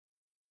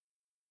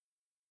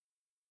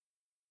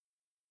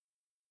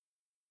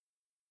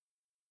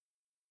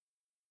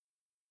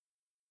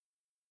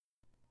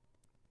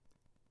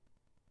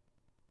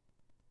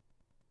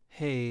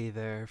Hey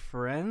there,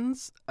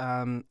 friends.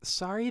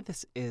 Sorry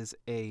this is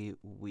a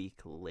week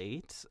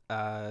late.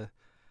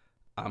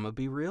 I'ma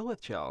be real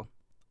with y'all.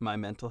 My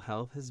mental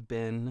health has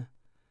been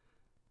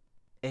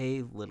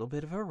a little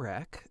bit of a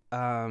wreck.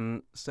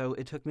 So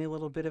it took me a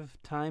little bit of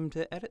time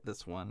to edit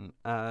this one.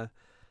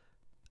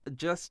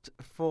 Just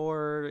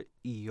for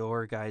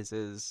your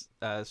guys's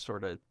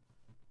sort of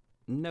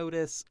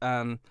notice,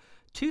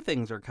 two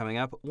things are coming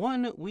up.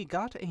 One, we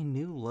got a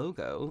new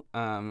logo,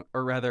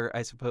 or rather,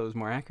 I suppose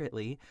more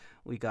accurately,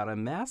 we got a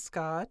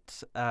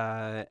mascot,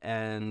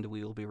 and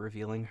we will be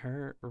revealing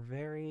her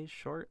very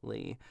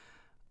shortly.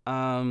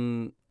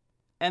 And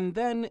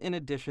then, in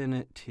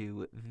addition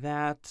to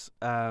that,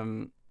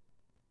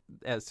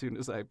 as soon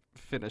as I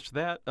finish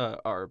that,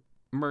 our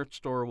merch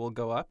store will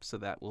go up, so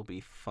that will be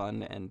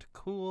fun and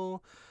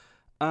cool.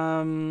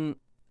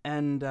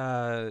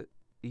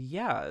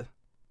 Yeah,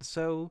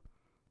 so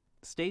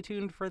stay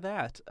tuned for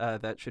that.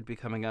 That should be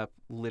coming up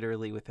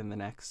literally within the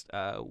next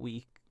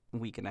week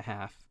and a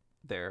half,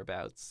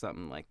 thereabouts,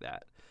 something like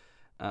that.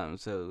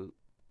 So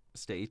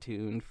stay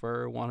tuned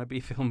for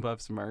Wannabe Film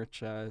Buffs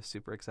merch.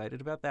 Super excited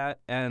about that.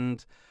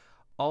 And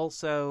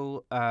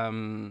also,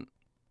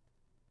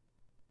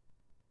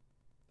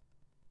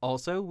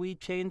 we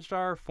changed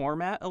our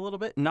format a little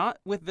bit. Not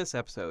with this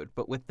episode,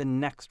 but with the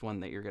next one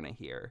that you're going to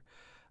hear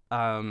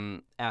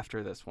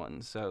after this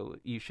one. So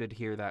you should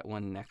hear that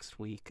one next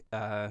week.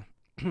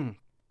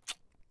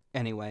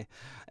 Anyway,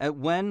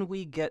 when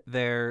we get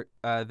there,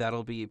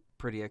 that'll be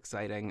pretty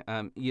exciting.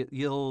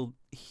 You'll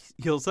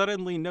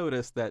suddenly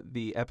notice that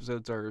the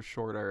episodes are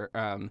shorter.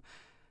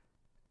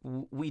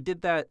 We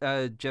did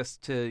that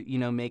just to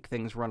make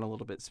things run a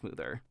little bit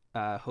smoother.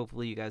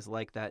 Hopefully you guys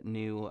like that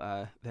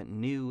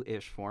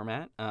new-ish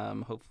format.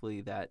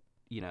 Hopefully that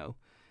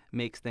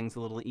makes things a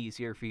little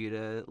easier for you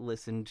to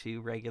listen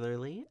to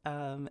regularly.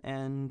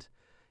 And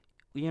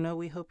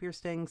we hope you're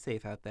staying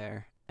safe out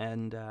there.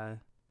 And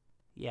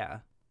yeah,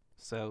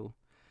 so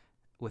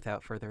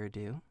without further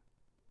ado,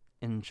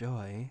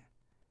 enjoy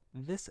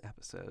this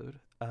episode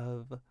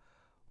of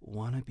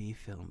Wannabe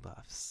Film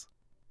Buffs.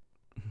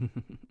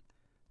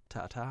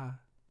 Ta-ta.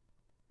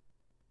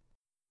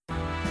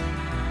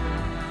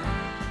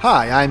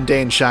 Hi, I'm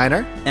Dane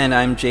Shiner. And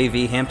I'm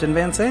JV Hampton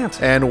Van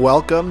Sant. And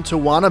welcome to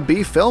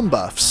Wannabe Film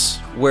Buffs,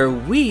 where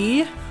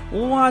we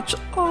watch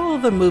all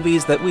the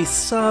movies that we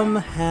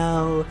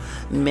somehow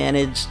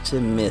managed to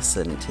miss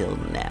until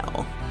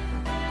now.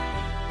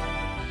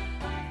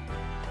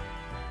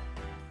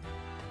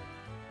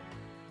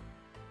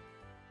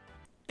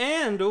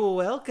 And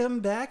welcome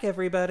back,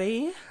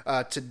 everybody.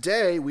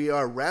 Today we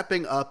are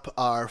wrapping up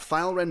our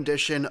final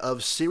rendition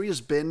of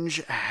Series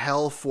Binge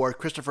Hell for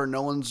Christopher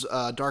Nolan's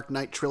Dark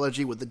Knight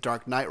Trilogy with The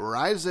Dark Knight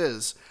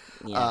Rises.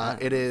 Yeah.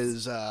 It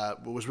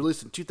was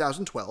released in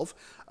 2012,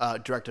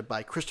 directed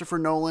by Christopher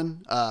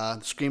Nolan,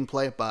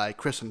 screenplay by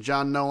Chris and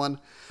John Nolan.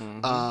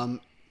 Mm-hmm.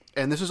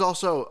 And this is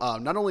also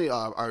not only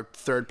our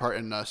third part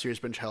in Series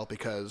Binge Hell,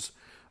 because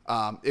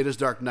it is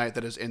Dark Knight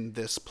that is in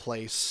this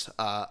place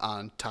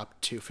on top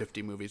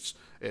 250 movies.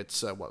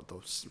 It's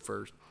those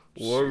first?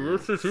 Why,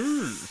 yes it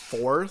is.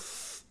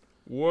 Fourth?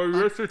 Why,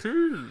 yes it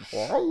is.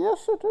 Why,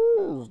 yes it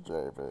is,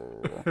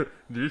 JV.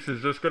 This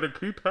is just going to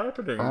keep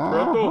happening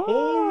throughout the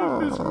whole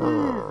of this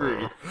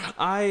movie.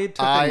 I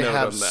took a note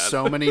have on that.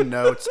 So many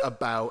notes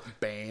about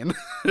Bane.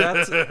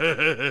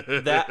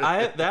 That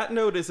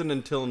note isn't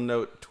until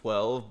note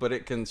 12, but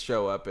it can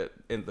show up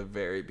in the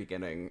very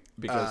beginning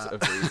because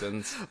of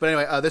reasons. But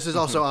anyway, this is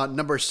also on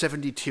number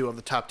 72 of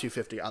the top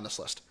 250 on this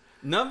list.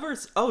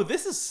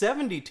 This is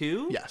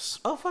 72? Yes.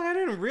 Oh, fuck, I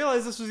didn't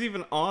realize this was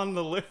even on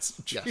the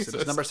list. Jesus. Yes,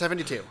 it is number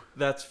 72.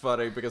 That's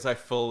funny, because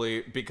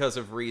because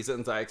of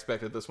reasons, I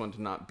expected this one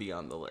to not be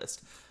on the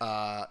list.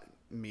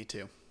 Me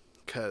too.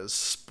 Because,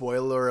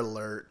 spoiler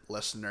alert,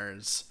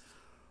 listeners,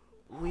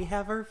 we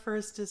have our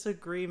first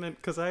disagreement,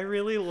 because I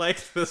really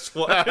like this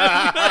one.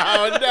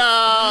 Oh,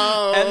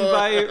 no! And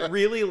by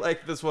really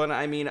like this one,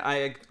 I mean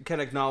I can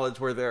acknowledge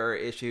where there are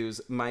issues.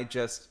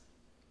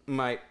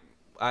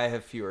 I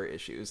have fewer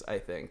issues, I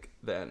think,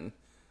 than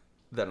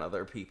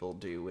other people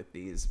do with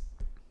these.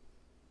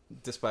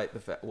 Despite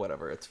the fact,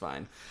 whatever, it's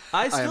fine.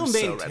 I still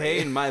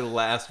maintain my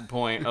last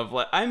point of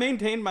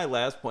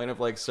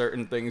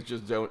certain things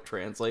just don't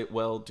translate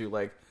well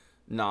to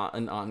not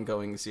an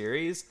ongoing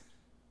series.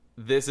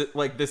 This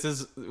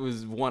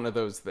was one of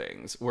those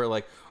things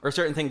where or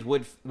certain things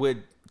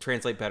would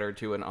translate better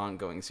to an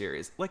ongoing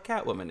series. Like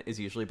Catwoman is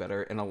usually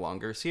better in a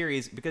longer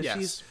series because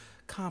she's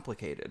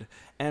complicated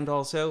and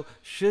also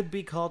should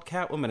be called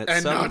Catwoman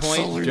at some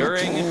point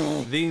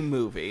during the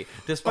movie,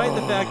 despite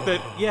the fact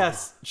that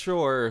yes,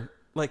 sure,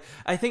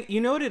 I think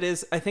what it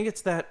is. I think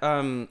it's that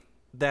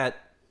that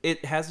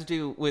it has to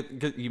do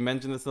with, you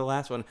mentioned this in the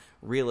last one,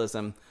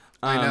 realism.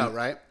 I know,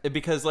 right?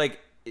 Because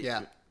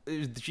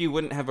she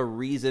wouldn't have a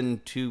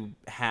reason to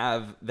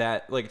have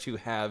that, to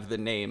have the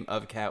name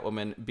of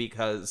Catwoman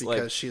because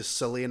she's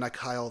Selena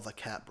Kyle, the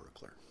cat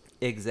burglar.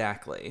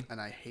 Exactly. And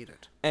I hate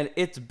it. And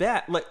it's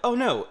bad. Like, oh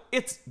no,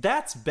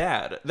 that's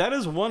bad. That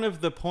is one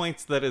of the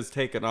points that is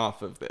taken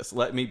off of this.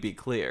 Let me be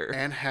clear.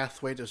 Anne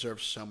Hathaway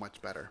deserves so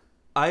much better.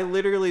 I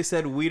literally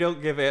said we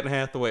don't give Anne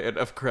Hathaway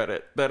enough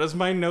credit. That is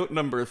my note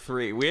number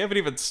 3. We haven't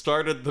even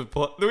started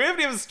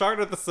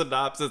the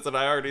synopsis, and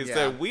I already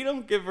said we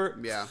don't give her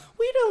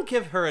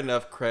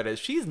enough credit.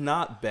 She's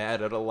not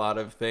bad at a lot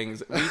of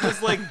things. We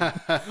just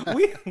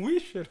we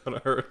shit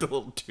on her a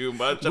little too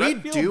much. And We I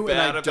feel do, bad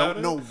and I about don't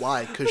it. know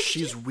why, because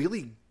she's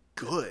really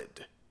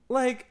good.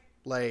 Like,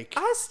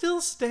 I still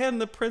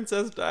stand the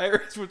Princess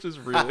Diaries, which is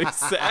really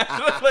sad.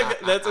 Like,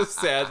 that's a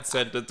sad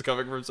sentence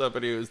coming from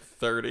somebody who's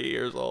 30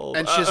 years old.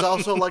 And she's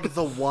also like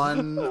the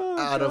one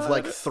out of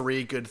like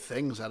 3 good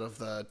things out of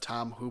the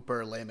Tom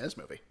Hooper Les Mis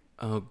movie.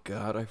 Oh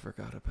God, I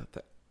forgot about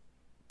that.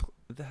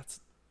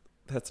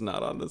 That's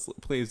not on this.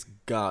 Please,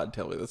 God,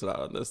 tell me that's not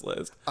on this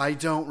list. I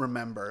don't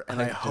remember,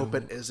 and I hope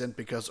it isn't,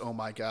 because oh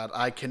my God,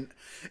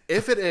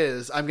 if it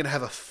is, I'm gonna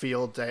have a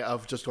field day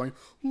of just going.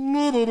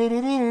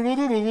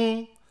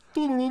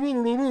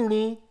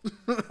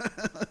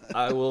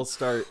 I will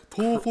start.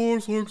 2, 4,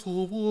 6,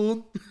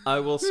 1. I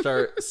will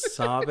start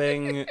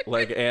sobbing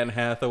like Anne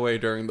Hathaway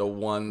during the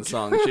one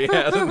song she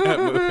has in that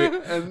movie.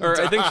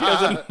 Or I think she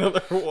has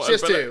another one. She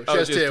has 2. She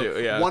has 2.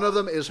 Yeah. One of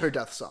them is her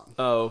death song.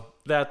 Oh,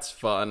 that's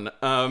fun.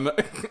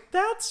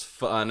 That's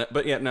fun.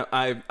 But yeah, no,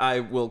 I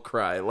will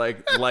cry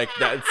like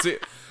that's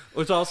it.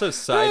 Which also,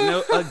 side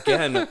note,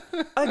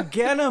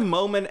 again, a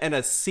moment and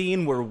a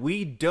scene where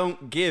we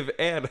don't give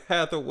Anne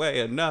Hathaway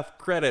enough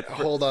credit.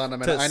 Hold on a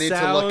minute, I need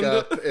to look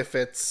up if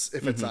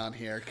it's on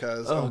here,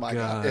 because oh my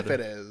God, if it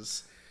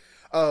is,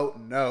 oh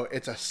no,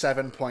 it's a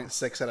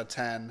 7.6 out of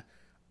 10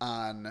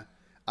 on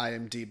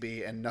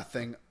IMDb, and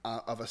nothing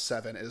of a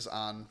 7 is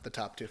on the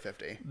top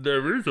 250.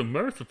 There is a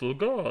merciful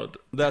God.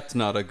 That's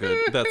not a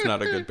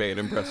good Bane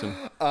impression.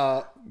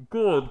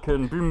 God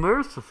can be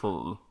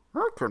merciful.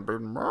 I can be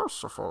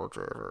merciful,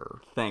 Jader.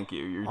 Thank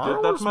you. You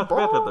did that much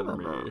better than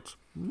me.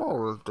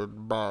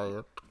 Molded by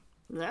it.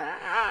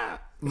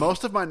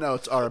 Most of my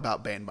notes are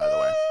about Bane, by the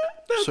way.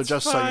 So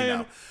just fine. so you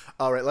know.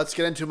 All right, let's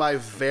get into my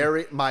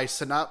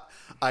synop.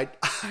 I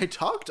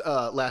talked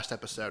last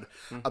episode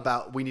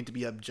about we need to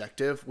be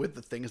objective with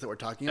the things that we're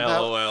talking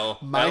about. LOL.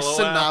 My LOL.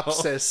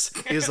 synopsis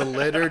is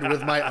littered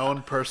with my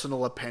own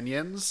personal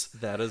opinions.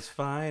 That is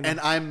fine. And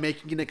I'm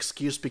making an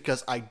excuse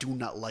because I do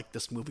not like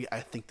this movie.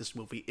 I think this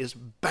movie is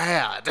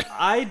bad.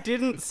 I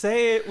didn't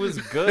say it was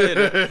good.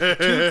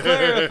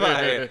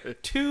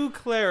 To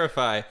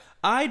clarify,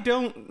 I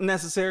don't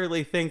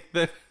necessarily think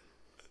that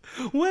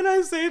when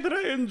I say that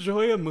I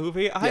enjoy a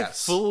movie, I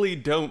fully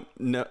don't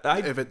know.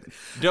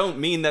 Don't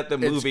mean that the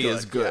movie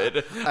is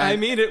good. Yeah. I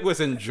mean it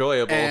was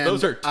enjoyable.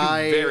 Those are two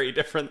very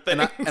different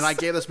things. And I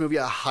gave this movie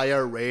a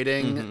higher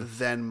rating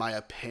than my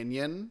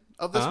opinion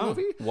of this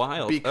movie.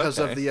 Wild. Because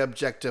of the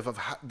objective of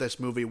how this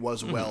movie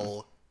was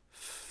well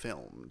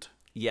filmed.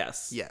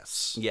 Yes.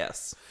 Yes.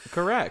 Yes.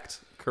 Correct.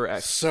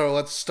 So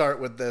let's start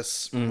with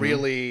this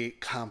really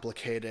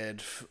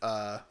complicated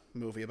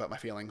movie about my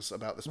feelings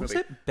about this movie.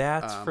 Was it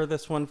bats for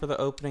this one for the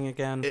opening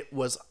again? It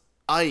was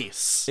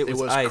ice. It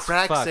was ice.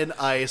 Cracks Fuck. in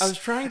ice. I was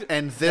trying to...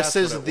 And this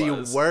is the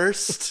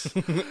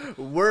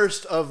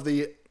worst of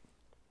the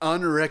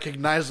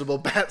unrecognizable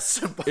bat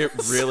symbols. It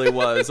really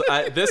was.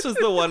 This is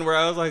the one where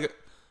I was like,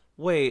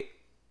 wait,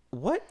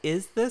 what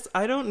is this?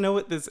 I don't know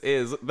what this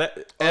is.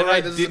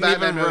 I didn't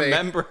even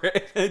remember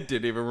it. I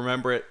didn't even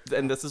remember it.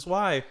 And this is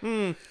why.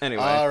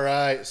 Anyway. All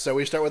right. So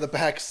we start with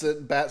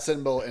a bat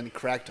symbol in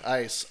cracked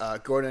ice.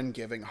 Gordon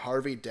giving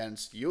Harvey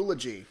Dent's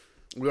eulogy.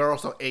 We are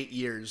also 8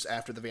 years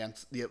after the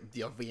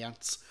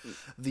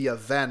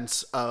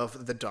events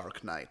of The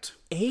Dark Knight.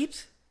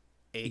 8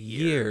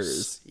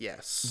 years.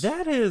 Yes.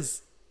 That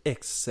is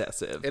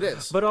excessive. It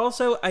is. But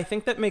also, I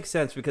think that makes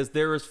sense because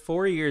there was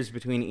 4 years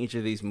between each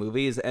of these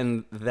movies,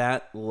 and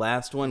that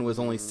last one was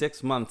only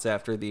 6 months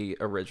after the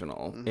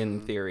original, in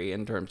theory,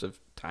 in terms of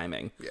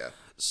timing. Yeah.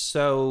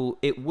 So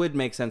it would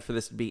make sense for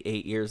this to be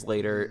 8 years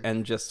later,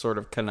 and just sort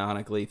of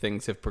canonically,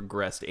 things have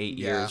progressed 8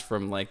 years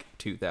from, like,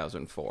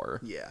 2004.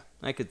 Yeah.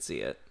 I could see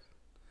it.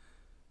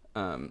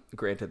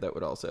 Granted, that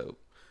would also...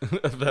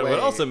 would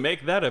also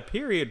make that a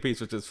period piece,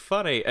 which is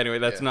funny. Anyway,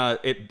 that's not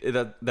it.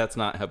 That's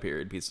not how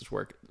period pieces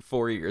work.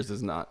 4 years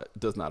does not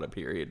a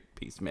period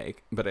piece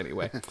make. But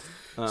anyway,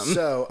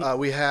 so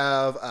we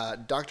have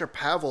Dr.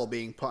 Pavel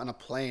being put on a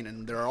plane,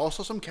 and there are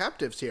also some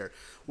captives here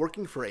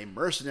working for a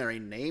mercenary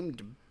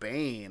named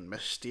Bane,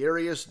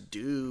 mysterious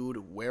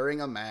dude wearing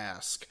a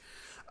mask.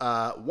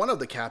 One of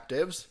the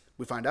captives,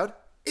 we find out,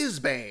 is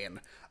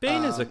Bane.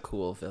 Bane is a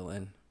cool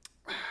villain.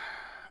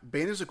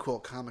 Bane is a cool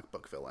comic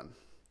book villain.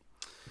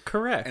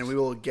 Correct. And we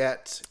will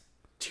get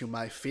to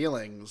my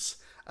feelings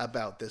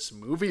about this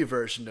movie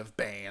version of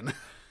Bane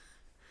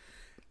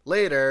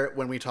later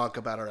when we talk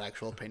about our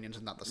actual opinions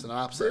and not the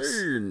synopsis.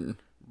 Bane.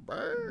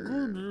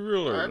 Good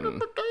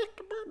villain.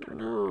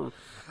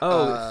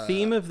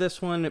 Theme of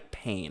this one,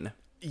 pain.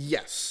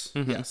 Yes.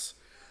 Yes.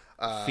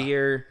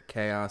 Fear,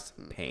 chaos,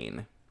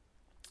 pain.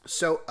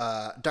 So,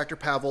 Dr.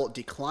 Pavel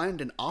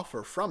declined an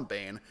offer from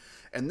Bane,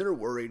 and they're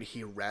worried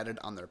he ratted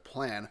on their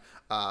plan.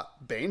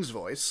 Bane's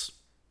voice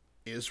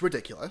is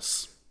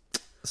ridiculous.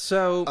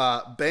 So,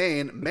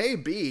 Bane may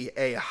be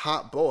a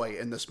hot boy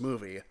in this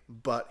movie,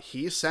 but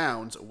he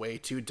sounds way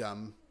too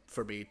dumb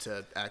for me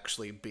to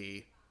actually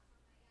be.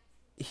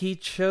 he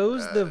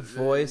chose the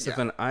voice of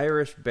yeah. an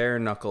Irish bare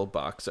knuckle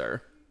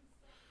boxer.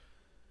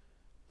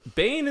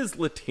 Bane is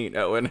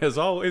Latino and has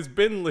always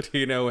been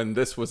Latino, and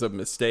this was a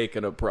mistake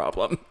and a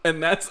problem.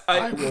 And that's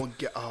I will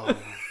get. Oh.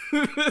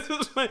 This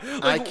is my,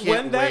 like, I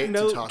can't wait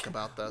note, to talk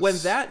about this. When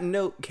that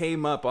note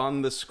came up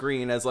on the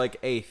screen as like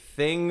a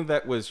thing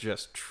that was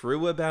just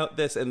true about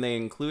this, and they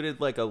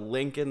included like a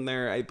link in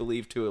there, I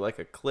believe, to like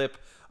a clip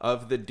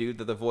of the dude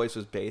that the voice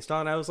was based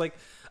on, I was like,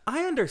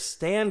 I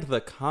understand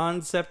the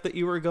concept that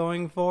you were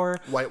going for.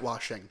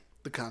 Whitewashing.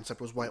 The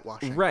concept was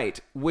whitewashing. Right,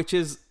 which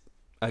is,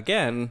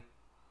 again...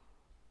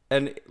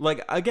 And,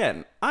 like,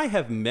 again, I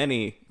have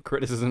many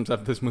criticisms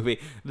of this movie.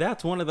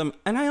 That's one of them.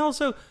 And I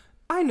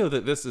know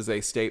that this is a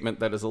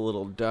statement that is a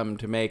little dumb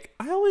to make.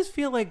 I always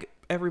feel like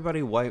everybody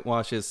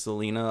whitewashes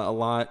Selena a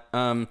lot.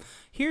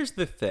 Here's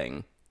the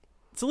thing.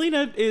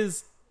 Selena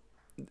is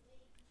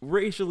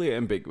racially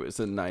ambiguous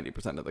in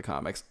 90% of the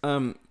comics.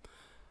 In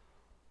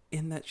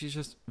that she's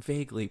just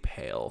vaguely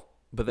pale.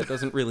 But that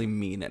doesn't really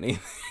mean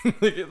anything.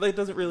 That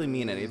doesn't really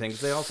mean anything.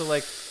 'Cause they also,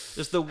 like,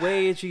 just the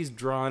way she's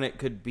drawn, it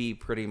could be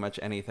pretty much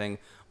anything.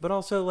 But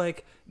also,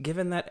 like,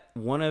 given that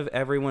one of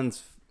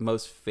everyone's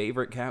most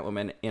favorite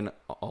Catwoman in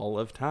all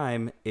of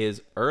time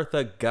is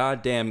Eartha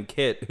goddamn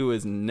Kitt, who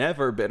has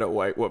never been a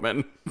white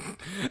woman.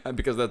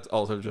 Because that's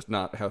also just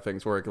not how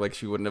things work. Like,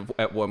 she wouldn't have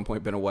at one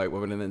point been a white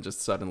woman and then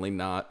just suddenly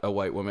not a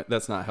white woman.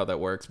 That's not how that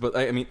works. But,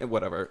 I mean,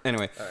 whatever.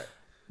 Anyway. All right.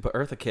 But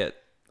Eartha Kitt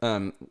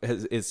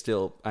is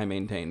still, I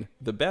maintain,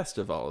 the best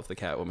of all of the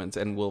Catwomans,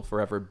 and will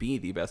forever be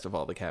the best of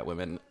all the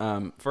Catwomen.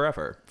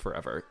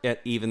 Forever.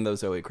 Even though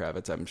Zoe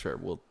Kravitz, I'm sure,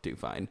 will do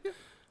fine. Yeah.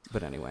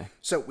 But anyway.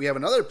 So we have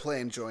another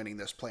plane joining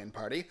this plane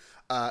party.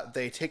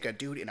 They take a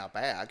dude in a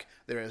bag.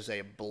 There is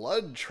a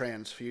blood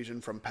transfusion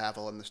from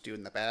Pavel and this dude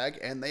in the bag,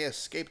 and they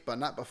escape, but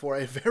not before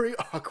a very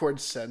awkward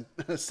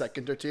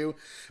second or two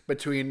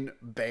between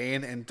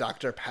Bane and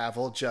Dr.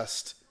 Pavel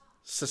just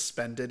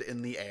suspended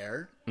in the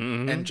air,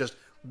 and just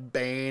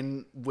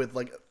Bane with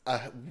like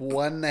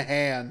one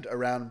hand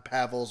around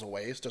Pavel's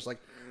waist, just like,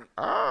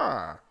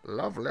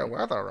 lovely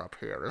weather up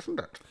here, isn't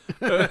it?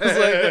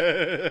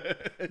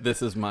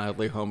 This is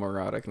mildly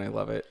homoerotic, and I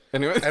love it.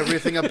 Anyway,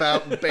 everything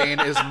about Bane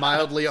is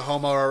mildly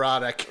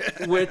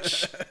homoerotic,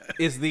 which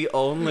is the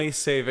only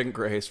saving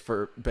grace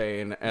for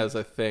Bane as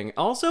a thing.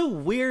 Also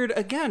weird,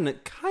 again,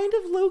 kind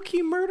of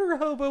low-key murder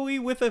hobo-y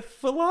with a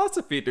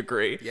philosophy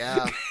degree.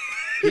 Yeah.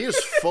 He is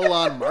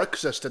full-on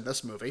Marxist in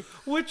this movie.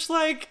 Which,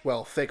 like...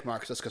 Well, fake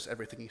Marxist, because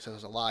everything he says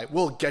is a lie.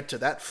 We'll get to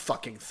that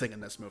fucking thing in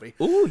this movie.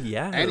 Ooh,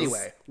 yes.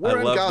 Anyway, we're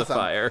in Gotham, the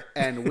fire.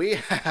 And we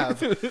have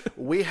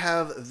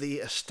the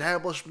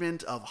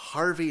establishment of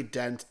Harvey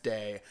Dent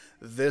Day.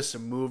 This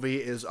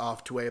movie is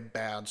off to a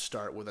bad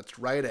start with its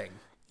writing.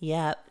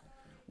 Yep.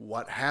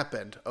 What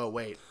happened? Oh,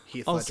 wait.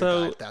 Heath also,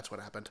 Ledger died. That's what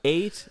happened.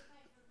 8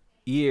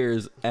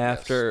 years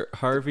after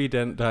Harvey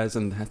Dent dies,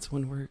 and that's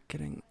when we're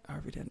getting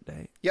Harvey Dent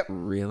Day. Yep.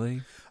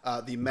 Really?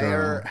 The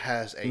mayor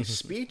has a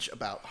speech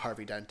about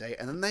Harvey Dent Day,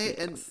 and then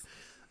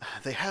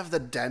they have the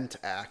Dent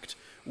Act,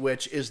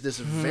 which is this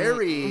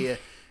very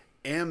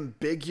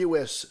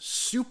ambiguous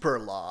super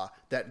law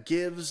that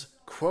gives,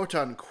 quote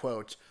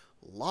unquote,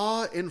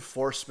 law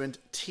enforcement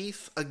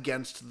teeth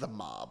against the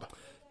mob.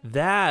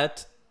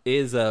 That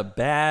is a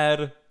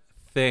bad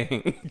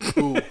thing.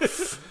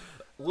 Oof.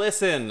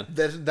 Listen.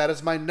 That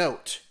is my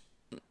note.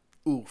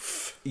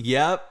 Oof.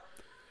 Yep.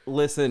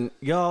 Listen,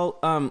 y'all,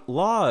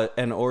 law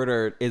and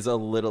order is a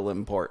little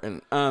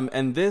important.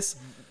 And this...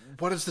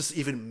 What does this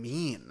even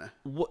mean?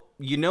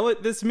 You know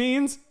what this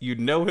means?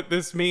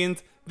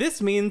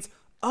 This means,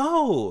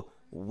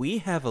 we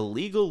have a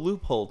legal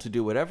loophole to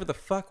do whatever the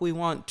fuck we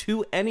want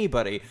to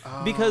anybody.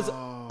 Oh. Because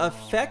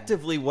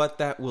effectively what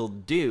that will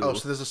do... Oh,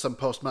 so this is some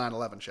post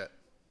 9/11 shit.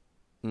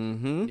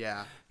 Mm-hmm.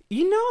 Yeah.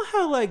 You know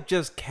how, like,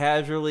 just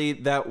casually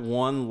that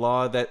one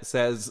law that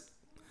says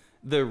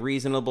the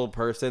reasonable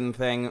person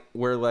thing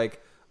where,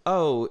 like,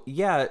 oh,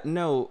 yeah,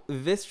 no,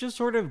 this just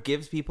sort of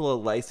gives people a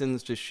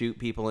license to shoot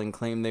people and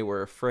claim they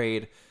were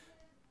afraid.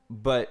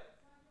 But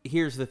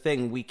here's the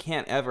thing. We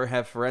can't ever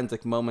have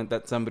forensic moment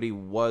that somebody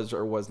was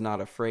or was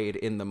not afraid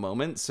in the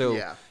moment. So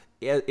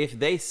if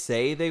they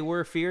say they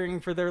were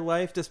fearing for their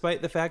life,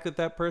 despite the fact that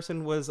that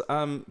person was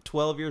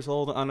 12 years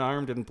old,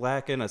 unarmed, and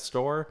black in a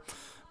store...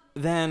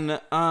 Then,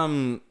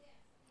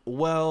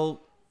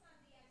 well...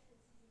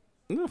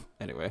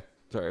 Anyway,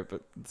 sorry,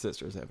 but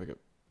sister's having a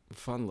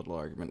fun little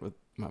argument with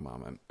my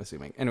mom, I'm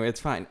assuming. Anyway, it's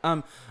fine.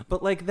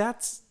 But, like,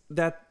 that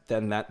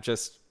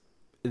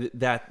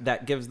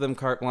gives them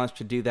carte blanche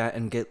to do that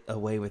and get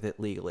away with it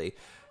legally.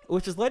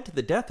 which has led to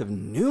the death of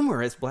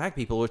numerous black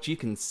people, which you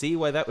can see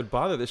why that would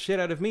bother the shit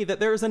out of me, that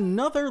there is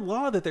another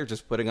law that they're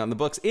just putting on the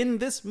books in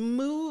this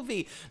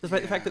movie.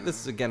 Despite the fact that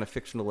this is, again, a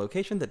fictional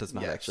location that does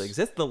not actually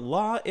exist, the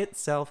law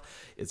itself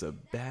is a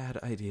bad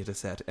idea to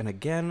set. And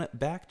again,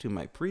 back to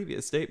my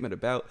previous statement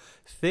about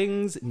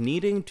things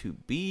needing to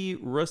be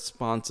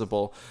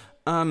responsible.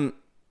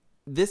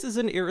 This is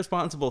an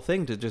irresponsible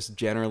thing to just,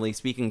 generally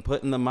speaking,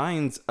 put in the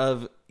minds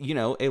of, you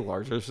know, a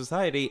larger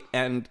society,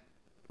 and,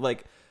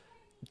 like,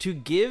 to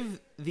give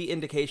the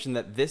indication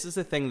that this is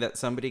a thing that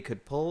somebody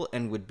could pull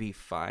and would be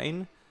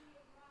fine,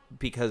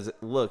 because,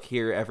 look,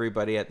 here,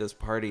 everybody at this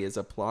party is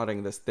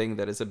applauding this thing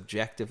that is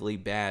objectively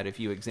bad if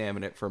you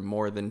examine it for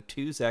more than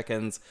 2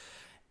 seconds,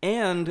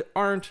 and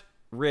aren't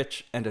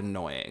rich and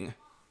annoying.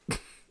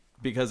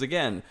 Because,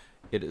 again,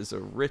 it is a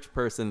rich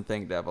person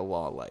thing to have a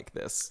law like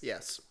this.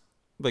 Yes.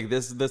 Like,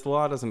 this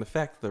law doesn't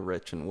affect the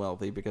rich and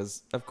wealthy,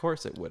 because of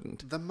course it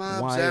wouldn't. The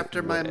mob's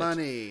after my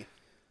money.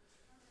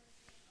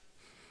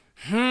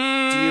 Do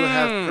you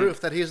have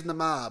proof that he's in the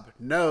mob?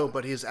 No,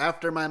 but he's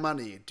after my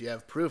money. Do you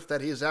have proof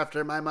that he's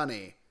after my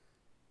money?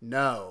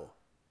 No.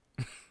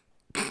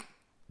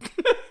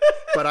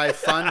 But I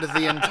fund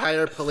the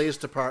entire police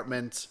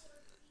department,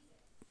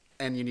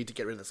 and you need to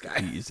get rid of this guy.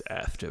 He's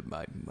after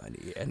my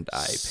money, and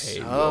I pay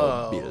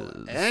your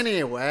bills.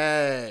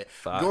 Anyway,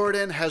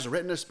 Gordon has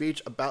written a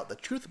speech about the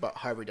truth about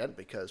Harvey Dent,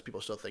 because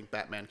people still think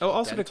Batman killed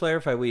also Dent. to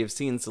clarify, we have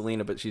seen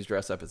Selena, but she's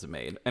dressed up as a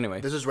maid.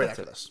 Anyway. This is right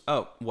after this.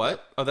 Oh, what?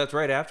 Yep. Oh, that's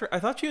right after? I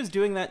thought she was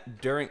doing that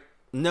during...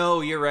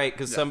 No, you're right,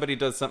 because somebody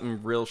does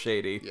something real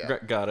shady. Yeah.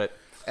 Got it.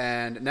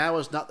 And now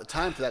is not the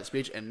time for that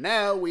speech, and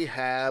now we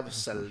have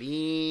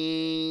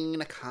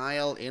Selena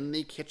Kyle in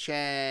the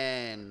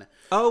kitchen.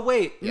 Oh,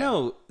 wait,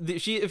 no.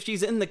 If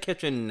she's in the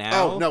kitchen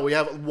now... Oh, no, we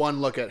have one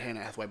look at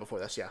Hannah Hathaway before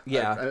this,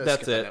 Yeah,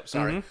 that's it. That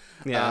Sorry.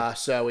 Mm-hmm. Yeah.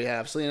 So we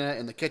have Selena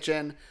in the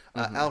kitchen.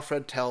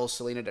 Alfred tells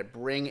Selena to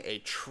bring a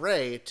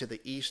tray to the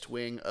east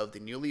wing of the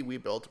newly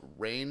rebuilt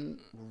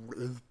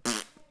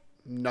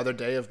another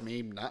day of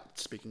me not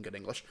speaking good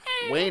English.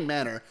 Wayne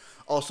Manor.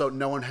 Also,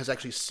 no one has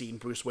actually seen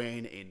Bruce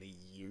Wayne in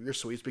years,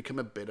 so he's become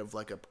a bit of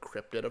like a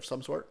cryptid of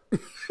some sort.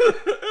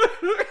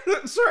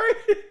 Sorry,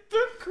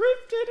 the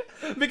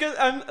cryptid? Because,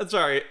 I'm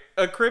sorry,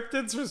 a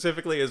cryptid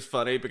specifically is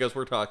funny because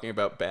we're talking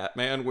about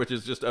Batman, which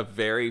is just a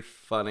very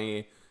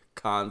funny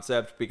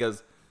concept,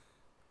 because...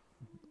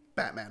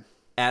 Batman.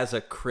 As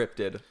a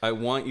cryptid, I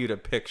want you to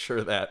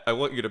picture that. I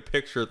want you to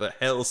picture the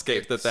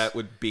hellscape that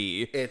would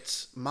be.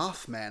 It's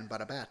Mothman,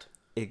 but a bat.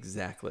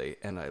 Exactly,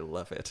 and I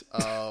love it.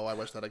 Oh, I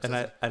wish that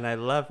existed. and I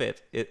love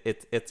it.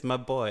 It's my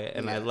boy,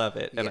 and I love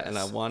it, and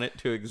I want it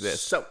to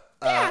exist. So,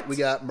 we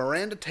got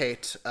Miranda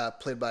Tate,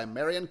 played by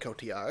Marion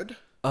Cotillard.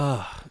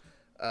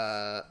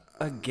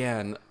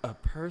 Again, a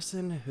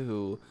person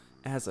who,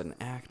 as an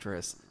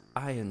actress,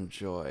 I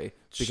enjoy,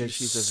 because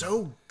she's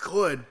so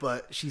good,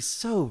 but she's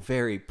so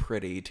very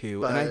pretty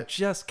too, and I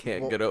just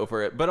can't get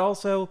over it. But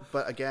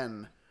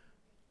again,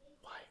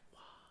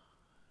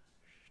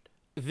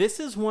 this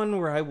is one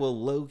where I will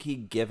low-key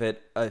give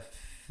it a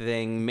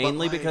thing,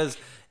 mainly because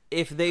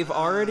if they've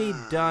already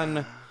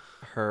done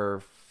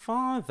her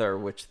father,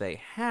 which they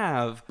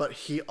have... But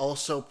he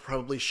also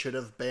probably should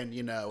have been,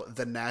 you know,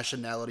 the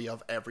nationality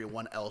of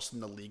everyone else in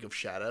the League of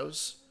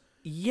Shadows.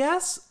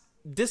 Yes,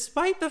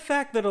 despite the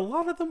fact that a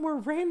lot of them were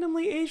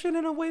randomly Asian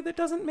in a way that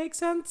doesn't make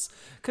sense,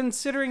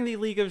 considering the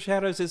League of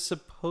Shadows is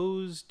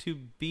supposed to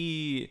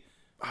be...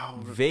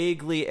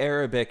 vaguely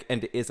Arabic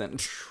and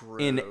isn't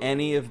in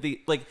any of the...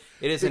 Like,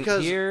 it isn't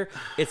here.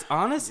 It's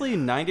honestly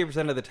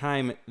 90% of the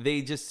time,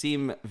 they just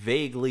seem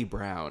vaguely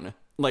brown.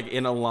 Like,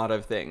 in a lot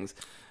of things.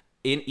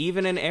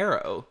 Even in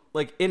Arrow.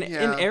 Like, in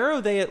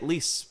Arrow, they at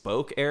least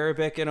spoke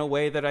Arabic in a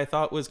way that I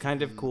thought was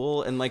kind of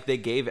cool. And, like, they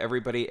gave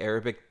everybody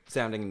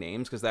Arabic-sounding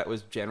names, because that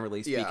was,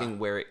 generally speaking,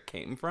 where it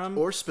came from.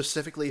 Or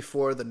specifically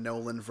for the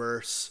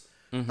Nolan-verse,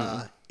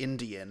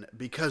 Indian.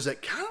 Because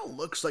it kind of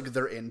looks like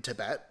they're in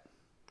Tibet.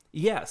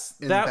 Yes,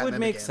 that would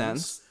make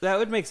sense. That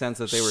would make sense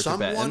that they were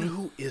Tibetan. Someone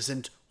who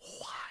isn't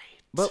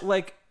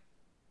white.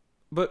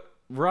 But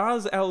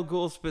Ra's al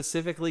Ghul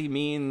specifically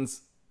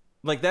means,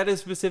 like, that is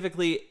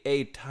specifically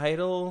a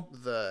title.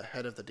 The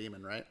head of the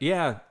demon, right?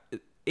 Yeah,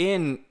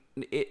 in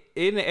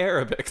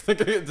Arabic.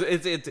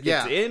 it's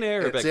in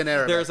Arabic. It's in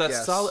Arabic. There's a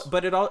solid,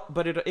 but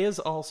it is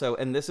also,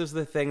 and this is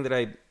the thing that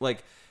I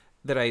like,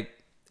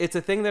 it's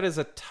a thing that is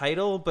a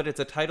title, but it's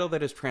a title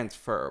that is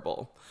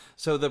transferable.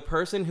 So the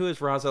person who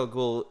is Ra's al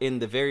Ghul in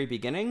the very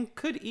beginning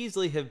could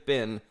easily have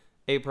been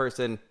a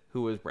person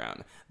who was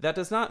brown. That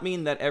does not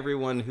mean that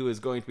everyone who is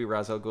going to be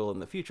Ra's al Ghul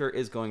in the future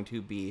is going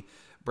to be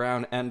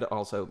brown and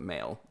also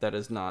male. That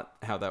is not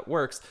how that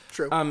works.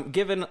 True.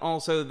 Given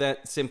also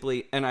that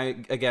simply, and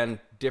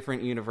again,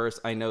 different universe,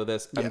 I know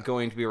this, I'm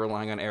going to be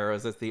relying on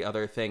Arrows as the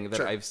other thing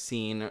that I've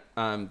seen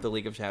the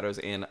League of Shadows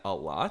in a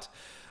lot.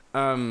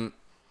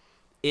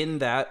 In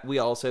that, we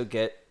also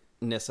get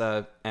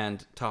Nyssa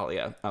and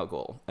Talia al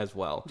Ghul as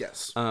well.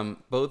 Yes.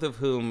 Both of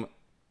whom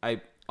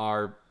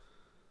are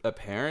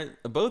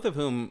both of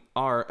whom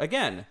are,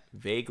 again,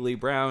 vaguely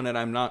brown, and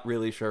I'm not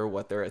really sure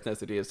what their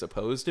ethnicity is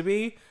supposed to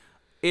be.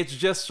 It's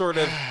just sort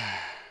of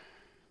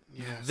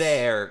yes.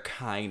 there,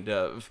 kind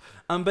of.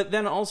 But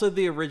then also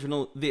the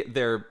original,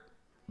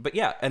 but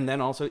yeah, and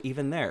then also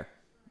even there,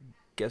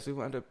 guess who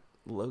wound up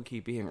low-key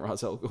being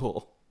Ra's al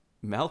Ghul?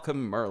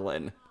 Malcolm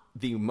Merlyn,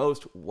 the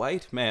most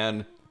white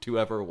man to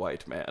ever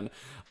white man.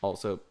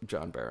 Also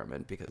John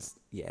Barrowman, because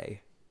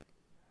yay.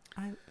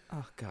 Good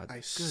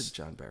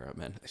John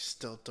Barrowman. I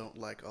still don't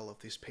like all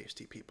of these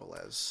pasty people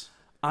as...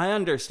 I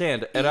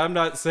understand, and I'm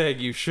not saying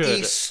you should.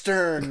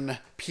 Eastern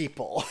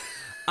people.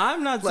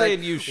 I'm not like,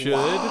 saying you should.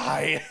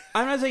 Why?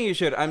 I'm not saying you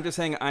should. I'm just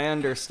saying I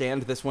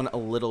understand this one a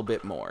little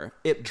bit more.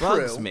 It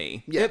bugs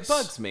me. Yes. It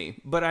bugs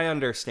me, but I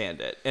understand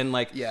it. And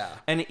like, yeah.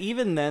 And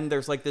even then,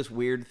 there's like this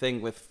weird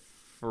thing with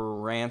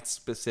France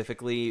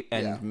specifically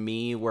and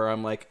me, where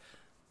I'm like,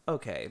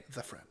 okay,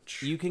 the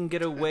French. You can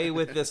get away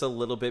with this a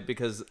little bit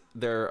because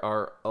there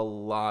are a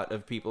lot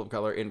of people of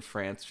color in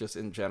France, just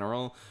in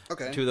general.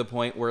 Okay. To the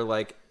point where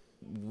like.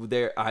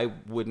 I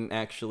wouldn't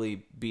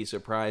actually be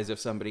surprised if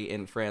somebody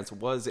in France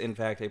was in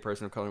fact a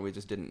person of color. We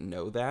just didn't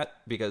know that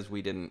because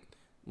we didn't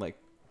like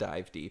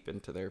dive deep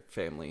into their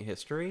family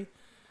history.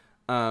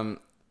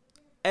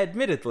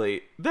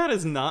 Admittedly, that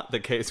is not the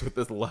case with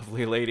this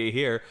lovely lady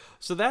here.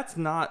 So that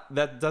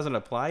doesn't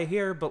apply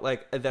here, but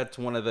like that's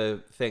one of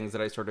the things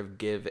that I sort of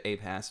give a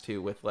pass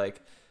to with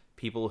like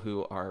people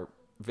who are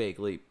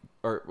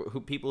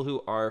people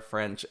who are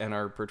French and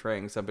are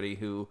portraying somebody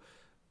who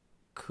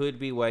could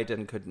be white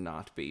and could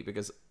not be,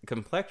 because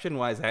complexion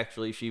wise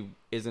actually she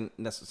isn't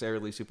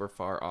necessarily super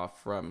far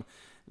off from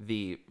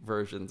the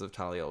versions of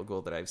Talia al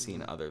Ghul that I've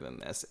seen other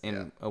than this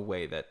in a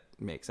way that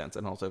makes sense.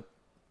 And also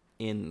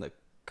in the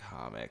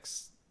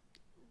comics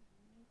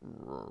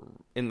I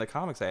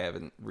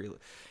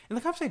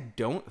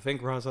don't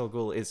think Ra's al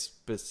Ghul is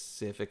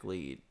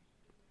specifically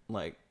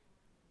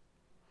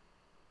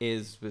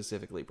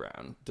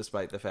brown,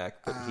 despite the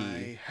fact that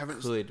he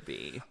could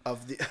be.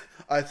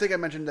 I think I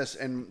mentioned this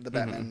in the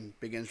Batman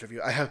Begins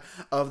review.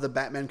 Of the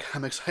Batman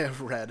comics I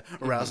have read,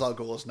 Ra's al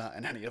Ghul is not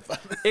in any of them.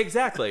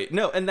 Exactly.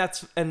 No, and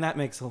that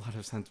makes a lot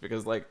of sense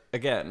because, like,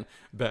 again,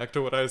 back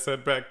to what I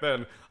said back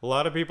then, a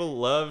lot of people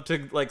love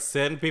to like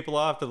send people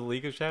off to the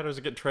League of Shadows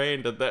to get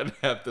trained and then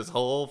have this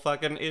whole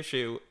fucking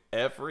issue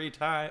every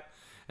time.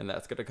 And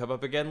that's gonna come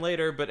up again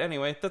later, but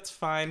anyway, that's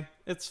fine.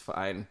 It's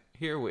fine.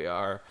 Here we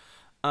are.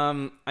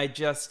 I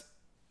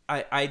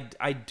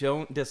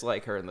don't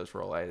dislike her in this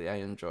role. I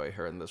enjoy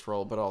her in this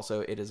role, but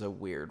also it is a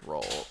weird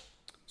role.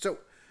 So,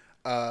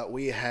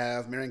 we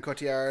have Marion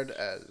Cotillard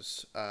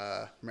as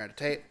Meredith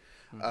Tate.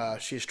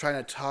 She's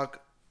trying to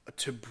talk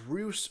to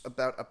Bruce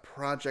about a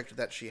project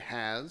that she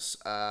has,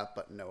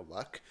 but no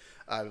luck.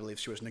 I believe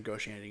she was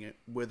negotiating it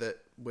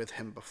with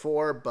him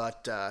before,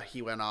 but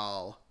he went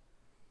all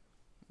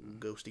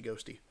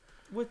ghosty.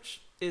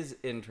 Which is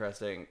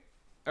interesting.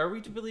 Are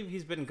we to believe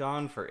he's been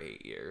gone for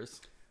 8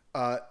 years?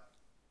 I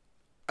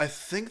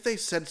think they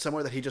said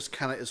somewhere that he just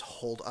kind of is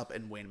holed up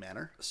in Wayne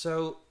Manor.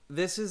 So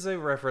this is a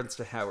reference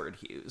to Howard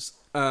Hughes,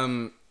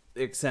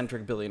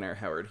 eccentric billionaire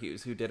Howard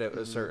Hughes, who did at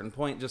a certain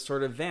point just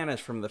sort of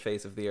vanish from the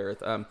face of the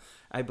earth.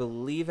 I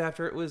believe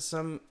after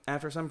some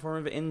form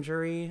of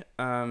injury,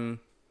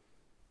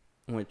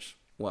 which,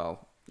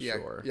 well,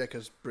 sure. Yeah,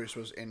 because Bruce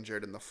was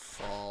injured in the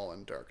fall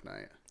in Dark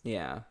Knight.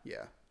 Yeah.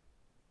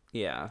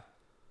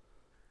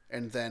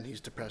 And then he's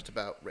depressed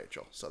about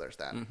Rachel, so there's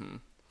that.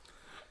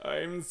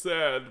 I'm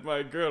sad.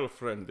 My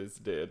girlfriend is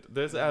dead.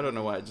 I don't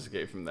know why I just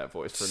gave him that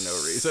voice for no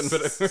reason,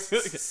 but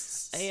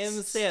I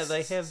am sad.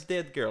 I have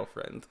dead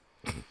girlfriend.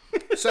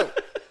 So,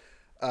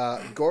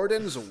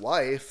 Gordon's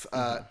wife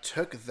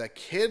took the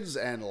kids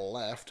and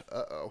left.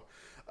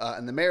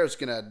 And the mayor's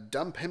gonna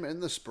dump him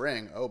in the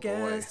spring. Oh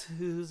boy. Guess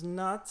who's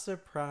not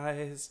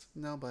surprised?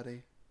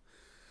 Nobody.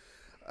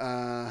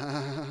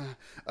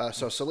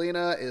 So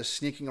Selena is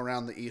sneaking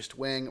around the East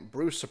Wing.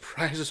 Bruce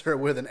surprises her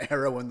with an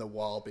arrow in the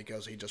wall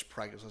because he just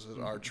practices his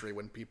archery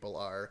when people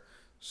are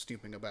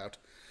stooping about.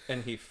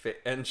 And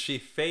she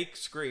fake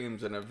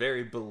screams in a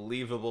very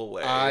believable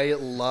way. I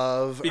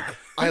love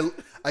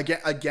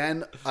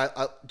again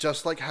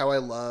just like how I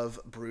love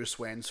Bruce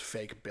Wayne's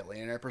fake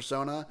billionaire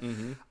persona.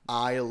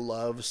 I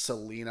love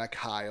Selena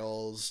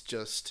Kyle's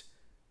just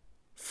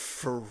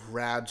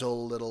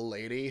fragile little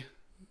lady.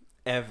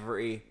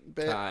 Every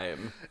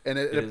time, and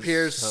it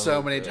appears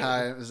so many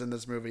times in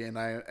this movie, and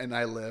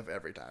I live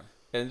every time.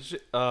 And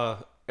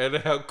and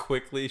how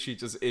quickly she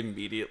just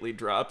immediately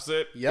drops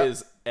it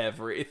is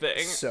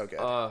everything. So good.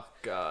 Oh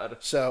god.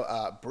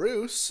 So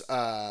Bruce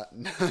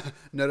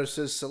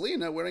notices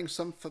Selena wearing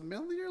some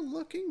familiar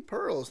looking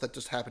pearls that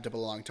just happen to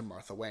belong to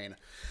Martha Wayne.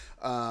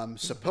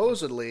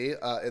 Supposedly,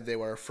 they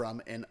were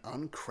from an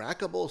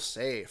uncrackable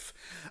safe.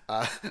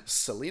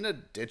 Selena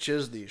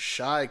ditches the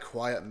shy,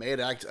 quiet maid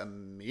act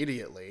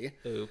immediately.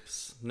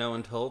 Oops. No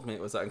one told me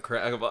it was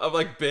uncrackable. I'm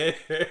like, bitch,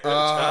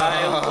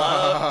 I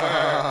love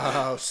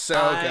her. Oh, so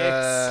good.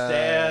 I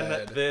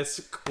stan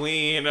this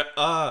queen.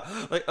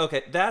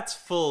 Okay, that's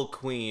full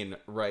queen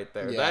right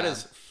there. That Yeah.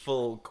 is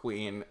full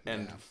queen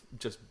and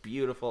just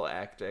beautiful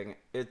acting.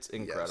 It's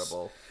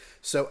incredible. Yes.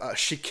 So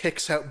she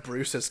kicks out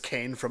Bruce's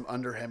cane from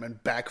under him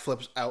and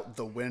backflips out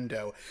the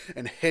window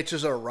and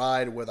hitches a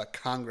ride with a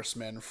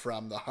congressman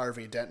from the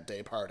Harvey Dent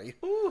Day party.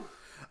 Ooh.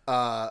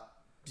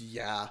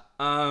 Yeah.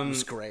 It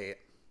was great.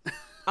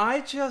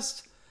 I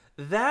just...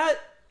 That...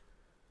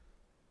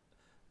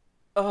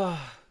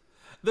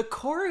 The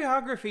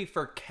choreography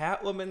for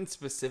Catwoman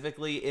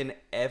specifically in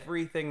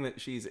everything that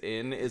she's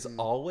in is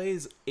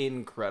always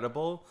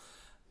incredible.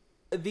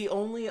 The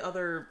only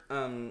other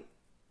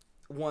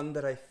one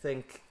that I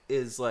think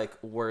is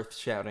like worth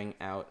shouting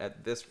out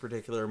at this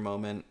particular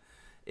moment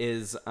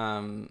is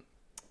oh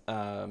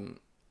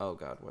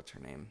god, what's her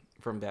name?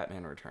 From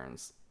Batman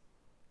Returns.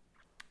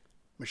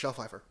 Michelle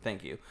Pfeiffer.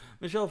 Thank you.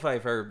 Michelle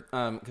Pfeiffer,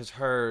 because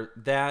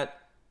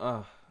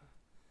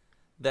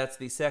that's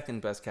the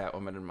second best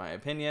Catwoman in my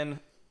opinion,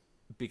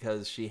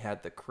 because she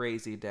had the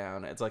crazy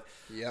down. It's like,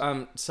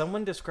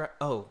 someone described,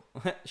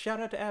 shout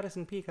out to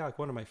Addison Peacock,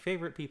 one of my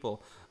favorite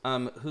people,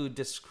 who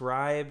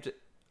described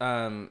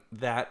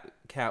that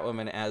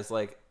Catwoman as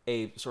like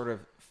a sort of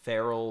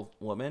feral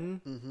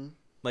woman. Mm-hmm.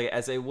 Like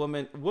as a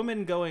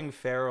woman going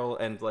feral,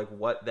 and like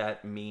what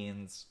that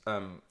means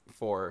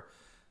for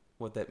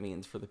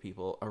the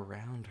people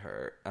around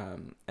her,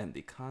 and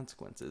the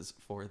consequences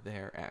for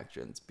their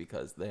actions,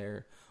 because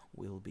there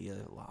will be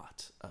a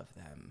lot of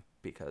them,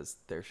 because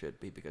there should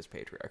be, because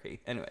patriarchy.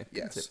 Anyway.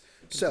 Yes.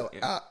 So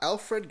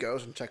Alfred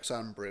goes and checks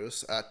on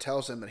Bruce,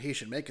 tells him that he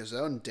should make his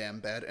own damn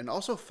bed and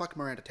also fuck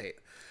Miranda Tate.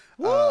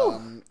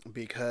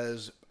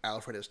 Because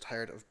Alfred is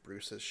tired of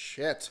Bruce's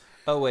shit.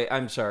 Oh, wait,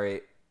 I'm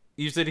sorry.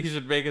 You said he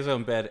should make his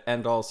own bed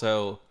and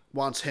also...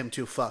 wants him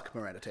to fuck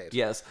Miranda Tate.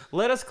 Yes.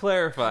 Let us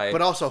clarify.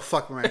 But also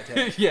fuck Miranda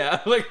Tate.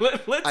 Yeah, like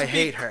let's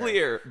be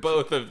clear,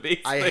 both of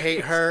these I things.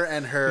 hate her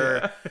and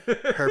her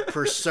her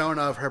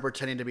persona of her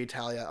pretending to be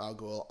Talia al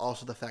Ghul.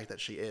 Also the fact that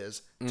she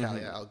is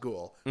Talia al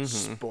Ghul.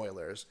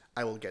 Spoilers.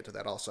 I will get to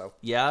that also.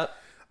 Yeah.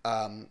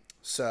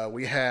 So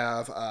we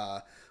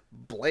have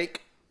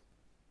Blake.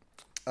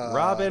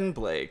 Robin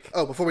Blake.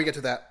 Oh, before we get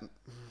to that...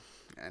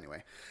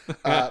 Anyway,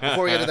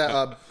 before we get to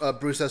that,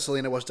 Bruce says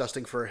Selena was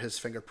dusting for his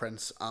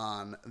fingerprints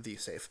on the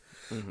safe.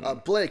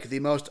 Blake, the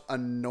most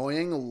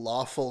annoying,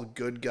 lawful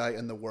good guy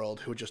in the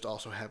world, who just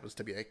also happens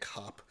to be a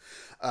cop,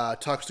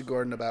 talks to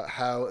Gordon about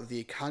how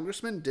the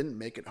congressman didn't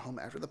make it home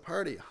after the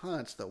party.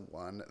 It's the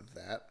one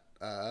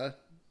that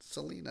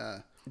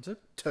Selena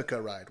took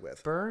a ride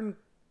with. Bern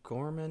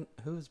Gorman?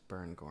 Who's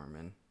Bern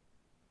Gorman?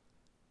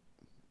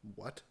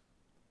 What?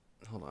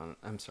 Hold on,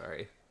 I'm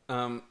sorry.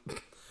 I'm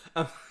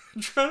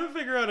trying to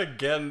figure out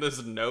again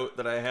this note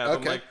that I have.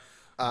 Okay.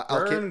 I'm like,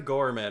 Bern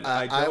Gorman.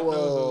 I don't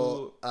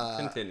know who.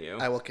 Continue.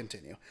 I will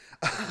continue.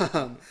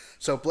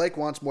 So Blake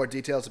wants more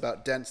details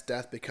about Dent's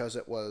death because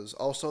it was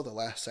also the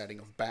last sighting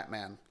of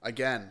Batman.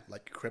 Again,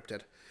 like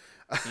cryptid.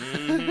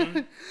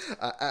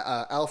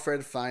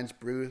 Alfred finds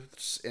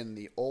Bruce in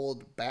the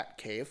old Bat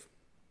Cave.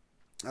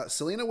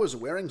 Selena was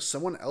wearing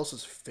someone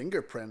else's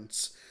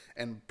fingerprints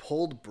and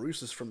pulled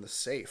Bruce's from the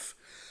safe.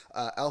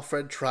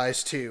 Alfred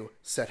tries to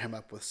set him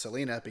up with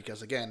Selena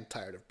because, again,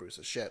 tired of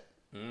Bruce's shit.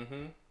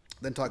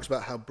 Then talks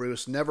about how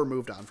Bruce never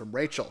moved on from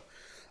Rachel.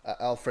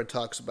 Alfred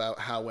talks about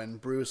how when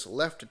Bruce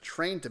left to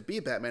train to be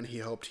Batman, he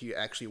hoped he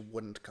actually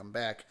wouldn't come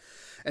back.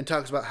 And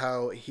talks about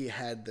how he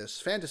had this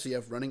fantasy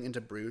of running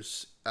into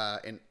Bruce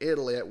in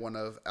Italy at one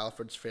of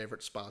Alfred's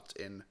favorite spots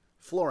in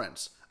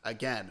Florence.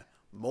 Again,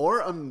 more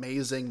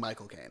amazing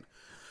Michael Caine.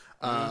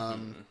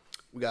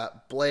 We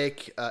got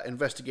Blake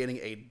investigating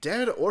a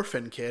dead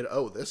orphan kid.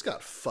 Oh, this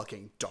got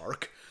fucking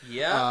dark.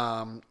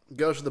 Yeah.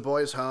 Goes to the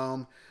boys'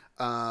 home.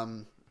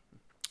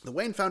 The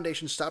Wayne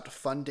Foundation stopped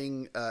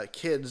funding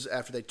kids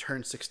after they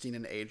turned 16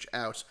 and age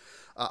out.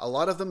 A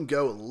lot of them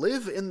go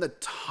live in the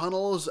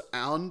tunnels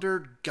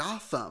under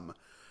Gotham.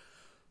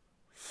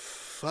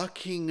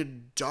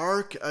 Fucking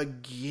dark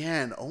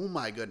again. Oh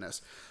my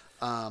goodness.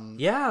 It's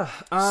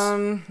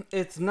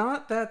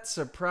not that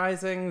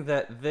surprising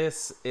that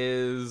this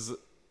is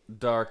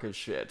dark as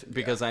shit,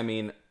 because I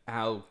mean,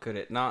 how could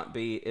it not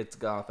be? It's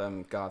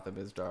Gotham. Gotham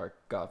is dark.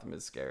 Gotham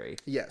is scary.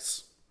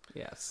 Yes.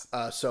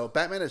 So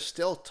Batman is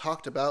still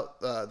talked about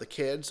the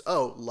kids,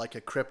 like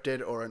a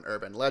cryptid or an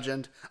urban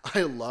legend.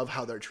 I love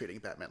how they're treating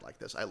Batman like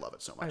this. I love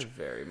it so much. I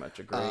very much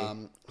agree.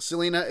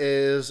 Selena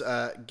is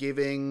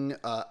giving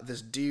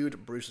this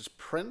dude Bruce's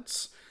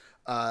prints.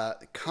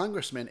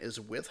 Congressman is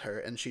with her,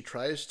 and she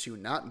tries to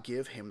not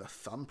give him the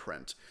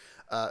thumbprint.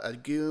 A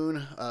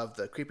goon of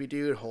the creepy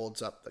dude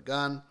holds up the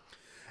gun,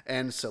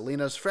 and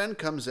Selena's friend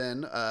comes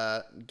in,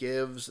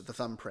 gives the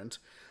thumbprint.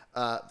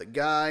 The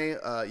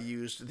guy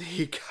used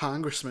the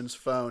congressman's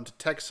phone to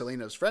text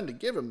Selena's friend to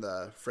give him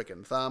the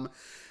frickin' thumb,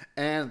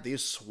 and the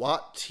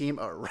SWAT team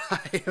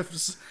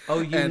arrives.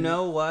 Oh, you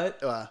know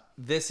what?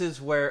 This is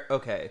where...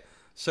 Okay,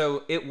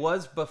 so it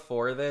was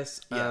before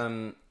this.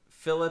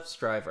 Philip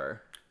Stryver.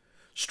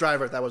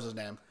 Stryver, that was his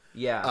name.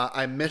 Yeah.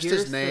 I missed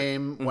Here's his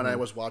name when I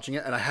was watching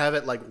it, and I have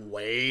it like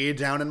way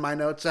down in my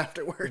notes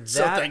afterwards.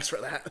 So thanks for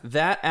that.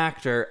 That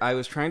actor, I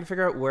was trying to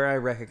figure out where I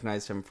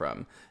recognized him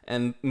from,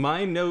 and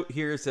my note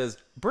here says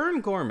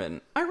Burn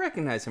Gorman. I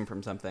recognize him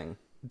from something.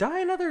 Die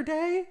Another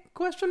Day?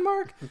 Question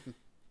mark.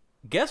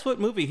 Guess what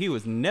movie he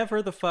was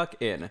never the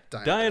fuck in?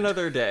 Die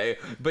Another Day.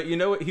 But you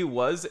know what he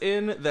was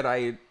in that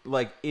I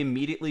like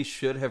immediately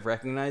should have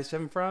recognized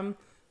him from?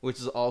 Which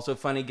is also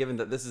funny given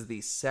that this is the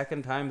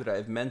second time that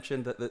I've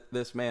mentioned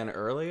this man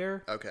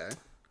earlier. Okay.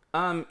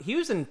 He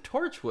was in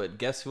Torchwood.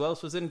 Guess who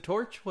else was in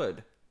Torchwood?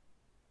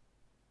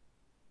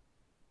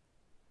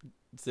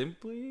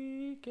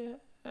 Simply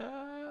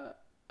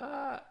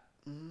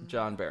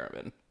John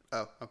Barrowman.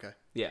 Oh, okay.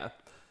 Yeah.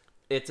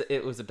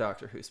 It was a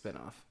Doctor Who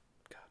spinoff.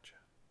 Gotcha.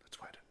 That's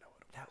why I didn't know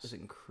what it was. That was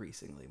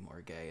increasingly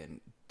more gay and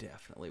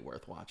definitely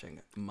worth watching.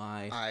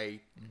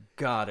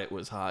 God, it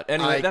was hot.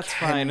 Anyway, that's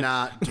fine. I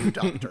cannot do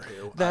Doctor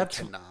Who. I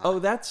cannot. Oh,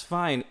 that's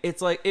fine.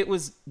 It's like it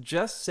was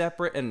just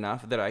separate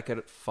enough that I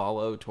could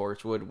follow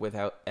Torchwood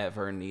without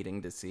ever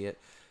needing to see it.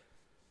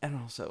 And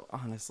also,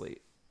 honestly,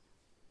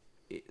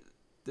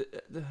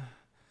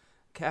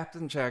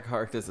 Captain Jack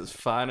Harkness is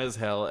fine as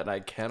hell, and I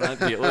cannot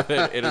deal with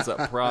it. It is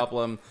a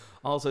problem.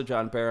 Also,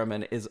 John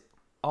Barrowman is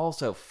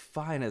also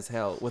fine as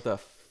hell with a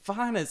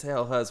fine as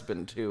hell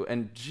husband too.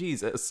 And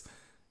Jesus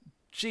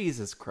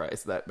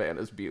Christ, that man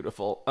is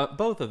beautiful.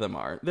 Both of them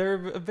are.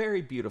 They're a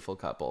very beautiful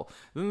couple.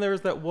 Then there was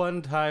that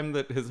one time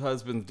that his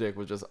husband's dick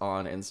was just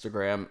on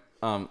Instagram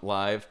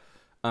live.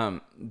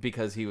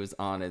 Because he was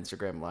on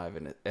Instagram Live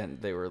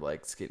and they were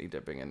like skinny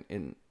dipping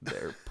in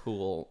their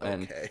pool,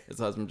 and his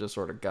husband just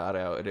sort of got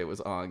out and it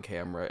was on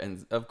camera,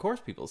 and of course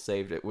people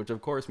saved it, which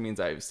of course means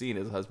I've seen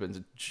his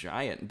husband's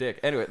giant dick.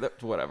 Anyway,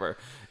 whatever.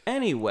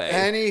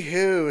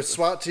 Anywho,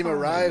 SWAT team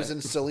arrives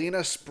and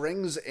Selena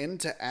springs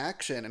into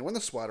action. And when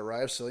the SWAT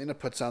arrives, Selena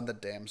puts on the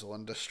damsel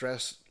in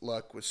distress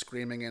look with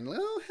screaming and,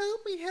 "Oh,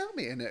 help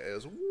me. And it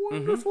is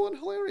wonderful and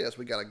hilarious.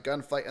 We got a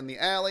gunfight in the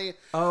alley.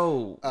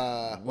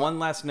 One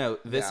last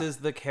note. This is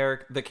the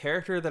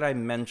character that I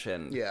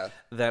mentioned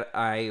that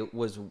I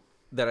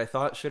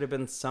thought should have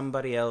been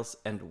somebody else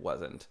and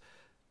wasn't.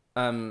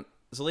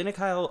 Selena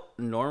Kyle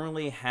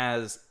normally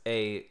has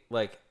a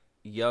like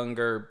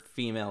younger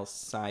female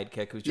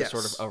sidekick who's just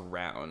sort of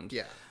around.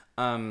 Yeah.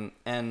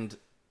 And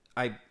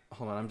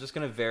hold on, I'm just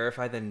gonna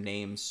verify the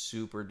name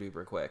super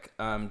duper quick.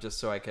 Just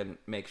so I can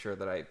make sure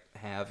that I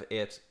have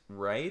it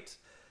right.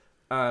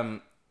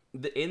 In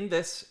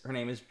this, her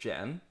name is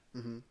Jen.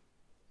 Mm-hmm.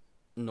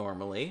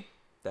 Normally,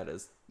 that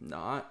is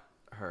not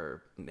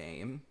her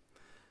name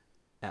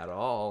at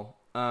all.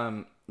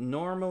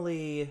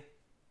 Normally,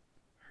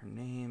 her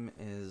name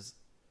is...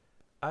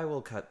 I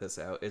will cut this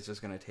out. It's just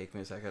going to take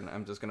me a second.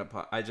 I'm just going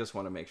to... I just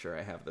want to make sure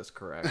I have this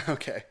correct.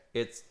 Okay.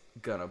 It's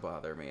going to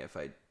bother me if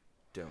I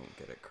don't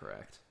get it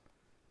correct.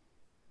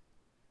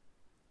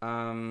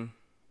 Oh,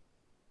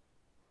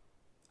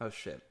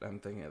 shit. I'm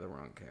thinking of the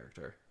wrong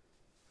character.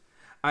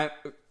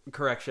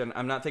 Correction.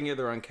 I'm not thinking of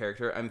the wrong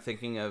character. I'm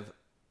thinking of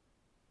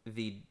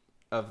the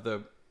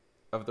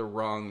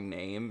wrong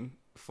name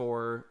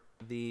for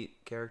the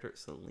character.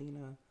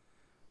 Selena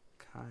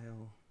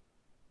Kyle.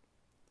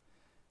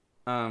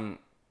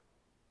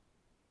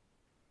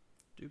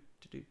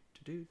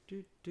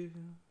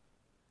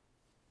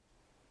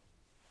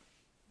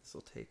 This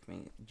will take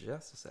me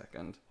just a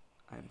second.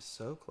 I'm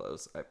so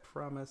close. I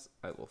promise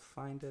I will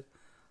find it.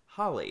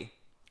 Holly.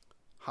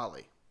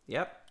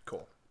 Yep.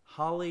 Cool.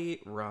 Holly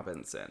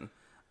Robinson.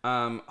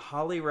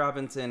 Holly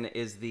Robinson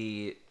is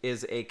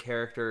a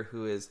character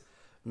who is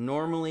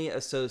normally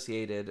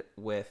associated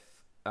with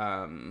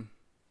Catwoman,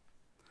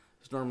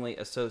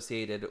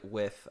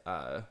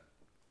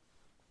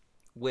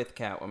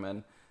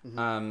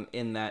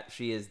 in that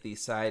she is the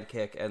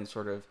sidekick and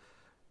sort of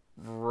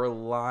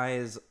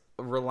relies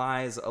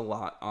a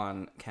lot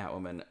on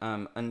Catwoman,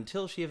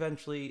 until she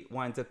eventually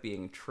winds up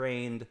being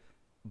trained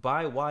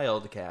by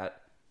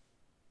Wildcat,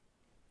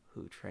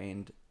 who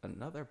trained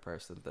another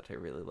person that I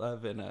really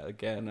love, and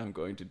again, I'm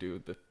going to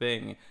do the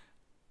thing.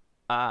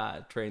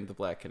 Trained the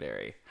Black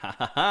Canary. Ha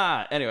ha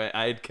ha! Anyway,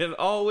 I can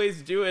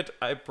always do it,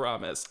 I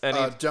promise.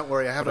 Don't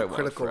worry, I have a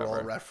Critical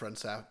Role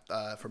reference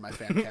for my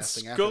fan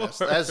casting after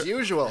this, as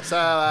usual.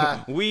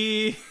 So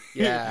we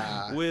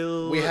have our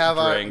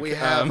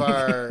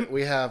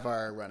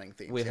running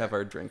themes. We have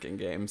our drinking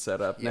game set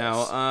up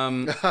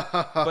now.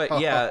 But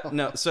yeah,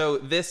 no. So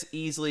this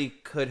easily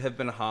could have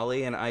been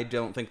Holly, and I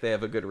don't think they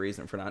have a good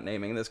reason for not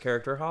naming this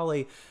character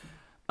Holly.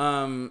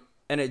 And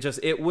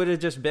it would have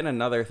just been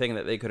another thing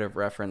that they could have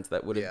referenced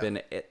that would have been...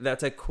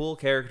 That's a cool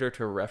character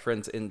to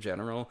reference in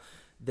general.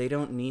 She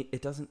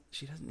doesn't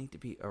need to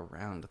be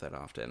around that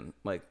often.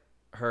 Like,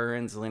 her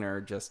and Selena are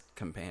just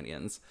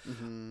companions.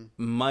 Mm-hmm.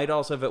 Might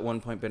also have at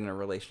one point been in a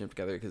relationship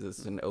together because this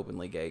is an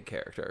openly gay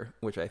character,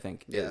 which I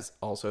think is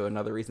also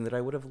another reason that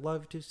I would have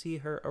loved to see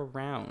her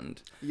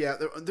around. Yeah,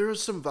 there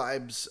was some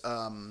vibes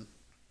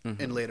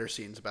in later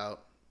scenes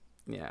about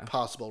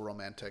possible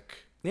romantic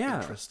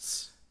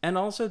interests. And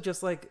also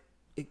just like...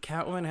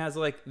 Catwoman has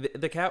like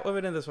the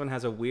Catwoman in this one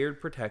has a weird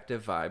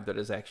protective vibe that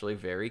is actually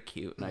very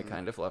cute, and I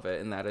kind of love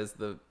it. And that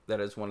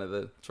is one of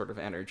the sort of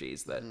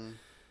energies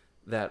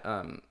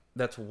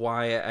that's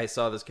why I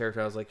saw this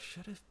character. I was like,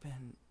 should have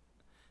been.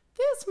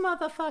 This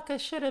motherfucker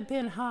should have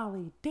been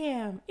Holly.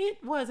 Damn,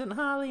 it wasn't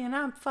Holly, and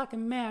I'm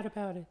fucking mad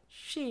about it.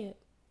 Shit.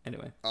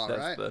 Anyway, All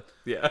right.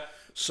 Yeah.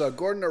 So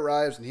Gordon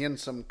arrives, and he and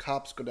some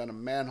cops go down a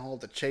manhole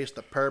to chase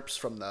the perps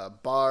from the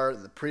bar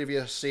in the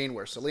previous scene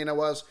where Selena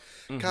was.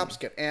 Cops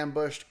get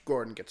ambushed.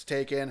 Gordon gets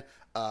taken.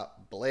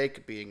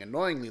 Blake, being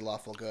annoyingly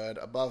lawful good,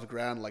 above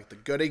ground like the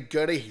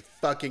goody he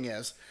fucking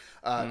is,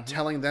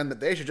 telling them that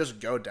they should just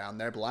go down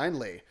there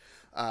blindly.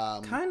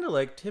 Kind of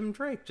like Tim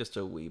Drake, just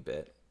a wee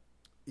bit.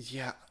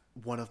 Yeah.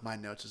 One of my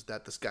notes is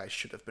that this guy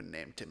should have been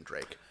named Tim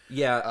Drake.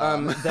 Yeah,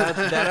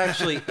 that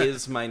actually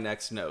is my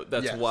next note.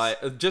 That's why.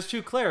 Just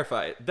to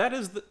clarify, that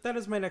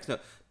is my next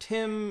note.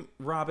 Tim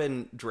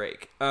Robin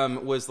Drake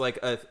was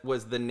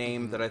the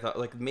name that I thought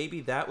like maybe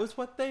that was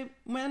what they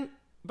meant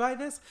by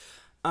this.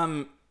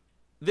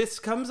 This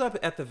comes up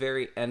at the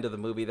very end of the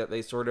movie that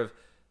they sort of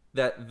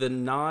that the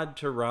nod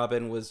to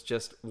Robin was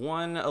just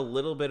a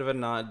little bit of a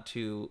nod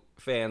to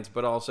fans,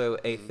 but also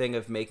a thing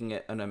of making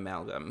it an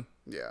amalgam.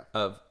 Yeah.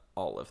 Of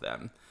all of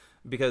them,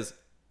 because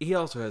he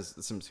also has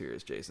some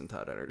serious Jason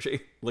Todd energy.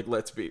 Like,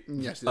 let's be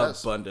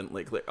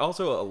abundantly clear.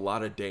 Also, a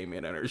lot of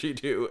Damien energy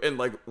too, in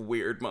like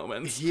weird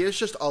moments. He is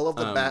just all of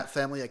the Bat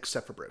family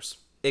except for Bruce.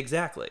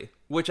 Exactly,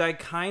 which I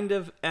kind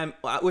of am,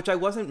 which I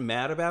wasn't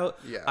mad about.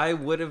 Yeah, I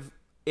would have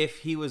if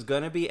he was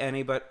gonna be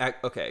anybody.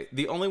 Okay,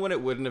 the only one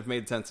it wouldn't have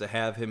made sense to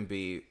have him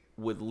be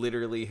would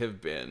literally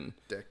have been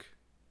Dick.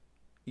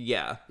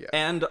 Yeah,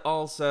 and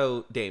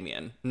also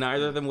Damien.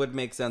 Neither of them would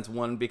make sense.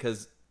 One,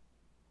 because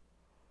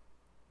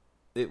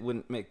it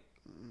wouldn't make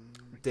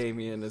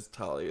Damien as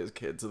Talia's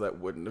kid, so that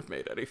wouldn't have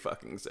made any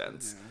fucking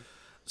sense. Yeah.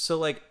 So,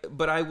 like,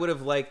 but I would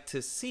have liked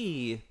to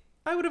see...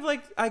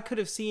 I could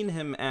have seen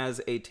him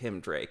as a Tim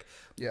Drake.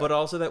 Yeah. But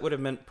also that would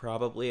have meant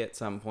probably at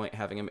some point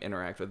having him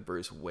interact with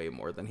Bruce way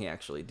more than he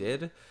actually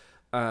did.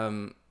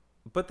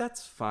 But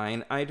that's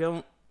fine.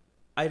 I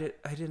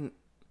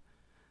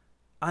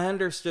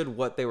understood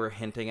what they were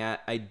hinting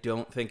at. I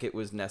don't think it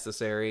was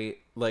necessary,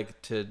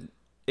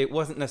 it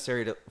wasn't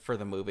necessary for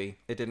the movie.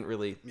 It didn't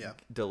really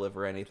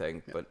deliver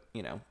anything, but,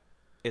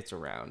 it's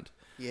around.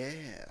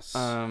 Yes.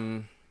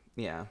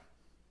 Yeah.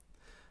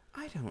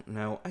 I don't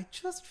know. I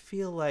just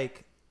feel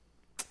like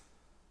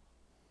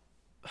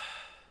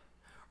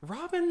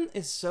Robin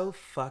is so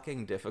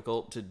fucking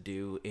difficult to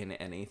do in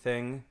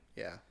anything.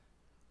 Yeah.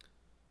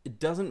 It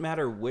doesn't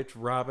matter which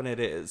Robin it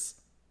is.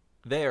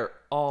 They're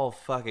all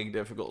fucking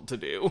difficult to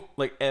do.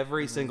 Like,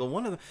 every single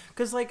one of them.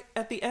 Because, like,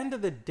 at the end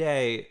of the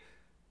day...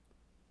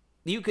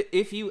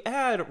 if you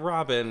add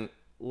Robin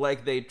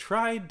like they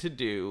tried to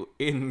do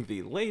in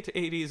the late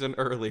 80s and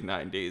early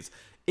 90s,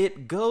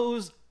 it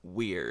goes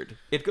weird.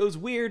 It goes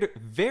weird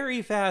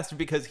very fast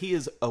because he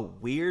is a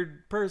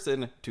weird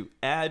person to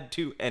add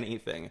to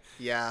anything.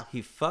 Yeah.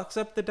 He fucks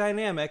up the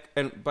dynamic,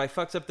 and by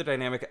fucks up the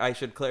dynamic, I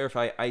should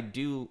clarify, I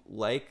do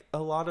like a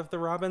lot of the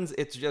Robins.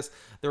 It's just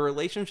the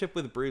relationship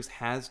with Bruce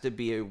has to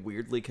be a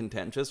weirdly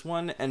contentious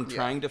one, and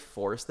trying to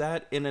force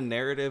that in a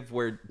narrative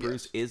where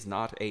Bruce is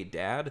not a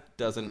dad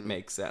doesn't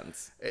make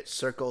sense. It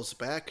circles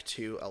back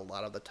to a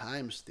lot of the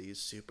times these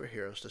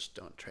superheroes just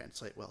don't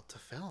translate well to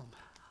film.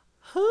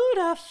 Who'd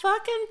have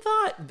fucking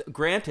thought?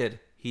 Granted,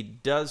 he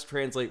does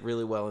translate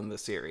really well in the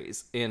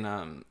series, in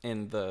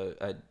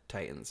the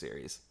Titans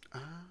series.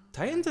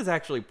 Titans is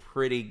actually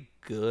pretty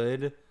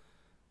good.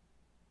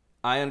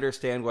 I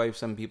understand why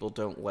some people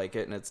don't like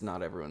it, and it's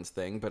not everyone's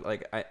thing, but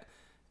like I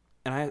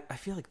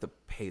feel like the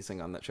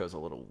pacing on that show is a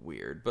little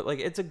weird, but like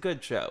it's a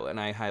good show, and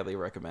I highly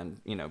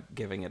recommend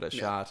giving it a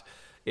shot.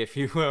 If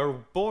you are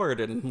bored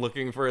and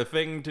looking for a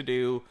thing to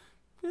do,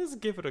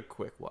 just give it a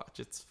quick watch.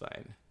 It's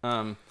fine.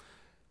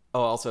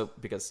 Also,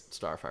 because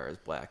Starfire is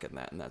black in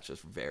that, and that's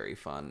just very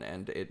fun,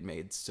 and it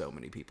made so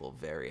many people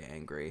very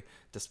angry,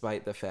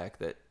 despite the fact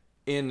that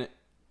in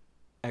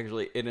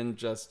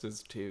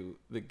injustice to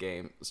the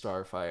game,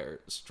 Starfire,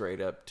 straight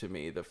up to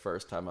me, the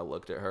first time I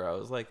looked at her, I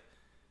was like,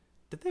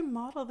 did they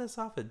model this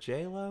off of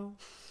J-Lo?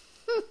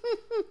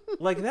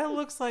 Like, that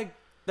looks like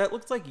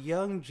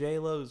young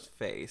J-Lo's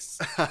face.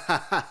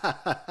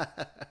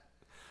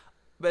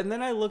 But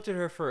then I looked at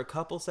her for a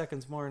couple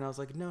seconds more, and I was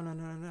like,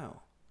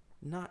 no.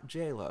 Not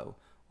J-Lo.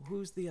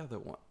 Who's the other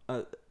one?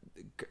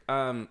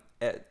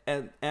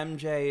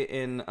 MJ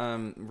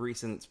in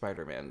recent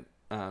Spider-Man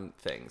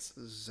things.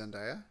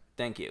 Zendaya?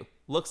 Thank you.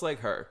 Looks like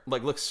her.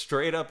 Like, looks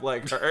straight up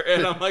like her.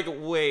 And I'm like,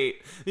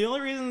 wait. The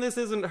only reason this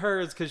isn't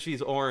her is because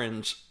she's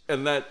orange.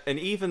 And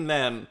even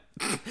then...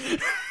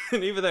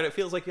 And even then, it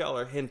feels like y'all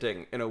are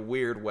hinting in a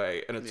weird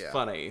way, and it's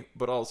funny.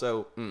 But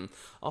also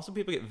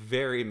people get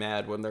very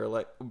mad when they're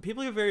like...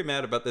 People get very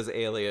mad about this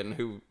alien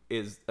who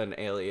is an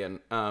alien,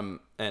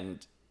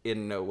 and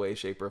in no way,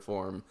 shape, or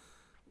form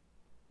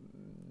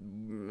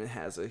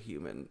has a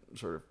human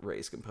sort of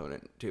race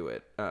component to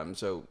it.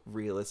 So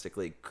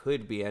realistically,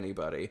 could be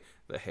anybody.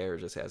 The hair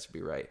just has to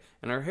be right.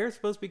 And her hair's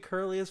supposed to be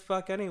curly as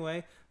fuck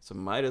anyway, so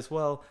might as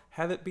well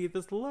have it be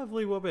this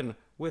lovely woman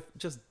with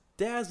just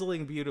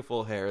dazzling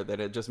beautiful hair that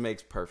it just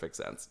makes perfect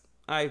sense.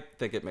 I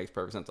think it makes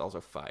perfect sense.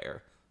 Also,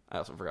 fire. I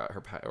also forgot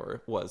her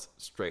power was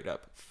straight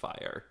up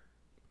fire.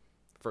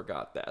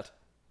 Forgot that.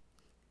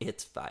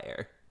 It's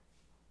fire.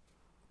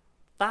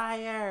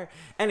 Fire!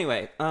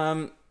 Anyway,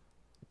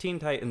 Teen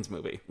Titans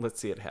movie. Let's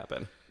see it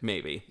happen.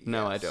 Maybe.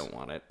 No, I don't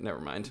want it. Never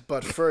mind.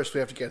 But first,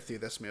 we have to get through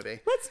this movie.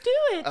 Let's do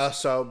it!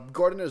 So,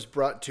 Gordon is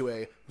brought to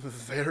a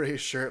very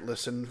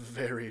shirtless and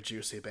very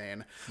juicy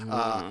Bane.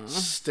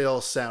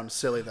 Still sounds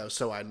silly, though,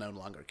 so I no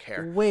longer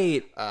care.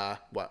 Wait.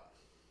 What?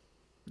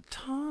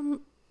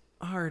 Tom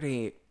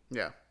Hardy.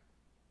 Yeah.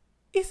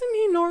 Isn't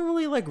he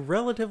normally, like,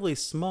 relatively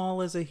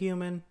small as a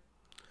human?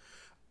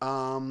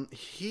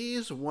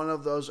 He's one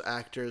of those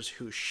actors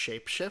who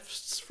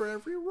shapeshifts for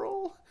every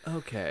role.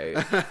 Okay.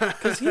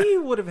 Because he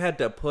would have had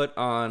to put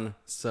on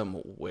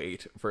some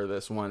weight for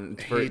this one.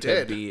 For it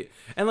to be,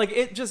 and, like,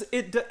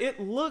 it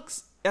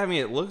looks, I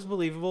mean, it looks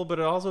believable, but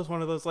it also is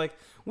one of those, like,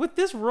 with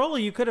this role,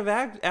 you could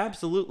have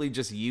absolutely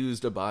just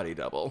used a body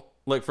double,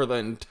 like, for the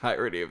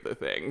entirety of the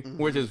thing,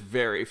 which is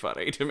very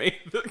funny to me.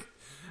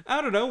 I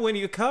don't know, when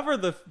you cover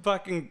the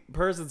fucking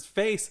person's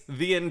face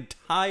the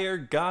entire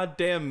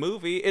goddamn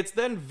movie, it's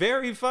then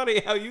very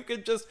funny how you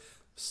could just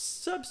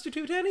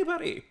substitute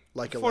anybody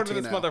like a for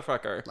Latino. This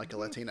motherfucker. Like a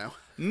Latino.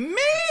 Maybe!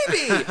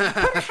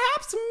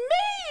 Perhaps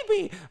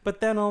maybe!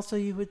 But then also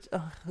you would,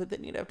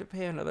 then you'd have to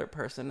pay another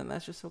person, and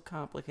that's just so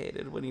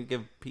complicated when you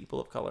give people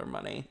of color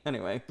money.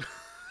 Anyway.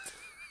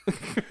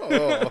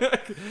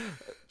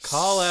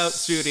 Call out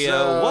studio.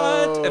 So,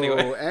 what?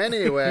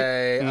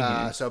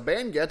 Anyway, so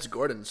Bane gets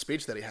Gordon's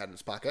speech that he had in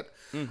his pocket.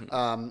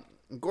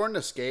 Gordon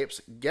escapes,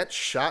 gets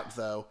shot,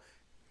 though.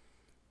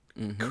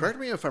 Correct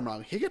me if I'm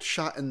wrong. He gets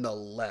shot in the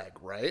leg,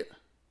 right?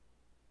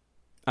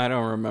 I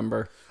don't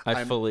remember.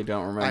 I fully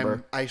don't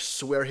remember. I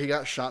swear he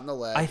got shot in the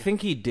leg. I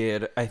think he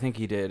did.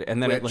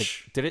 And then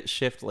did it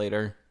shift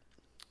later?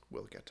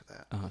 We'll get to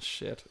that. Oh,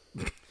 shit.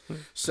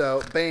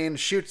 So Bane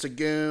shoots a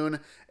goon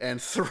and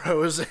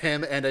throws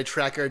him and a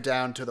tracker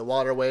down to the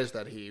waterways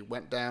that he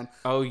went down.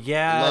 Oh,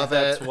 yeah.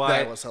 That's why.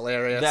 That was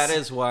hilarious. That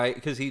is why,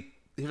 because he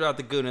shot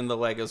the goon in the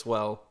leg as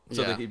well,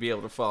 so that he'd be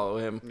able to follow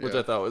him, which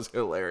I thought was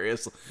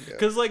hilarious.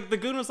 Because, like, the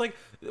goon was like,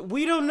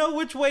 we don't know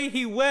which way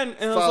he went.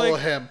 And follow I was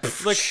like, him.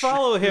 Like,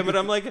 follow him. And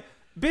I'm like,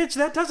 bitch,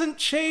 that doesn't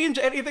change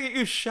anything that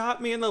you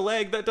shot me in the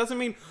leg. That doesn't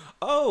mean...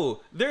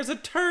 Oh, there's a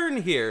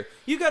turn here.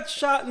 You got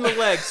shot in the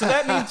leg, so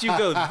that means you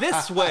go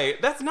this way.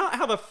 That's not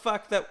how the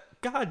fuck that...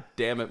 God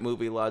damn it,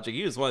 movie logic.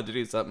 You just wanted to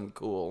do something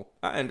cool.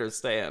 I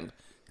understand.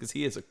 Because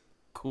he is a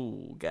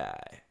cool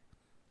guy.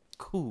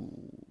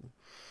 Cool.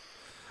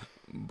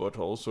 But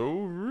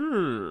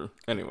also...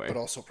 Anyway. But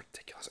also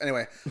ridiculous.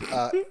 Anyway,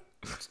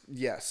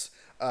 yes.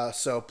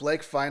 So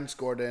Blake finds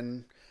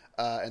Gordon...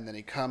 and then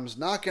he comes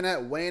knocking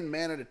at Wayne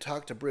Manor to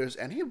talk to Bruce,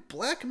 and he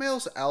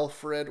blackmails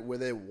Alfred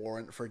with a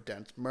warrant for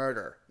Dent's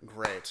murder.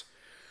 Great.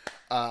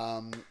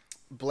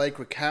 Blake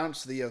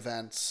recounts the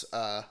events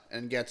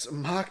and gets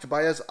mocked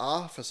by his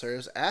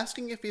officers,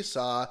 asking if he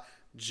saw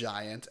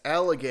giant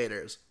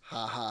alligators.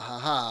 Ha ha ha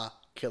ha.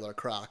 Killer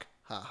Croc.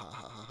 Ha ha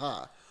ha ha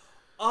ha.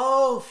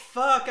 Oh,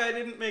 fuck, I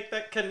didn't make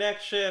that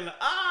connection.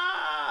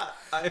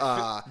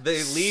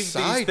 They leave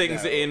these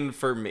things in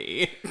for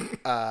me,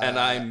 and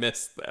I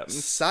miss them.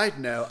 Side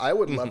note, I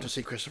would love to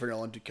see Christopher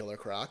Nolan do Killer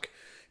Croc,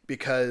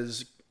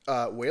 because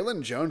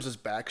Waylon Jones's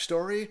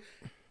backstory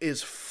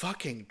is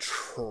fucking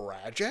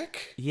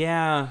tragic.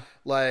 Yeah.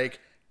 Like,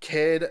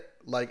 kid,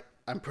 like,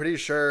 I'm pretty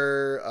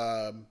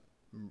sure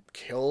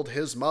killed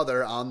his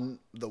mother on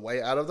the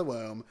way out of the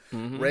womb,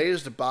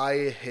 raised by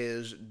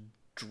his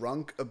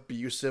drunk,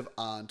 abusive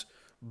aunt,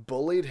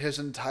 bullied his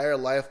entire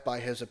life by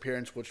his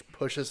appearance, which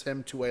pushes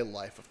him to a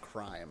life of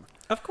crime.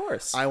 Of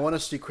course. I want to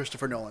see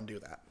Christopher Nolan do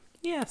that.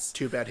 Yes.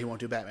 Too bad he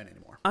won't do Batman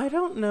anymore. I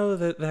don't know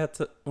that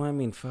that's... well, I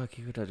mean, fuck,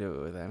 you could do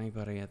it with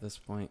anybody at this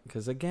point.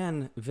 Because,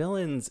 again,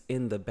 villains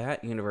in the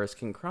Bat universe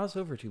can cross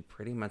over to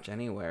pretty much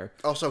anywhere.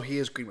 Also, he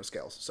is green with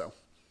scales, so...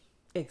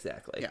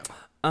 Exactly. Yeah.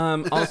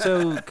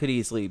 Also, could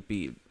easily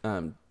be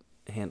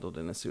handled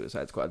in a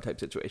Suicide Squad type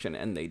situation,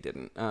 and they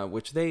didn't.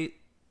 Which they...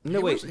 No,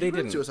 wait, they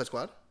didn't. Suicide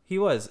Squad? He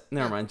was.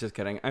 Never mind, just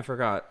kidding. I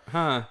forgot.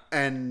 Huh.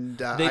 And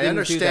they I didn't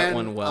understand do that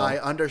one well. I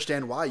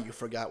understand why you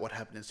forgot what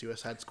happened in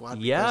Suicide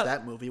Squad, because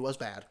that movie was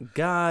bad.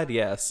 God,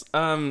 yes.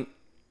 I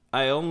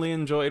only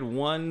enjoyed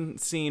one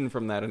scene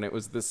from that, and it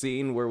was the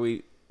scene where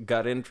we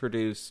got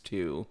introduced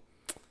to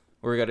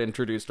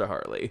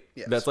Harley.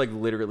 Yes. That's like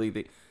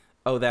literally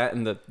that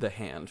and the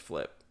hand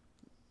flip.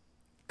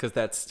 Because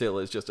that still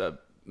is just a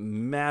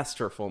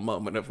masterful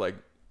moment of like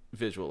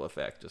visual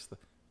effect. Just the...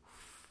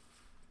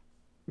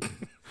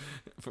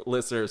 For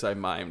listeners, I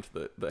mimed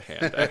the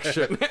hand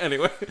action.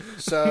 Anyway.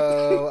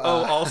 So...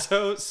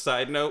 also,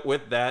 side note,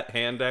 with that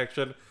hand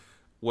action,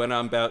 when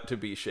I'm about to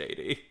be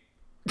shady.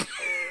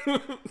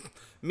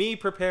 Me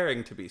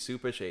preparing to be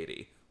super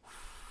shady.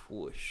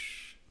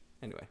 Whoosh.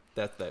 Anyway,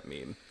 that's that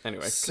meme.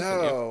 Anyway,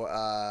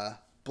 so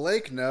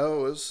Blake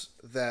knows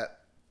that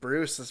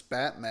Bruce is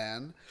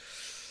Batman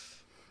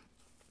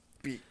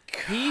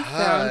because he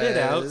found it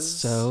out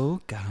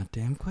so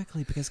goddamn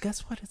quickly. Because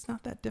guess what? It's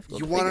not that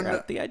difficult to figure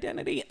out the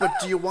identity. But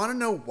do you want to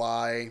know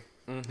why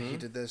he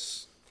did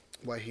this?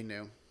 Why he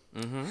knew?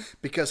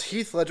 Because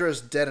Heath Ledger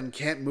is dead and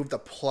can't move the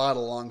plot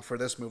along for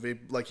this movie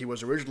like he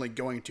was originally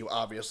going to,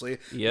 obviously,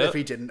 if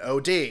he didn't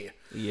OD.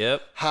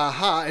 Yep.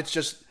 Ha. It's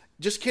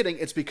just kidding.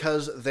 It's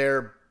because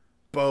they're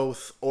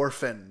both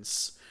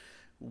orphans,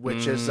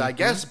 which is, I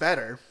guess,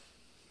 better.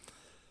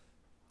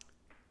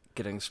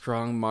 Getting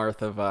strong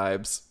Martha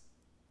vibes.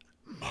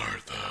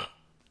 Martha.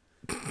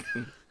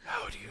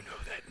 How do you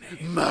know that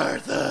name?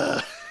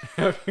 Martha.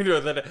 How do you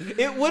know that?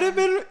 It would have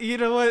been, you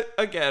know what?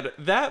 Again,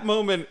 that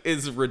moment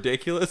is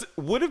ridiculous.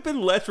 Would have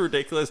been less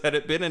ridiculous had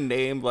it been a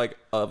name like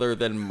other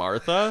than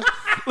Martha.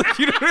 Like,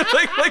 you know,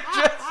 like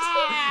just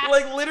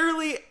like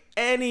literally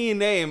any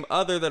name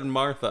other than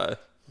Martha.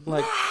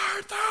 Like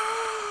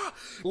Martha.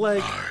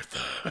 Like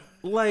Martha.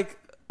 Like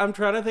I'm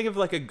trying to think of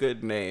like a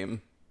good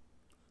name.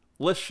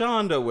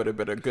 LaShonda would have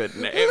been a good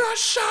name.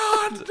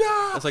 LaShonda.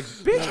 I was like,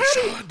 bitch,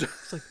 LaShonda.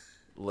 It's like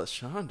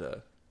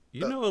LaShonda.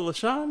 You know a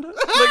LaShonda? Like,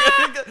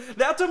 I think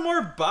that's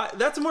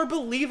a more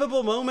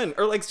believable moment,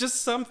 or like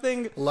just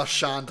something.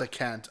 LaShonda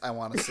Kent. I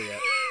want to see it.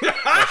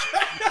 I'm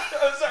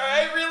sorry,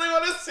 I really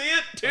want to see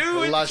it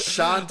too.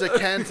 LaShonda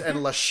Kent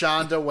and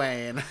LaShonda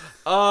Wayne.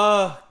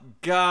 Oh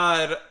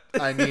God.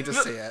 I need to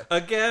see it.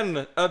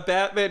 Again, a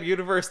Batman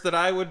universe that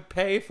I would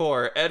pay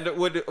for and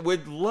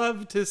would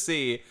love to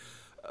see,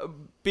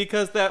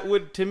 because that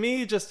would, to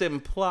me, just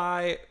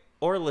imply.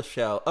 Or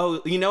Lachelle. Oh,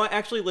 you know what?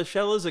 Actually,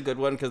 Lachelle is a good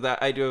one, because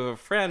I do have a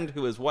friend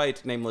who is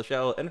white named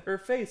Lachelle, and her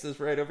face is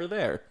right over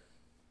there.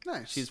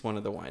 Nice. She's one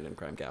of the wine and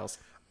crime gals.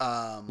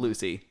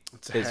 Lucy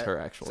her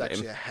actual name. It's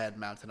actually a head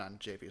mounted on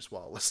JV's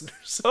wall,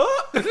 listeners.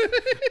 Oh!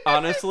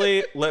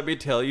 Honestly, let me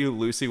tell you,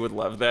 Lucy would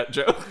love that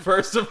joke,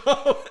 first of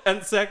all.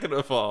 And second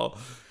of all,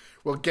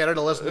 we'll get her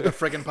to listen to the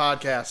friggin'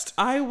 podcast.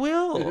 I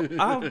will.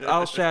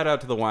 I'll shout out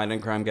to the wine and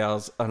crime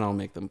gals, and I'll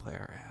make them play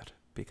our ad,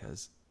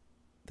 because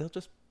they'll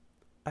just...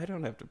 I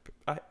don't have to.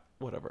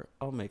 Whatever.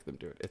 I'll make them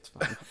do it. It's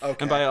fine. Okay.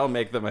 And by I'll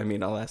make them, I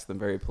mean I'll ask them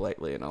very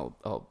politely, and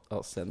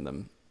I'll send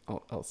them.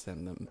 I'll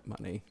send them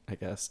money. I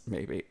guess,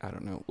 maybe, I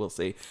don't know. We'll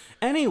see.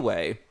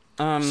 Anyway.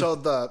 Dark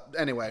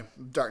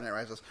Knight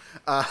Rises.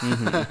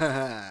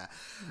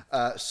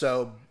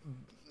 So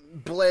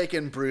Blake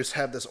and Bruce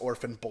have this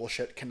orphan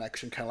bullshit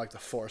connection, kind of like the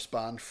Force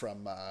Bond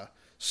from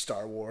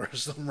Star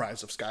Wars: The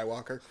Rise of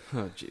Skywalker.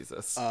 Oh,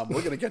 Jesus. We're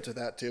going to get to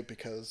that, too,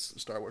 because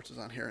Star Wars is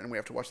on here, and we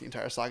have to watch the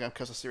entire saga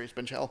because of Series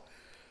Binge Hell.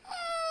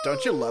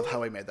 Don't you love how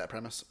we made that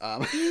premise?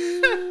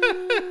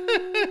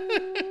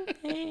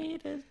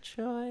 Made a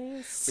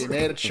choice. We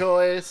made a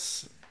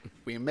choice.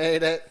 We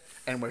made it,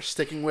 and we're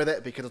sticking with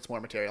it because it's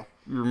more material.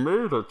 You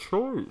made a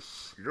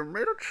choice. You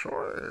made a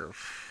choice.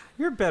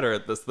 You're better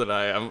at this than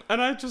I am,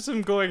 and I just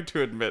am going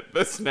to admit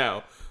this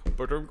now.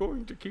 But I'm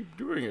going to keep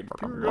doing it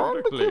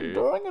periodically.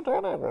 Doing it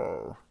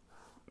anyway.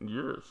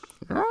 Yes.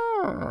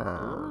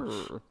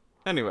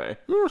 Anyway.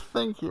 You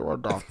think you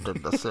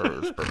adopted the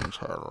Series Binge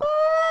Hell.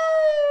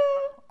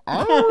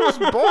 I was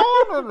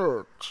born in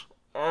it.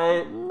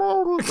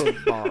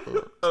 Molded by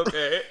it.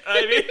 Okay,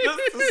 I need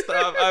this to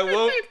stop. I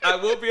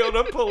won't be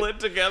able to pull it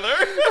together.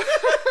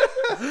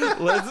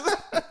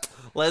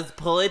 Let's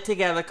pull it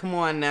together. Come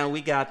on now,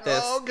 we got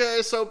this.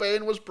 Okay, so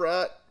Bane was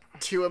brought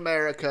to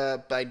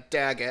America by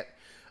Daggett,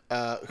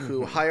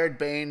 who hired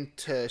Bane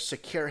to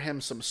secure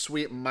him some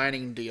sweet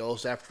mining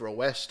deals after a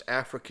West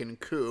African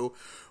coup,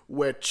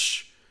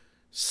 which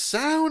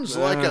sounds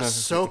like a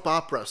soap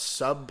opera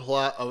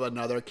subplot of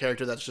another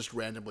character that's just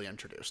randomly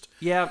introduced.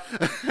 Yeah.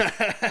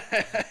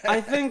 I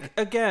think,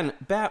 again,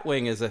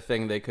 Batwing is a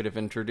thing they could have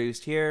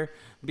introduced here,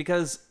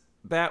 because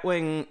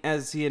Batwing,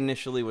 as he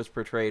initially was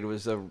portrayed,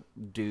 was a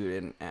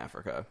dude in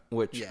Africa,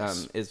 which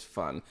is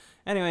fun.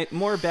 Anyway,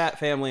 more Bat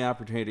family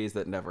opportunities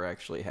that never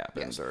actually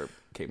happened or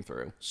came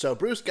through. So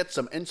Bruce gets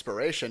some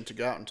inspiration to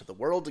go out into the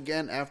world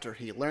again after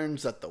he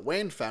learns that the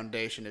Wayne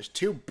Foundation is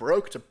too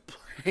broke to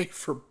pay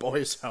for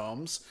boys'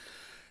 homes.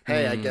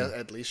 Hey, I guess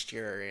at least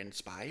you're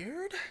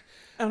inspired?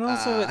 And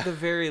also, at the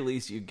very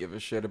least, you give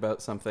a shit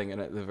about something, and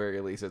at the very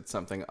least, it's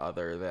something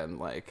other than,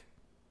 like...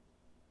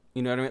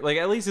 You know what I mean? Like,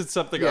 at least it's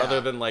something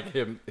other than, like,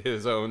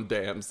 his own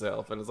damn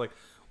self. And it's like,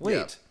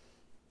 wait,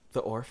 the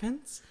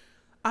orphans?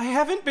 I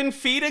haven't been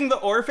feeding the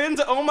orphans?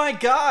 Oh, my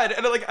God.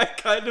 And, like,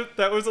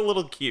 that was a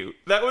little cute.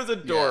 That was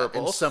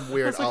adorable. Yeah, in some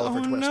weird Oliver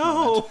Twist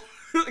moment.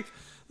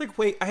 like,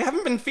 wait, I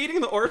haven't been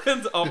feeding the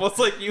orphans? Almost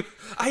like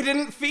I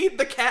didn't feed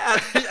the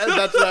cat.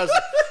 That's what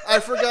I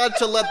forgot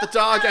to let the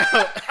dog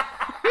out.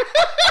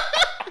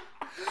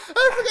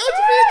 I forgot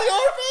to feed the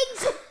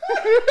orphans.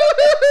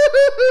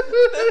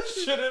 That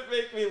shouldn't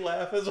make me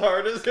laugh as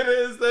hard as it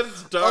is.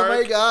 That's dark. Oh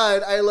my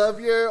God, I love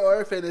your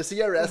orphan. Is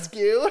he a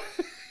rescue? No!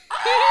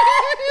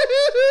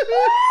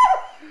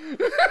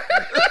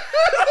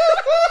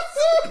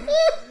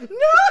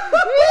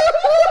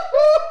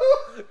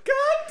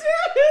 God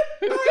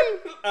damn it!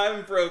 I'm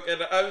I'm broken.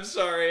 I'm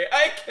sorry.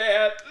 I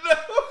can't.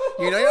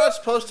 No. You know you're not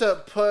supposed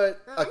to put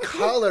a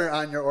collar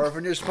on your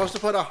orphan. You're supposed to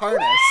put a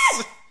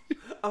harness.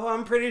 Oh,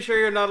 I'm pretty sure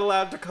you're not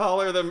allowed to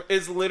collar them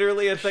is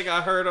literally a thing I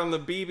heard on the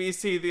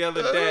BBC the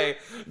other day.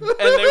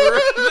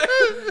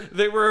 And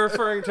they were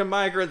referring to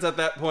migrants at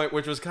that point,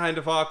 which was kind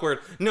of awkward.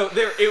 No,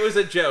 it was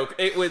a joke.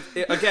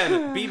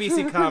 Again,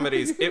 BBC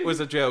comedies, it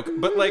was a joke.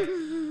 But like,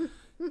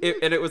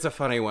 it was a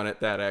funny one at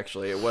that,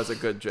 actually. It was a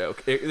good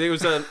joke.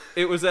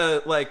 It was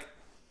a, like,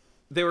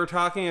 they were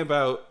talking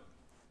about,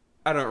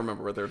 I don't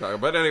remember what they were talking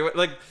about. But anyway,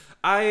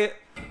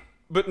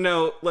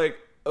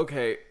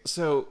 okay,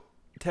 so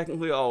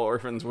technically all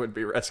orphans would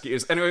be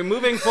rescues. Anyway,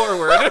 moving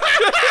forward.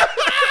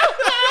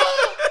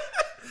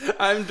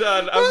 I'm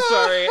done. I'm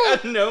sorry.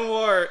 No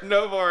more.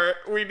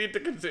 We need to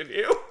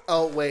continue.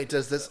 Oh, wait.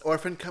 Does this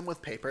orphan come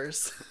with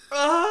papers?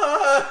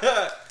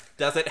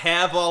 Does it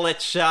have all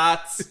its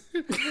shots?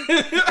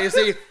 Is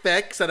he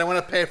fixed? I don't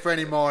want to pay for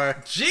any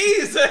more.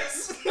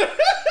 Jesus!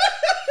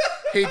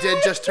 He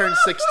did just turn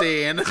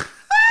 16.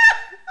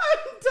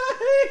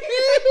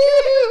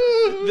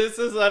 This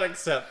is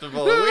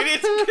unacceptable. We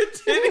need to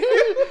continue.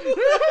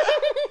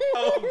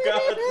 Oh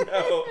God,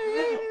 no.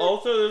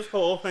 Also, this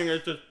whole thing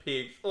is just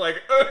peaks.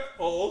 Like,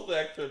 whole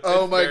section.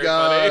 Oh my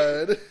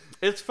God. Funny.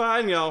 It's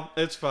fine, y'all.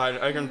 It's fine.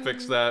 I can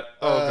fix that.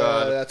 Oh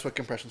God. That's what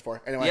compression's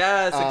for. Anyway.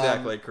 Yeah, that's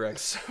exactly correct.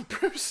 So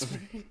Bruce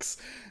makes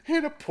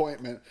an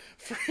appointment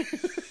for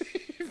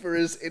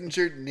his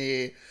injured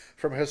knee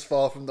from his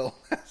fall from the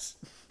last...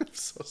 I'm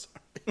so sorry.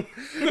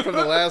 From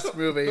the last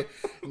movie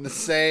in the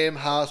same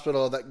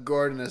hospital that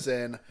Gordon is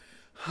in.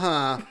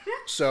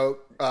 So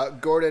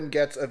Gordon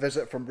gets a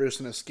visit from Bruce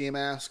in a ski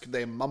mask.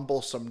 They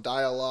mumble some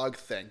dialogue.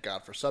 Thank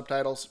God for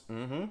subtitles.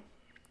 Mm-hmm.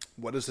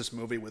 What is this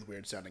movie with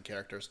weird sounding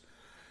characters?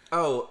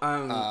 Oh,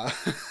 I'm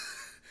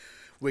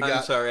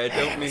sorry.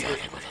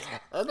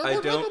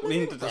 I don't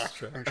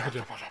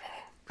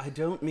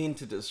mean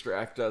to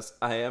distract us.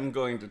 I am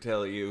going to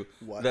tell you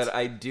that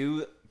I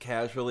do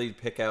casually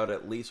pick out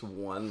at least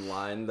one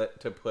line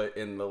to put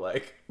in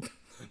the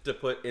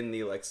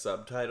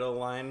subtitle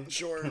line.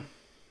 Sure.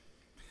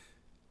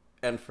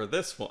 And for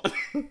this one,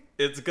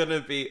 it's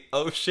gonna be,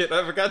 oh shit,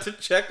 I forgot to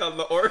check on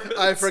the orphans.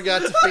 I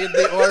forgot to feed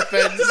the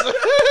orphans.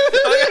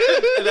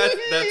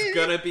 That's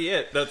gonna be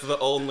it. That's the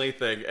only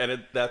thing,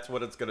 and that's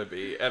what it's gonna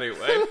be.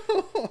 Anyway,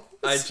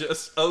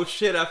 oh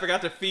shit, I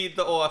forgot to feed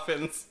the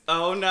orphans.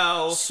 Oh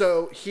no.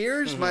 So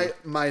here's my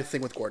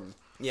thing with Gordon.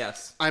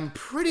 Yes. I'm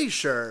pretty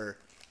sure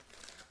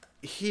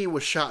he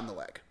was shot in the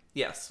leg.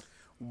 Yes.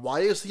 Why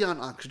is he on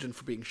oxygen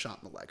for being shot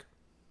in the leg?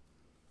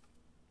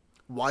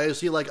 Why is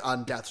he, like,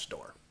 on death's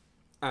door?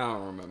 I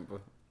don't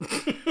remember.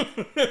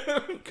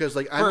 Because,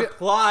 like, for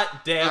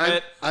plot, damn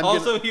it.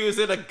 Also, he was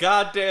in a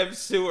goddamn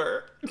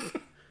sewer.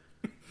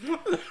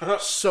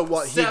 So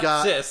what?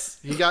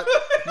 Sepsis. He got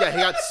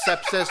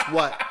sepsis.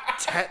 What?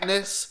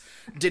 Tetanus?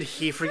 Did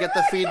he forget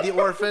to feed the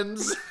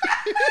orphans?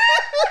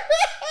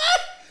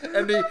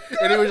 and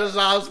he was just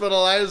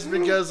hospitalized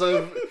because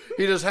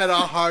he just had a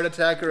heart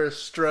attack or a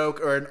stroke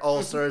or an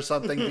ulcer or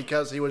something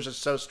because he was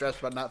just so stressed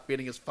about not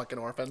feeding his fucking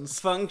orphans.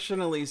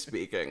 Functionally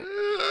speaking,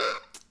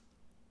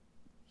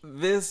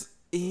 the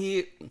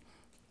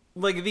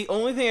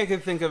only thing I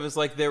could think of is,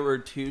 like, there were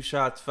 2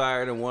 shots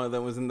fired and one of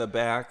them was in the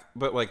back,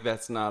 but, like,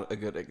 that's not a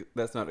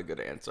good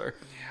answer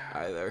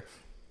either.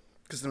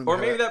 Or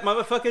maybe that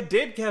motherfucker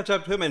did catch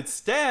up to him and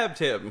stabbed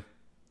him.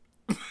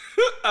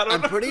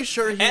 I'm pretty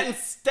sure he... And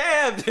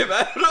stabbed him.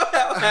 I don't know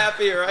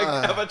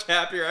how much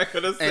happier I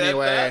could have said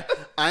anyway, that.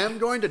 I am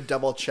going to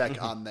double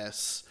check on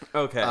this.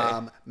 Okay.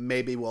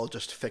 Maybe we'll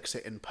just fix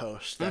it in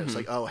post. That it's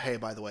like, oh, hey,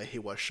 by the way, he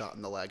was shot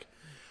in the leg.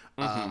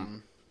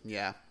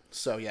 Yeah.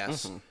 So,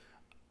 yes.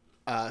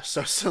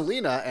 So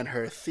Selena and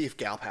her thief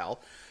gal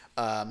pal.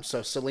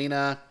 So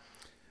Selena,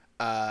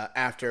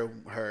 after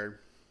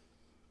her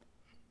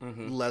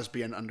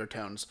lesbian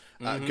undertones,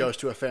 goes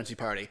to a fancy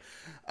party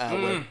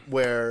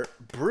where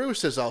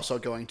Bruce is also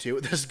going to.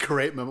 This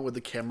great moment with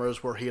the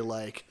cameras where he,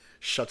 like,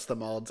 shuts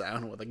them all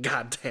down with a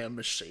goddamn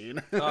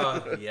machine.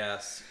 Oh,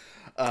 yes.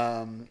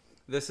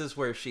 This is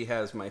where she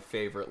has my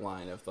favorite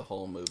line of the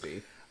whole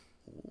movie.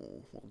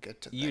 We'll get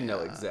to that. You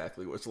know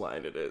exactly which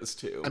line it is,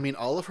 too. I mean,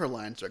 all of her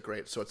lines are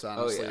great, so it's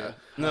honestly... Oh, yeah.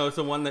 No, it's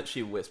the one that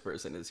she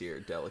whispers in his ear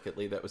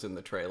delicately that was in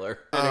the trailer.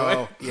 Anyway.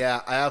 Oh,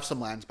 yeah, I have some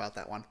lines about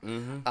that one.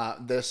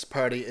 This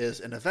party is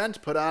an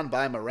event put on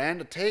by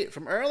Miranda Tate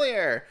from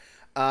earlier.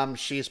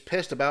 She's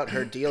pissed about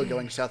her deal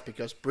going south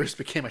because Bruce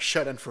became a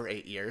shut-in for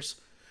 8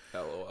 years.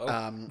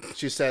 LOL.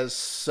 She says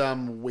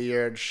some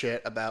weird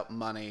shit about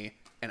money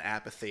and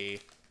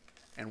apathy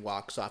and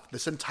walks off.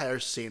 This entire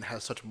scene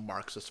has such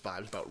Marxist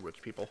vibes about rich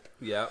people.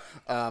 Yeah.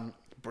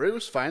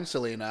 Bruce finds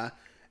Selena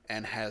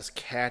and has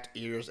cat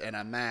ears and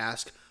a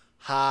mask.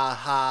 Ha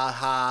ha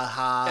ha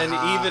ha.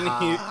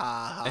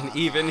 And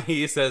even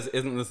he says,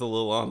 "Isn't this a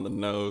little on the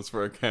nose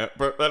for a cat?"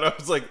 But then I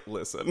was like,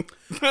 "Listen."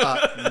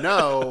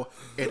 No,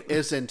 it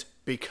isn't,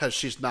 because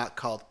she's not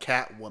called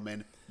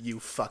Catwoman. You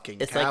fucking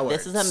cowards. Like,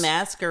 this is a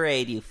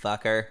masquerade, you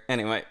fucker.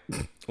 Anyway,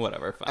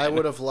 whatever. Fine. I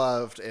would have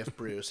loved if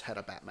Bruce had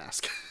a bat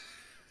mask.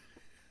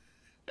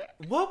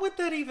 What would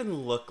that even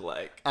look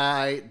like?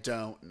 I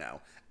don't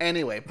know.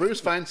 Anyway,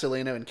 Bruce finds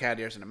Selena in cat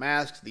ears and a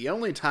mask. The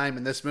only time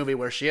in this movie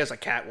where she is a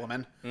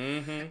Catwoman.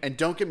 Mm-hmm. And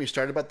don't get me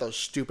started about those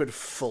stupid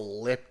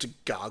flipped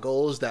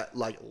goggles that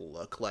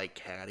look like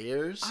cat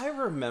ears. I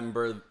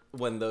remember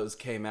when those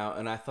came out,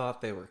 and I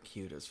thought they were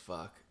cute as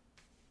fuck.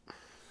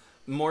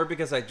 More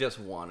because I just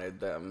wanted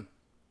them.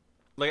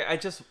 I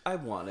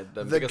wanted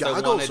them. The because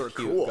goggles I wanted are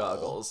cute cool.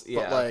 Goggles.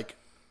 Yeah. But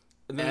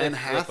and then Anne they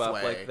flip Hathaway,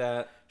 up like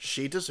that.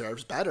 She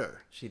deserves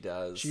better. She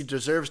does. She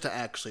deserves to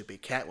actually be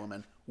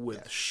Catwoman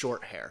with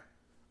short hair.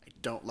 I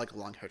don't like a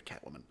long-haired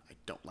Catwoman. I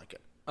don't like it.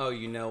 Oh,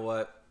 you know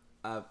what?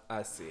 I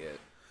see it.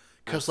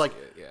 Because,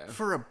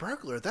 for a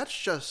burglar, that's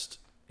just...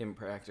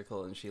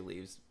 impractical, and she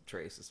leaves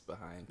traces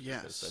behind.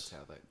 Yes. Because that's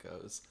how that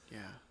goes.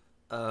 Yeah.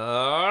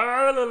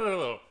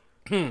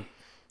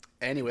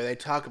 Anyway, they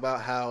talk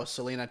about how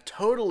Selena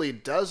totally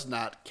does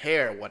not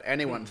care what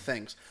anyone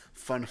thinks.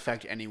 Fun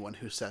fact, anyone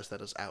who says that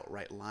is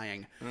outright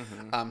lying.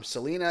 Mm-hmm.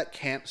 Selena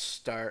can't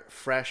start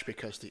fresh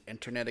because the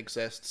internet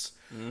exists.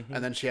 Mm-hmm.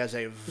 And then she has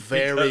a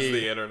very... Because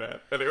the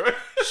internet. Anyway.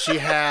 She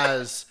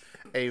has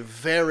a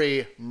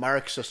very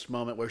Marxist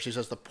moment where she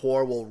says the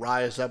poor will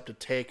rise up to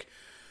take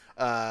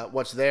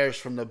what's theirs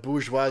from the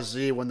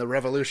bourgeoisie when the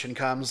revolution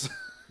comes.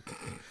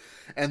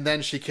 And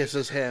then she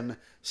kisses him,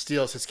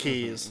 steals his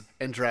keys,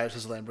 and drives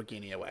his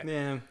Lamborghini away.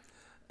 Yeah.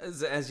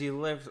 As you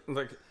live...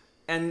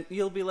 and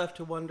you'll be left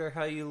to wonder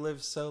how you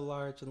lived so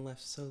large and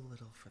left so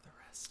little for the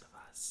rest of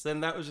us.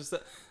 And that was just...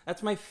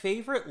 that's my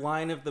favorite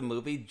line of the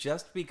movie,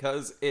 just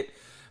because it...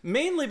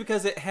 mainly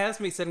because it has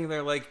me sitting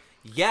there like,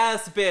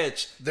 yes,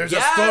 bitch! There's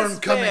yes, a storm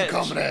coming, bitch!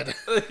 comrade!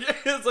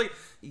 It's like...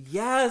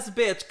 yes,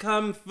 bitch,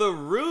 come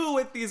through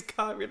with these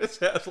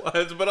communist ass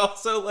lines, but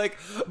also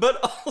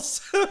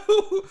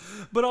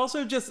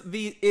just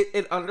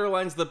it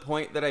underlines the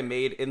point that I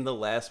made in the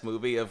last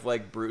movie of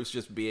Bruce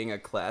just being a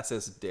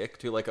classist dick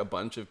to a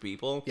bunch of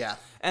people. Yeah.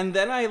 And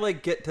then I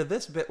get to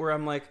this bit where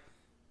I'm like,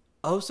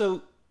 oh,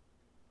 so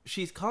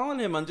she's calling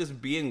him on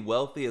just being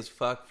wealthy as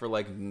fuck for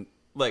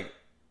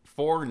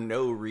for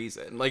no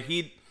reason.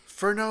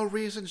 For no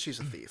reason, she's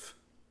a thief.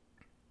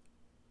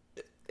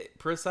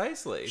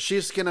 Precisely.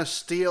 She's gonna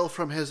steal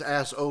from his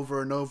ass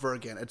over and over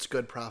again. It's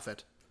good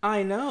profit.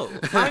 I know.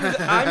 I'm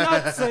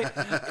not saying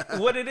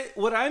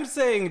what I'm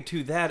saying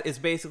to that is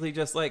basically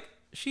just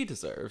she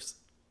deserves.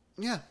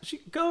 Yeah.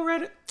 She go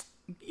right.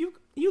 You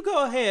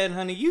go ahead,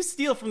 honey. You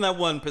steal from that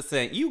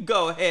 1%. You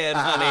go ahead,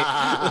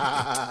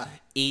 honey.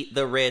 Eat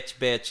the rich,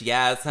 bitch.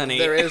 Yes, honey.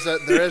 There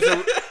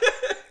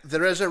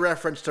is a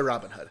reference to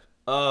Robin Hood.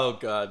 Oh,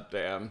 god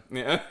damn.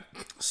 Yeah.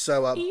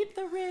 So eat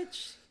the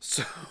rich.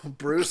 So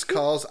Bruce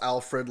calls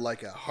Alfred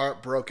like a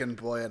heartbroken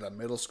boy at a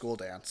middle school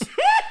dance.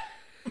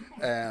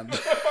 And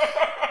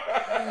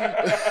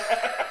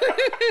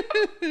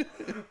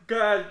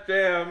god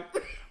damn.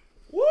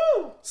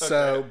 Woo!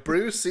 So okay.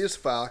 Bruce sees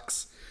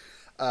Fox.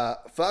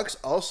 Fox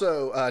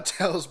also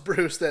tells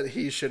Bruce that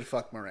he should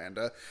fuck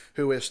Miranda,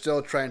 who is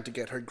still trying to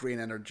get her green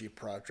energy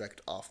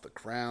project off the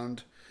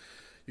ground.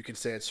 You can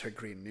say it's her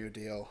Green New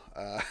Deal.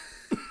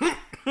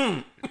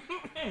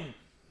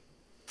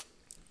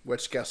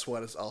 Which, guess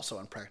what, is also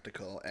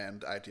impractical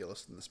and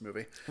idealist in this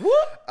movie.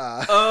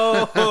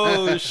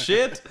 Oh,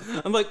 shit.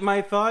 I'm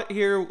my thought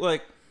here, I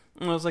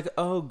was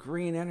oh,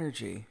 green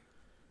energy.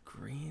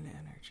 Green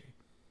energy.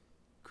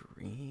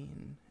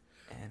 Green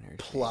energy.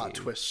 Plot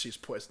twist, she's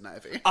Poison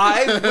Ivy.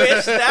 I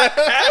wish that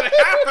had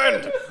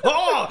happened!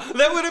 Oh,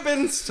 that would have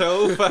been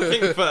so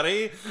fucking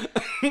funny.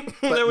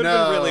 That would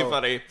have been really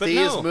funny. But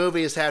these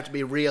movies have to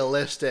be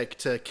realistic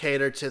to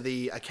cater to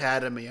the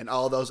Academy and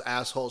all those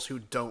assholes who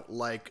don't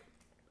like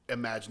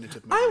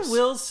imaginative movies. I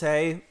will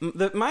say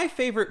that my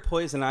favorite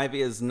Poison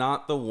Ivy is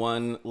not the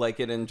one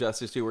in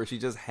Injustice 2 where she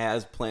just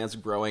has plants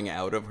growing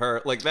out of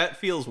her. That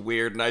feels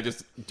weird, and I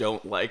just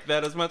don't like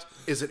that as much.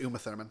 Is it Uma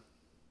Thurman?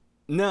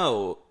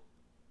 No.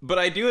 But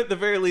I do at the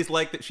very least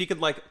like that she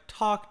could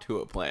talk to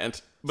a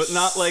plant, but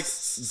not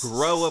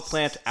grow a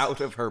plant out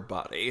of her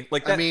body.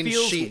 That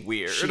feels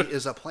weird. She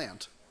is a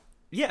plant.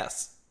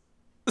 Yes.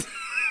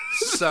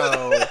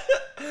 So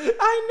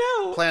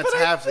I know. Plants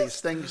have these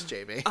things,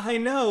 JB. I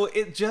know.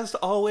 It just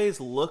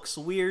always looks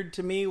weird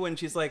to me when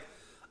she's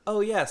oh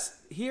yes,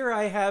 here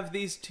I have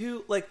these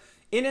two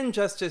in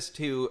Injustice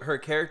 2, her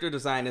character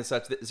design is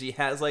such that she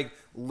has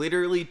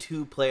literally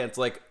two plants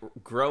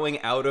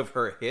growing out of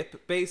her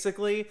hip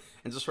basically,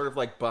 and just sort of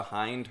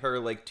behind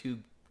her two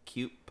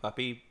cute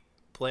puppy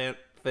plant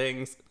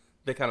things.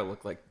 They kind of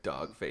look like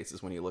dog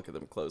faces when you look at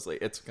them closely.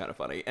 It's kind of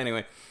funny.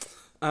 Anyway,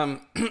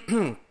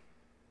 but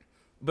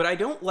I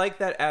don't like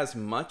that as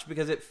much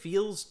because it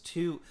feels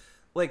too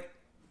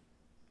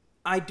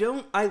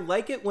I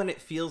like it when it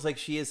feels like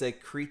she is a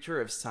creature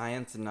of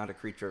science and not a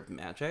creature of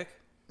magic.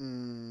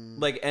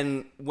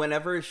 And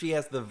whenever she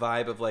has the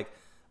vibe of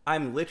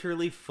I'm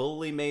literally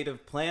fully made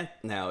of plant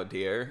now,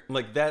 dear.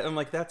 That,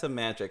 I'm that's a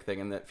magic thing,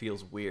 and that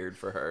feels weird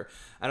for her.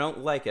 I don't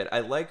like it.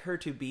 I like her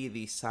to be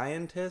the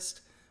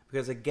scientist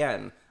because,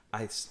 again,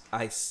 I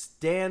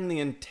stand the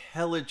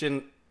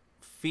intelligent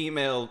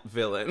female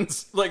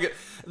villains. Like,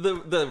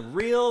 the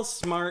real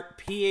smart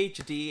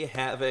PhD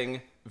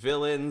having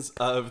villains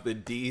of the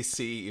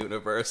DC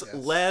universe.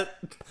 Yes.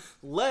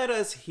 Let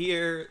us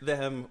hear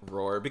them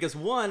roar. Because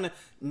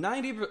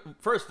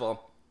first of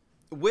all,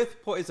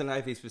 with Poison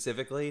Ivy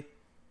specifically,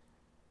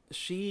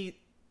 she's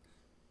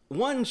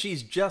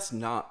just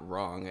not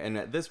wrong. And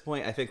at this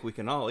point, I think we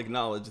can all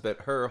acknowledge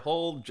that her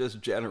whole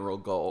just general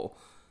goal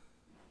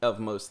of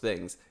most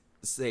things,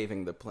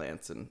 saving the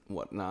plants and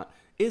whatnot,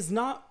 is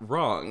not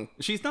wrong.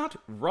 She's not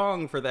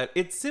wrong for that.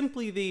 It's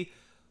simply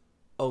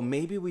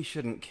maybe we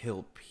shouldn't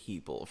kill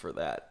people for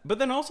that. But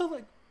then also,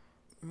 like,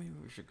 maybe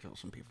we should kill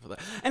some people for that.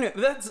 Anyway,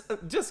 that's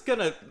just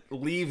gonna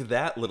leave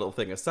that little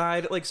thing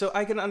aside. Like, so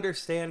I can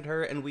understand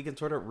her, and we can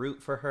sort of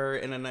root for her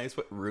in a nice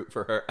way. Root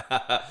for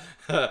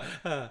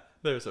her.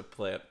 There's a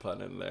plant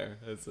pun in there.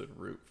 It's a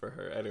root for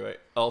her. Anyway,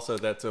 also,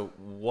 that's a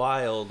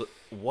wild,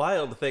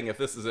 wild thing if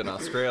this is in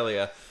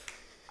Australia.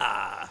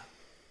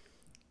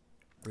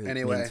 Root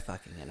means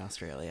fucking in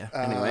Australia.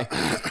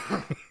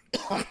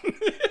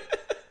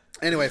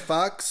 Anyway,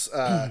 Fox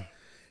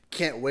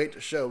can't wait to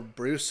show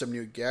Bruce some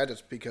new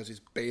gadgets because he's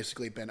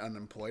basically been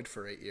unemployed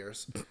for 8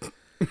 years.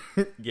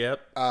 Yep.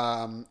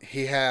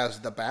 He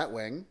has the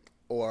Batwing,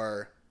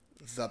 or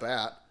the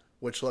Bat,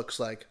 which looks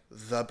like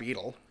the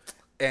Beetle,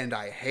 and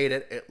I hate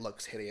it. It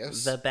looks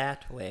hideous. The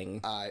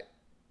Batwing.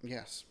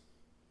 Yes.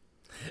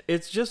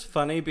 It's just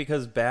funny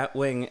because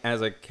Batwing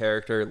as a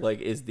character,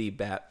 like, is the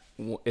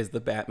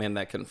Batman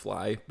that can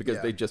fly,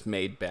 because they just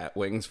made bat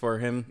wings for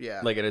him. Yeah.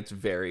 Like, and it's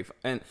very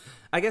and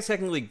I guess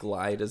technically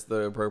glide is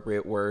the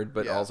appropriate word,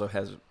 but also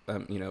has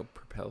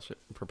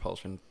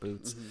propulsion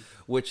boots,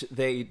 which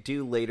they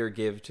do later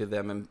give to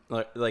them, and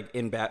like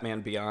in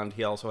Batman Beyond,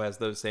 he also has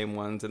those same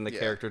ones, and the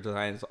character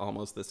design is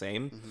almost the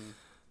same.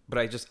 But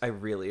I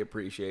really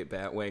appreciate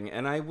Batwing,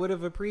 and I would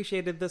have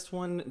appreciated this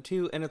one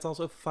too. And it's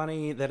also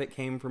funny that it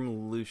came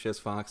from Lucius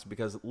Fox,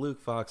 because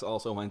Luke Fox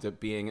also winds up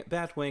being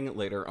Batwing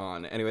later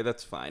on. Anyway,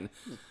 that's fine.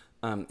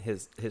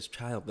 His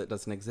child that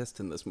doesn't exist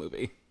in this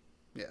movie.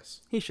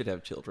 Yes. He should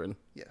have children.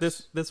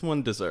 Yes. This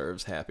one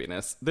deserves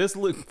happiness. This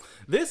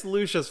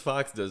Lucius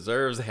Fox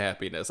deserves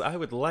happiness. I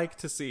would like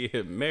to see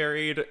him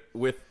married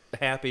with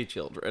happy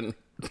children.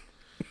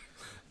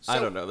 I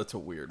don't know. That's a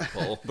weird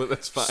pull, but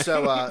that's fine.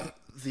 So,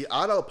 the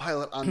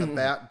autopilot on the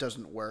Bat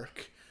doesn't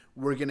work.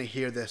 We're going to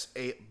hear this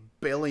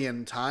 8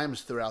 billion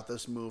times throughout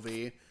this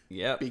movie.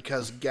 Yep.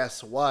 Because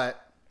guess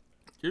what?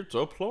 It's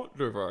a plot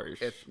device.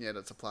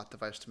 It's a plot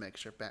device to make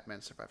sure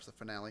Batman survives the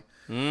finale.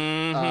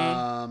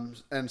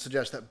 Mm-hmm. And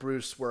suggest that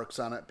Bruce works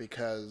on it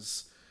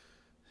because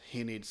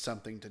he needs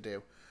something to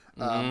do.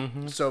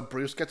 So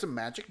Bruce gets a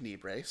magic knee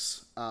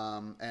brace.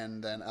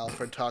 And then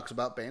Alfred talks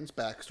about Bane's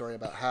backstory,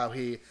 about how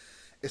he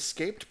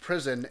escaped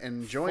prison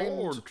and joined...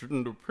 Forged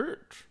in the pit.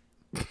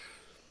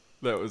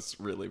 That was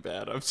really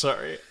bad. I'm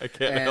sorry. I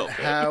can't help it.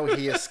 And how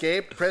he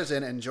escaped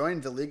prison and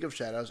joined the League of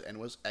Shadows and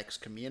was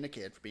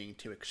excommunicated for being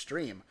too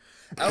extreme.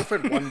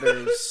 Alfred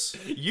wonders...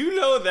 You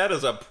know that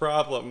is a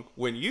problem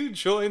when you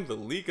join the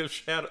League of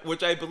Shadows,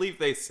 which I believe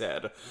they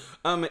said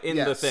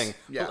the thing.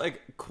 Yeah. But,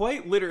 like,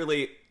 quite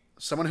literally...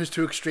 Someone who's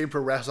too extreme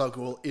for Ra's al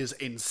Ghul is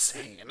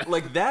insane.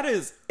 Like, that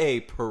is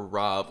a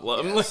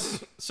problem.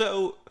 Yes.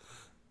 So...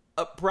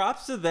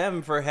 props to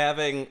them for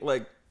having,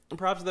 like,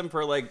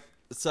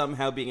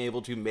 somehow being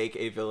able to make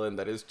a villain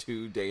that is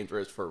too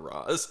dangerous for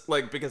Ra's.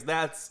 Like, because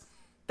that's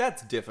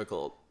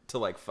difficult to,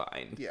 like,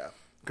 find. Yeah.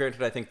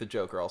 Granted, I think the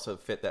Joker also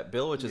fit that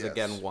bill, which is,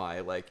 again, why,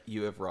 like,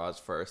 you have Ra's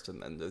first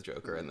and then the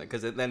Joker, and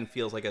because it then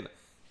feels like an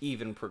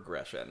even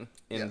progression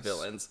in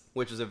villains,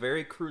 which is a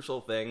very crucial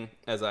thing,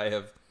 as I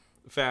have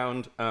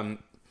found. It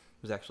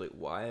was actually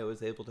why I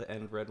was able to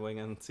end Red Wing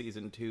on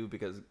season 2,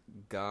 because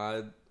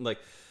God, like...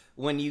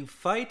 When you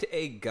fight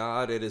a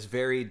god, it is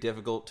very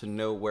difficult to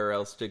know where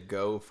else to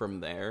go from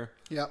there.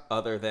 Yep.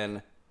 Other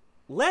than,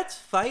 let's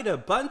fight a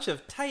bunch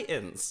of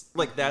titans.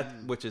 Like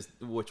that, which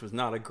was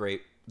not a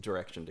great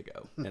direction to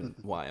go. And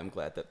why I'm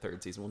glad that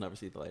 3rd season will never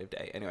see the light of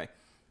day. Anyway.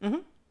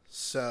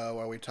 So,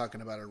 are we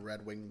talking about a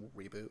Red Wing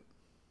reboot?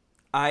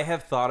 I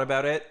have thought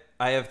about it.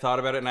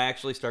 And I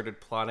actually started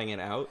plotting it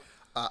out.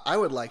 I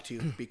would like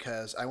to,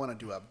 because I want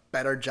to do a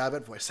better job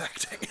at voice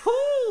acting.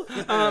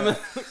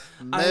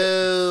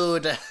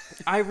 Mood.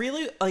 I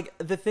really like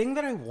the thing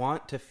that I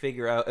want to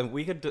figure out, and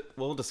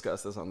we'll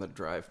discuss this on the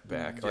drive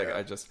back. Yeah.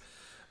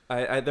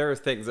 Like there are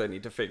things I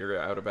need to figure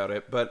out about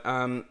it, but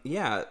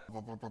yeah.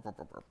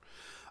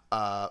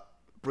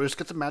 Bruce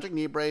gets a magic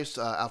knee brace.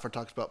 Alfred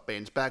talks about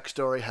Bane's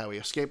backstory, how he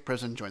escaped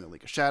prison, joined the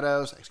League of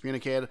Shadows,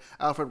 excommunicated.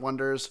 Alfred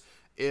wonders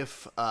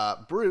if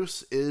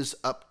Bruce is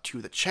up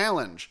to the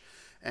challenge.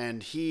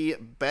 And he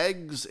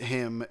begs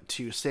him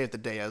to save the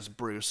day as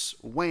Bruce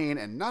Wayne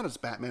and not as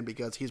Batman,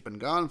 because he's been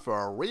gone for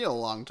a real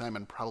long time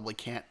and probably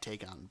can't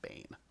take on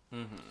Bane.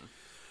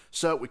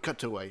 So we cut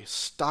to a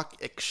stock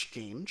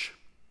exchange.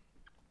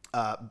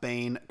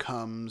 Bane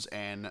comes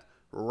and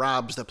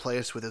robs the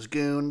place with his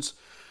goons.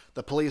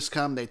 The police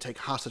come. They take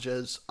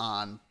hostages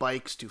on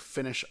bikes to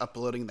finish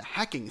uploading the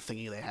hacking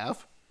thingy they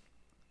have.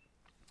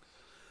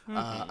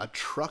 A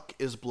truck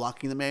is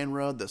blocking the main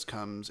road. This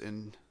comes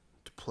into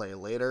play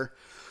later.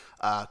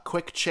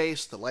 Quick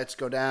chase, the lights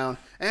go down,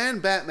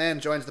 and Batman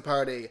joins the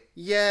party.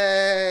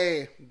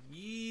 Yay!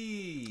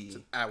 Yee. It's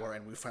an hour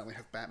and we finally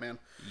have Batman.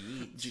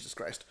 Yeet. Jesus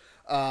Christ.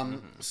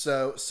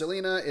 So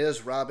Selena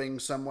is robbing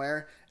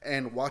somewhere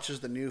and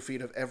watches the news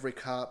feed of every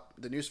cop.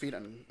 The news feed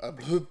on.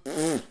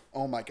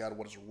 Oh my god,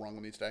 what is wrong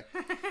with me today?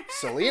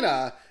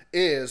 Selena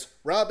is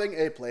robbing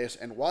a place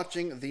and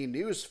watching the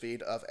news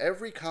feed of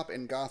every cop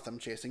in Gotham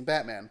chasing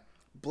Batman.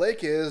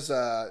 Blake is,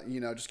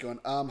 just going,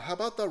 how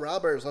about the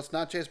robbers? Let's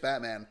not chase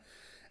Batman.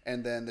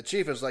 And then the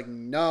chief is like,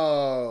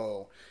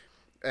 no.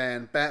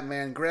 And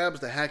Batman grabs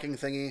the hacking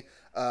thingy.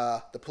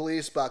 The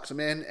police box him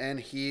in, and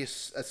he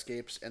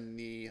escapes in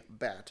the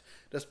bat.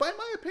 Despite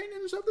my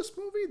opinions of this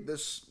movie,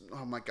 this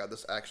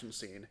action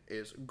scene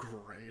is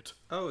great.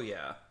 Oh,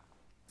 yeah.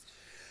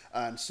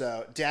 And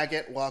so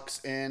Daggett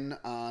walks in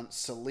on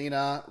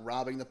Selena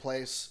robbing the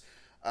place.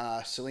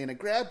 Selena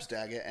grabs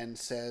Daggett and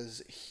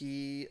says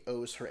he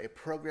owes her a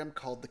program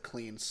called the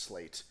Clean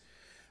Slate.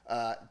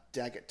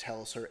 Daggett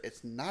tells her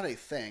it's not a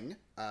thing.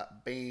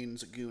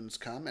 Bane's goons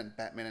come, and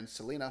Batman and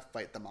Selena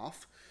fight them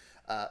off.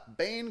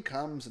 Bane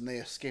comes, and they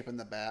escape in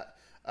the bat.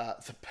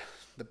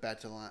 The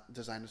bat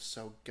design is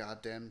so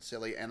goddamn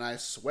silly, and I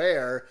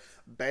swear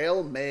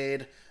Bale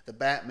made the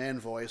Batman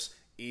voice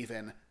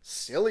even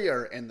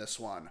sillier in this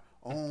one.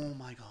 Oh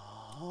my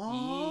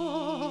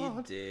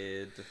god. He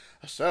did.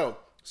 So,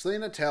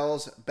 Selena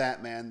tells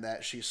Batman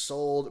that she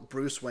sold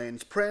Bruce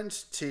Wayne's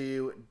print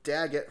to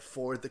Daggett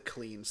for the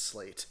Clean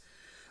Slate.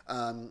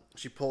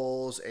 She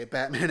pulls a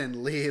Batman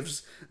and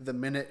leaves the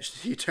minute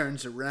he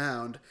turns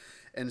around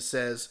and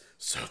says,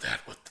 "So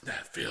that's what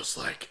that feels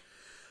like."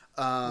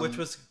 Which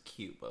was a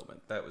cute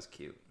moment. That was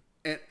cute.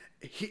 And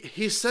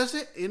he says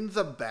it in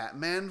the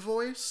Batman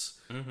voice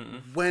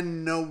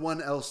when no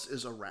one else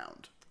is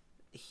around.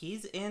 He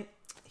in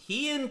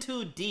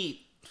too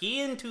deep.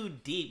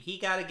 He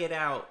gotta get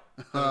out.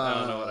 I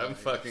don't know what I'm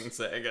fucking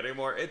saying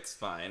anymore. It's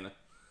fine.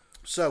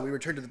 So we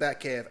return to the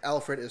Batcave.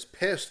 Alfred is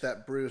pissed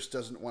that Bruce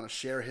doesn't want to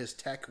share his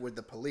tech with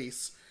the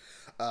police.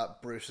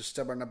 Bruce is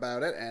stubborn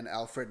about it, and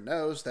Alfred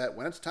knows that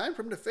when it's time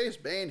for him to face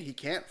Bane, he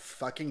can't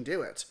fucking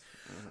do it.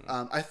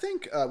 I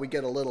think we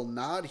get a little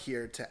nod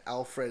here to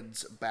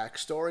Alfred's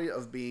backstory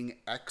of being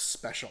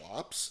ex-Special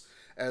Ops,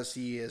 as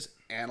he is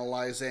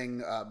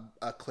analyzing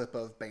a clip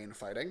of Bane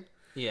fighting.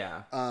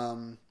 Yeah.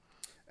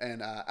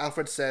 And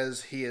Alfred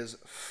says he is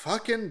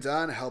fucking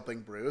done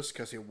helping Bruce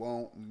because he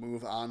won't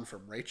move on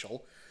from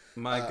Rachel.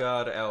 My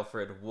God,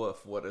 Alfred,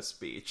 woof, what a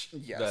speech.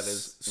 Yes. That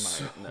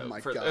is my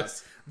note for God.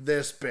 this.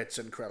 This bit's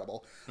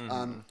incredible.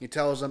 He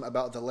tells him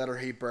about the letter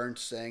he burnt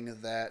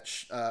saying that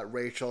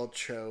Rachel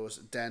chose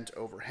Dent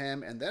over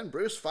him, and then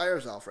Bruce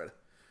fires Alfred.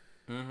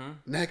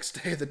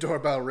 Next day, the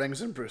doorbell rings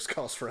and Bruce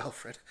calls for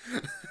Alfred.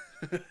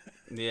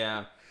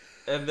 Yeah.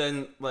 And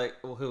then,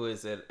 who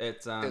is it?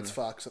 It's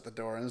Fox at the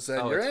door and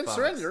said, Oh, "You're it's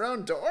answering Fox. your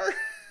own door?"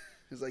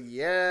 He's like,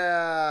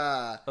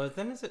 "Yeah." Oh,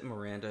 then is it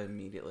Miranda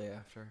immediately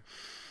after?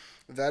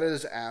 That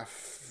is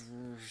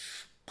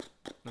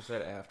Was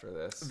that after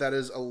this? That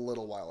is a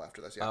little while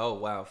after this, yeah. Oh,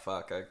 wow,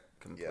 fuck. I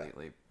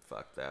completely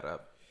fucked that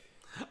up.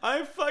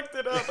 I fucked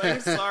it up.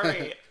 I'm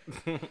sorry.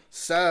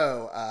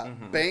 So,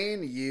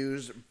 Bane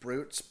used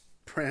Brute's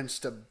prince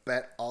to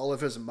bet all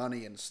of his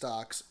money in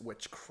stocks,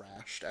 which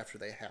crashed after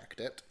they hacked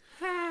it.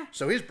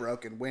 So he's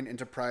broke, and Wayne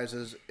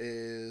Enterprises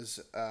is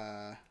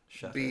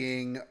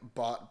being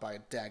bought by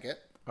Daggett.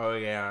 Oh,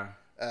 yeah.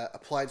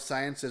 Applied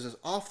Sciences is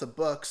off the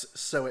books,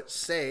 so it's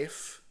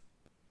safe.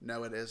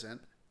 No, it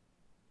isn't.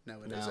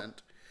 No, it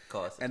isn't.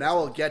 And I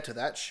will get to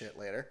that shit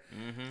later.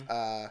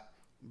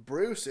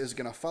 Bruce is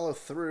going to follow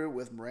through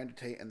with Miranda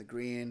Tate and the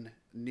Green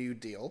New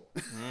Deal.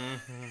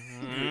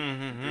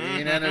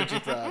 Green Energy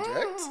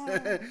Project.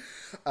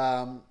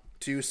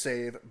 To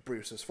save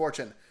Bruce's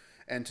fortune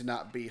and to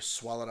not be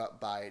swallowed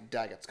up by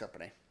Daggett's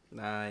company.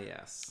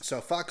 Yes. So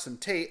Fox and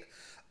Tate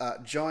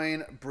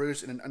join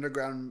Bruce in an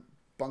underground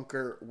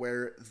bunker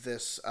where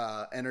this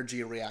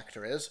energy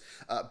reactor is.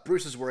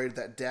 Bruce is worried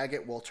that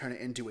Daggett will turn it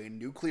into a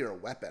nuclear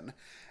weapon,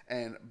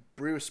 and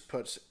Bruce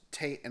puts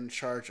Tate in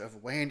charge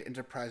of Wayne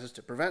Enterprises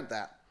to prevent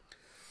that.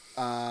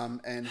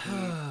 And he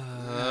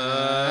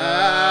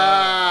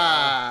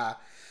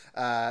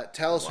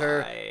tells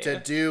her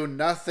to do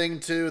nothing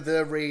to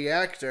the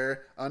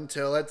reactor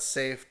until it's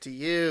safe to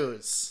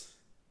use.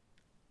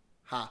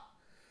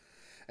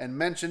 And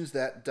mentions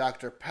that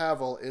Dr.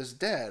 Pavel is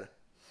dead.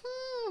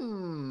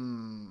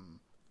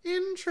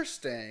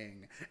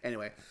 Interesting.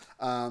 Anyway,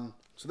 so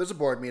there's a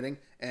board meeting,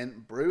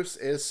 and Bruce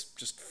is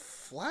just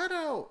flat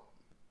out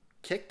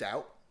kicked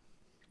out,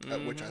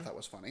 which I thought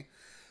was funny.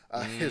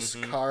 His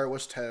car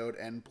was towed,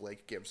 and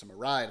Blake gives him a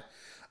ride.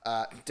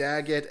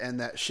 Daggett and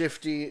that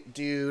shifty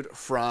dude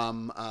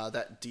from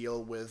that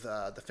deal with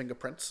the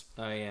fingerprints.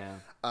 Oh, yeah.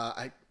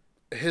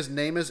 His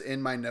name is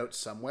in my notes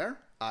somewhere.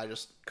 I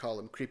just call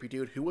him Creepy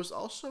Dude, who was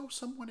also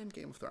someone in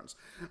Game of Thrones.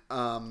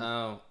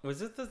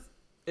 Was it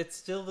It's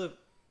still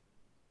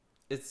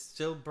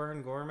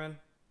Bern Gorman?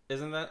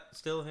 Isn't that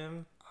still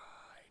him?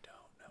 I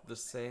don't know. The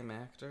same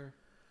actor?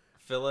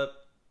 Philip?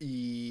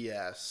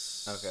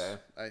 Yes. Okay.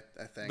 I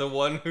think. The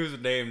one whose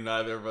name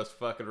neither of us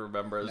fucking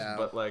remembers, No.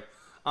 but, like,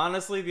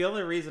 honestly, the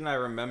only reason I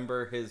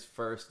remember his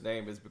first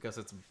name is because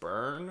it's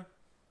Byrne.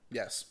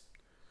 Yes.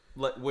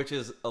 Which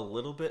is a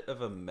little bit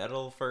of a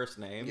metal first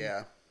name.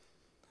 Yeah.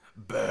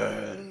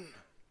 Byrne.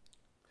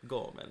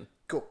 Goldman.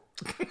 Cool.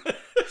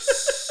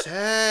 So...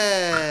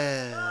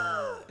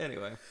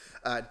 Anyway.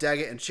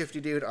 Daggett and Shifty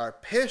Dude are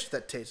pissed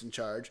that Tate's in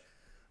charge.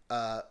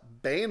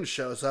 Bane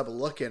shows up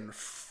looking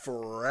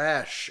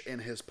fresh in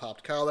his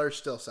popped collar.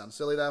 Still sounds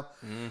silly, though.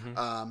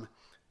 Mm-hmm.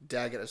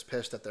 Daggett is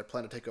pissed that their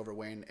plan to take over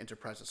Wayne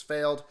Enterprises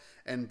failed,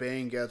 and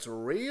Bane gets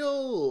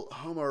real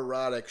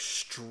homoerotic,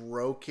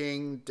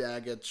 stroking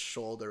Daggett's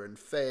shoulder and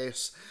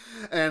face,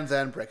 and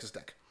then breaks his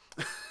neck.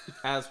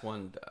 As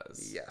one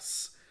does.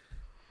 Yes.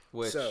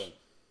 Which... So...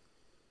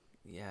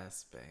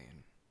 Yes,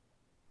 Bane.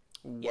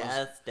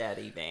 Yes,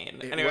 Daddy Bane.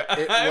 It, anyway,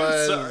 it I'm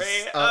was,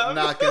 sorry.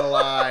 not gonna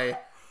lie,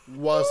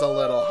 was a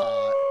little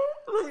hot.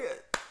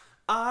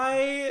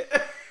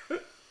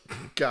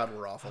 God,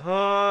 we're awful.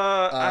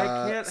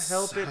 I can't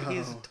help it.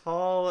 He's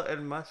tall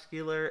and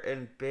muscular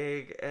and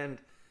big and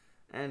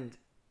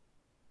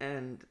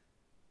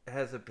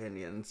has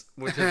opinions.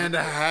 Which and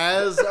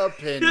has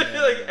opinions.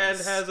 and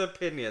has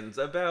opinions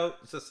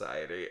about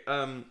society.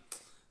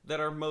 That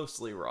are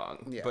mostly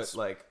wrong. Yes. But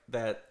like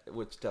that,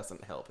 which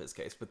doesn't help his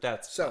case. But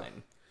that's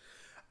fine.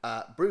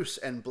 Bruce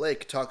and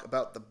Blake talk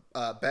about the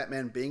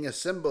Batman being a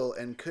symbol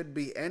and could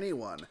be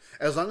anyone,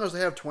 as long as they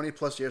have 20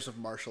 plus years of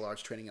martial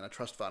arts training in a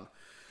trust fund.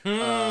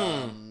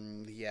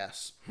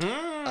 Yes.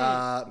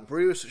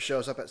 Bruce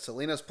shows up at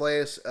Selena's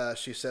place.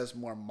 She says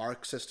more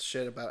Marxist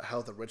shit about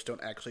how the rich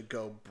don't actually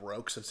go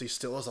broke since he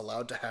still is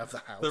allowed to have the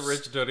house. The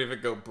rich don't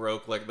even go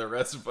broke like the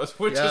rest of us,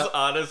 which is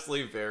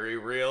honestly very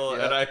real,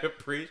 and I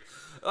appreciate.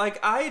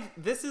 Like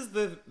this is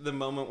the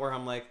moment where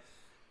I'm like,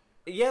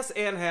 yes,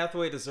 Anne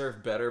Hathaway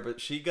deserved better, but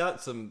she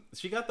got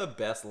the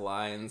best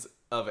lines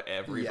of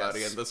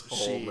everybody in this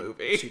whole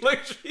movie. She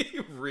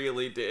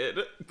really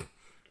did.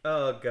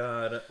 Oh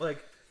God,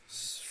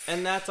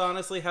 and that's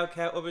honestly how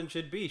Catwoman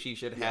should be. She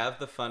should have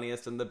the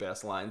funniest and the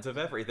best lines of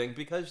everything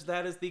because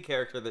that is the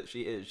character that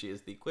she is. She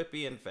is the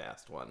quippy and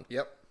fast one.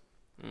 Yep.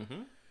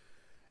 Mm-hmm.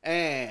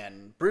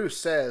 And Bruce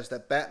says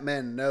that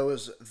Batman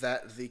knows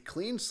that the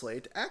clean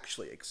slate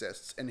actually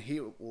exists, and he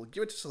will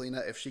give it to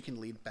Selena if she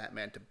can lead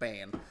Batman to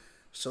Bane.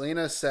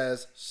 Selena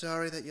says,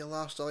 "Sorry that you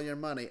lost all your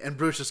money," and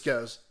Bruce just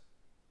goes,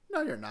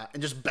 "No, you're not,"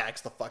 and just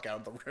backs the fuck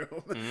out of the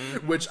room,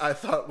 which I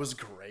thought was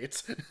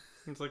great.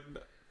 It's like,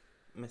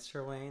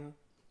 Mr. Wayne,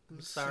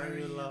 I'm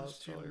sorry you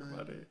lost all your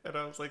money. And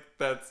I was like,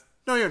 that's...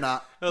 No, you're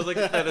not. I was like,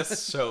 that is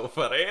so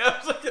funny.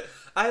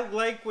 I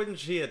like when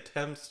she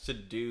attempts to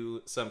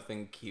do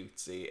something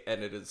cutesy,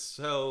 and it is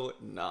so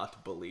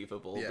not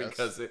believable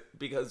because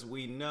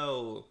we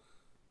know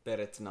that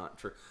it's not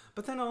true.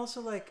 But then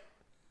also, like,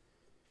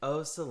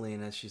 oh,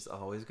 Selena, she's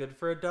always good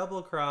for a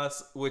double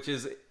cross, which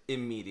is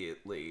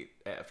immediately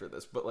after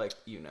this. But, like,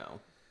 you know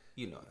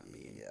what I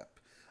mean. Yep.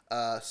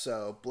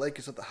 So Blake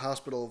is at the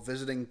hospital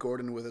visiting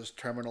Gordon with his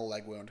terminal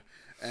leg wound,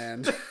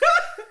 and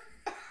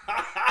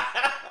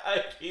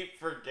I keep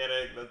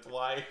forgetting that's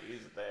why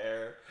he's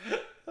there.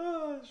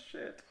 Oh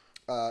shit.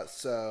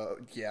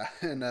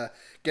 And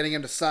getting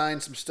him to sign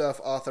some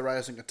stuff,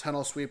 authorizing a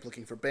tunnel sweep,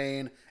 looking for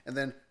Bane, and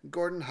then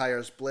Gordon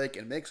hires Blake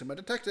and makes him a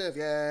detective.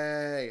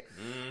 Yay!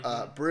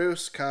 Mm-hmm.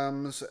 Bruce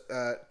comes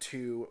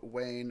to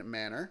Wayne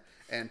Manor,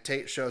 and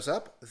Tate shows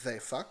up. They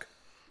fuck.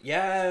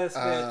 Yes,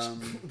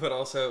 bitch. But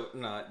also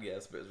not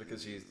yes, bitch,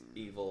 because she's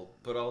evil.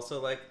 But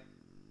also, like,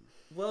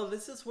 well,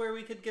 this is where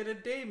we could get a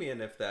Damien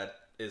if that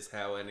is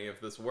how any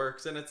of this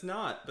works, and it's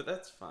not, but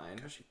that's fine.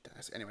 Because she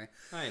dies. Anyway.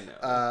 I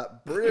know.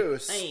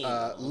 Bruce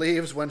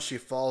leaves when she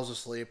falls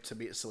asleep to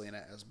meet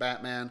Selena as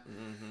Batman.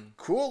 Mm-hmm.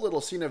 Cool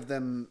little scene of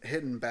them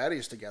hitting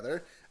baddies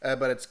together,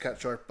 but it's cut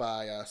short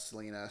by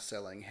Selena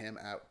selling him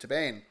out to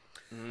Bane.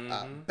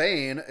 Mm-hmm.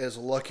 Bane is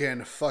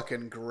looking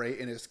fucking great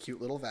in his cute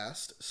little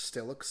vest.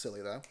 Still looks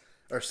silly, though.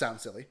 Or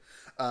sounds silly.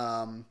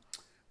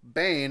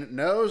 Bane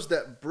knows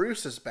that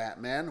Bruce is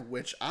Batman,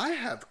 which I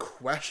have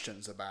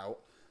questions about.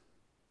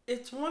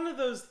 It's one of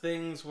those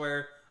things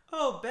where,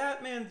 oh,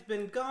 Batman's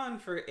been gone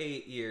for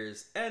 8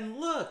 years, and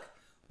look,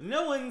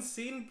 no one's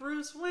seen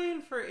Bruce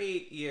Wayne for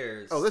 8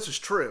 years. Oh, this is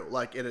true.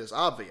 Like, it is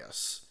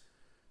obvious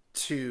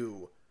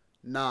to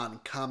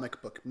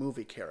non-comic book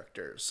movie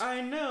characters.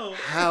 I know.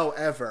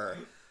 However,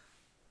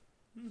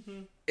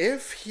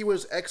 if he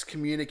was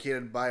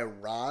excommunicated by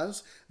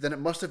Ra's, then it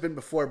must have been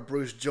before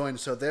Bruce joined,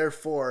 so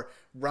therefore,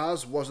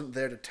 Ra's wasn't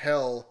there to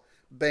tell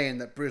Bane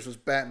that Bruce was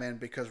Batman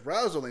because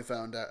Ra's only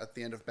found out at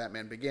the end of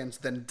Batman Begins,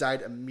 then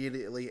died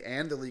immediately,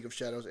 and the League of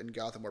Shadows in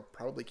Gotham were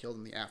probably killed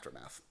in the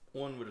aftermath.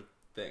 One would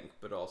think,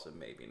 but also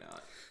maybe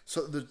not.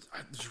 So there's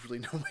really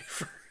no way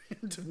for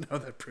him to know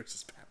that Bruce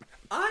is Batman.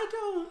 I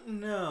don't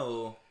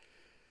know.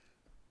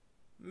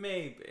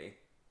 Maybe.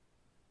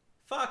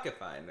 Fuck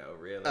if I know,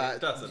 really. It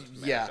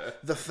doesn't matter. Yeah,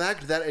 the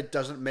fact that it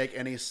doesn't make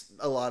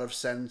a lot of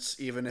sense,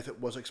 even if it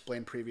was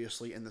explained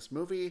previously in this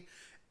movie,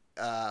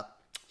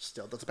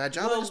 still does a bad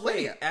job of Well,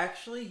 explaining wait. it.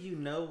 Actually, you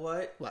know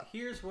what? What?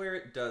 Here's where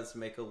it does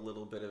make a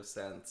little bit of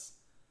sense.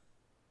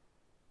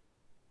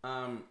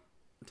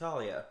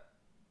 Talia.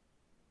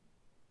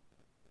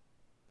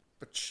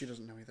 But she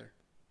doesn't know either.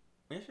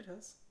 Yeah, she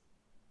does.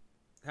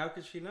 How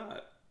could she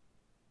not?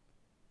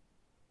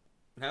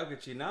 How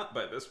could she not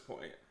by this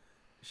point?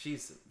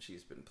 She's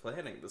been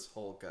planning this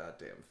whole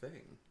goddamn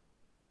thing.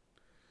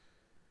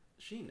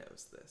 She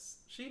knows this.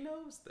 She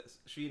knows this.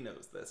 She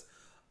knows this.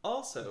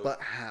 Also...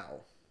 But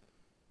how?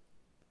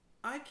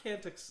 I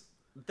can't...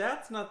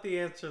 That's not the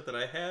answer that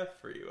I have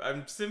for you.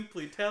 I'm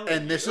simply telling you.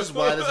 And this is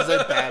why this is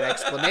a bad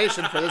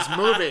explanation for this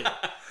movie.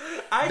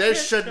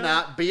 This should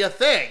not be a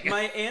thing.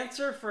 My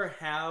answer for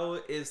how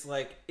is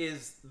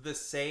the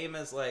same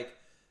as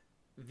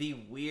the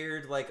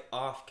weird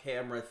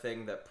off-camera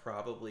thing that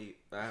probably,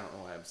 I don't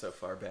know why I'm so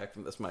far back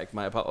from this mic.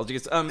 My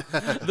apologies.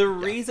 The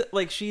reason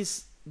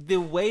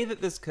the way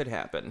that this could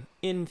happen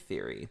in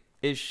theory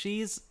is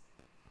she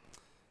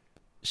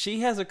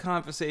has a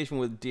conversation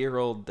with dear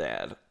old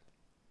dad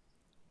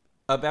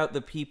about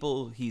the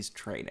people he's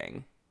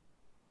training.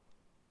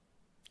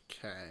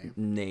 Okay.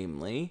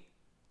 Namely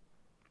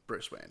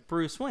Bruce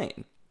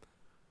Wayne.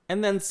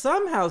 And then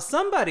somehow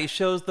somebody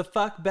shows the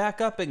fuck back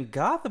up in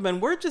Gotham,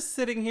 and we're just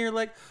sitting here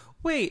like,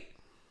 wait,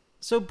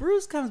 so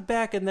Bruce comes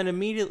back, and then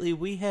immediately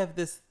we have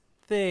this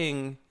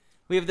thing,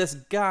 we have this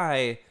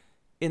guy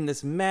in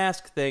this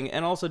mask thing,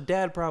 and also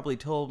Dad probably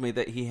told me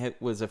that he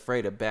was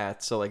afraid of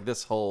bats, so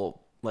this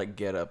whole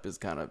get up is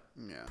kind of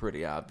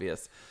pretty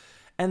obvious.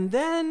 And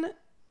then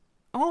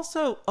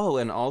also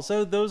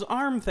those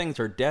arm things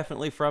are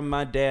definitely from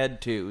my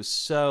dad too.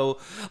 So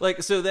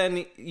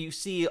then you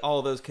see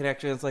all those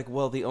connections.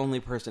 Well, the only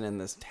person in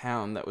this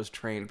town that was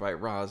trained by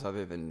Roz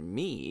other than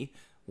me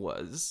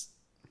was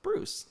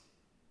Bruce.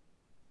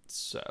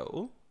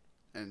 So,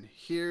 and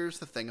here's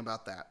the thing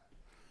about that.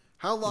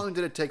 How long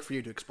did it take for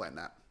you to explain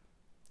that?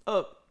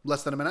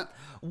 Less than a minute?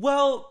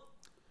 Well,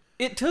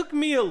 it took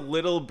me a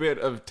little bit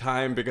of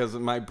time because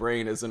my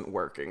brain isn't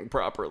working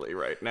properly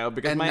right now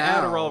because my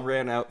Adderall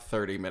ran out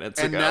 30 minutes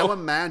ago. And now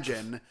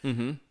imagine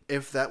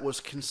if that was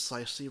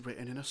concisely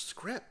written in a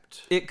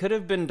script. It could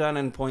have been done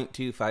in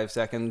 0.25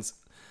 seconds.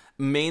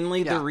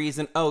 Mainly the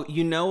reason... Oh,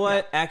 you know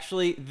what? Yeah.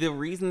 Actually, the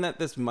reason that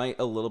this might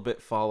a little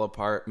bit fall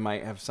apart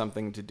might have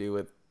something to do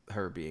with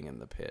her being in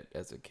the pit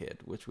as a kid,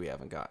 which we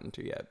haven't gotten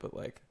to yet, but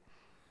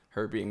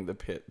her being the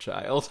pit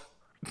child.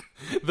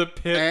 The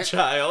pit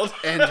child.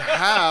 And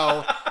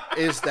how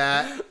is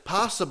that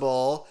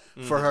possible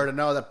for her to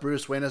know that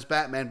Bruce Wayne is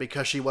Batman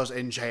because she was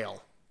in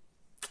jail?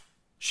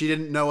 She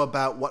didn't know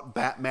about what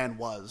Batman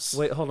was.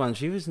 Wait, hold on.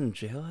 She was in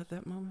jail at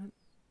that moment?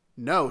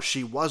 No,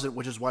 she wasn't,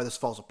 which is why this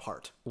falls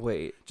apart.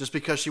 Wait. Just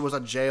because she was a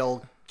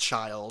jail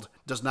child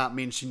does not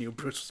mean she knew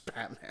Bruce was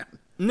Batman.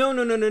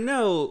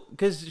 No.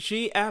 Because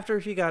after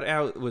she got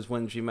out was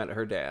when she met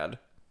her dad.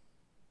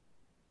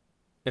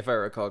 If I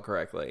recall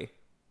correctly.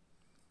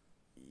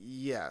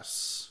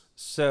 Yes.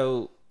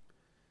 So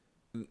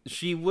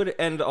she would,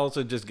 and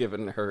also just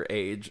given her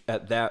age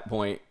at that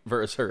point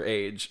versus her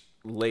age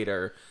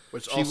later,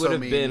 which she would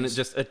have been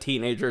just a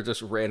teenager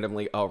just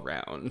randomly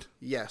around.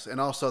 Yes, and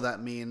also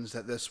that means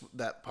that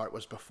that part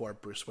was before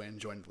Bruce Wayne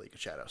joined the League of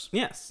Shadows.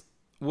 Yes.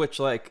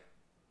 Which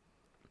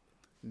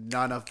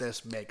none of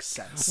this makes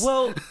sense.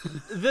 Well,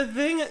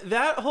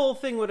 that whole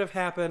thing would have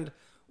happened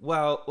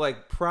while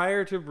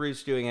prior to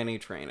Bruce doing any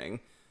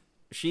training.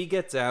 She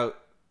gets out,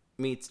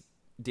 meets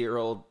dear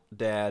old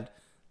dad,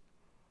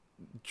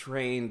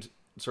 trained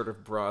sort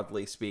of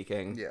broadly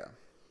speaking. Yeah.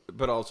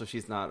 But also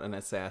she's not an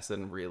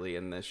assassin really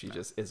in this. She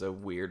just is a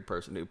weird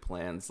person who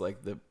plans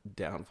the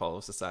downfall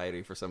of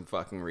society for some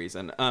fucking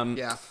reason.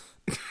 Yeah.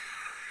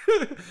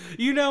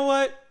 You know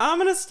what? I'm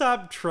going to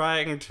stop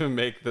trying to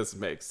make this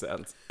make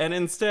sense. And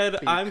instead,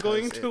 I'm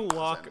going to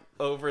walk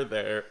over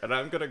there and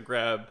I'm going to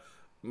grab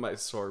my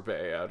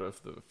sorbet out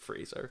of the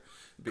freezer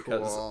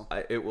because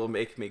it will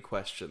make me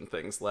question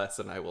things less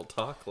and I will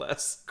talk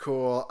less.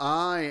 Cool.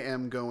 I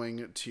am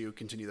going to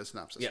continue the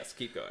synopsis. Yes,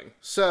 keep going.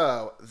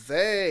 So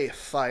they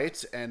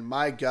fight, and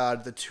my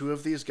God, the two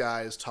of these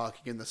guys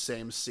talking in the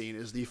same scene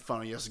is the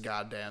funniest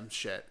goddamn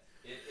shit.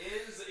 It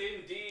is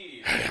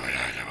indeed.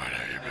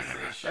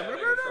 Shouting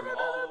from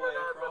all the way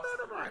across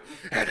the room.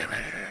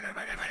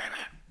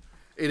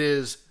 It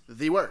is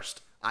the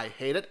worst. I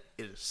hate it.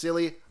 It is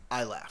silly.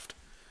 I laughed.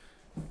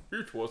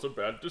 It was a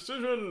bad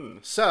decision.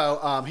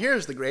 So,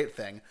 here's the great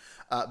thing.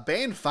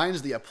 Bane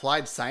finds the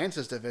Applied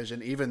Sciences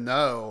Division, even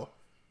though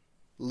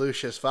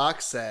Lucius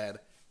Fox said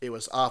it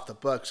was off the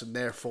books and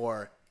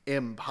therefore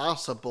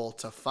impossible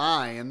to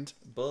find.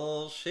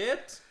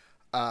 Bullshit.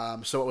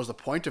 So what was the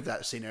point of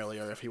that scene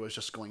earlier if he was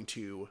just going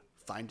to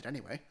find it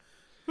anyway?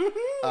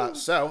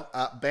 So,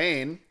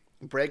 Bane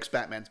breaks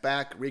Batman's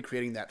back,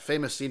 recreating that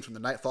famous scene from the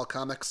Nightfall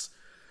comics.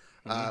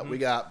 We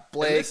got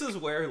Blake. And this is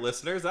where,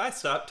 listeners, I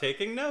stopped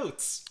taking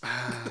notes.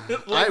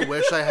 I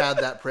wish I had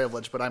that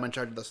privilege, but I'm in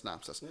charge of the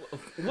synopsis.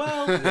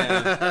 Well,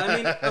 yeah. I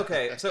mean,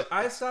 okay, so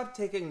I stopped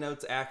taking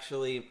notes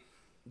actually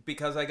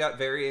because I got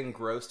very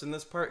engrossed in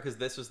this part, because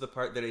this was the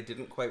part that I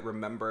didn't quite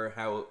remember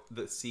how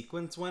the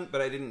sequence went,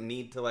 but I didn't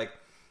need to, like...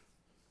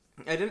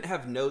 I didn't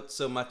have notes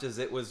so much as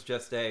it was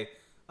just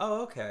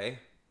oh, okay.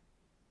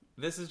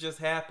 This is just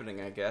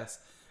happening, I guess.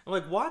 And,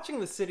 like, watching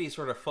the city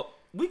sort of...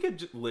 we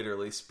could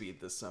literally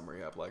speed this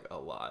summary up, like, a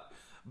lot.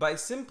 By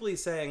simply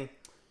saying,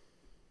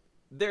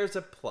 there's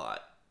a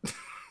plot.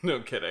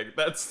 No kidding.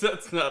 That's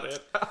not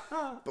it.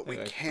 But we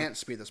can't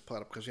speed this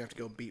plot up because you have to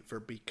go beat for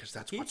beat because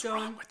that's what's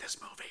wrong with this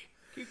movie.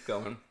 Keep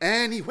going.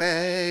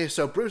 Anyway,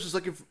 so Bruce is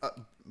looking for...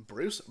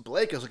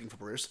 Blake is looking for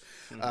Bruce.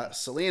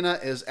 Selena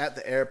is at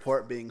the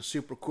airport being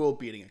super cool,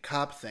 beating a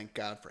cop. Thank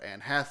God for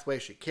Anne Hathaway.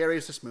 She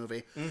carries this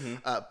movie.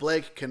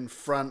 Blake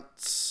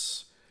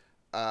confronts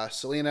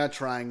Selena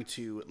trying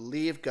to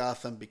leave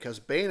Gotham because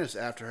Bane is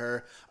after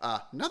her.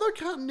 Another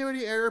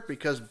continuity error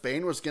because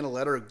Bane was going to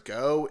let her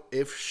go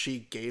if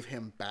she gave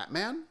him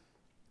Batman.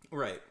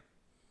 Right.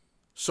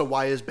 So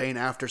why is Bane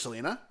after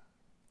Selena?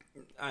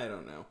 I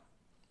don't know.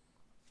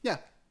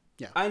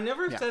 Yeah. I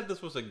never said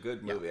this was a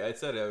good movie. I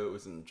said it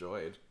was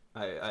enjoyed.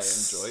 I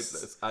enjoyed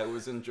this. I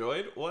was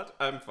enjoyed? What?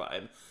 I'm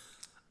fine.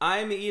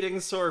 I'm eating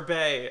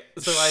sorbet,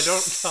 so I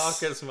don't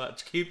talk as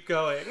much. Keep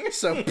going.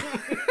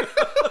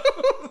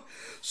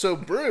 So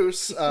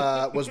Bruce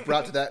was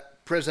brought to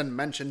that prison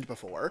mentioned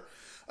before.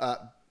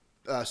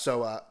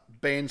 So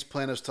Bane's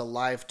plan is to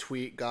live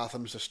tweet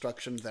Gotham's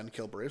destruction, then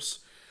kill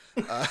Bruce.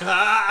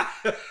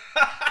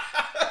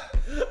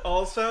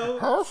 Also...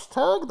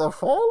 Hashtag the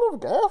fall of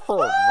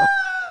Gotham.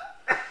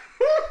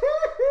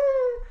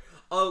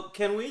 Oh,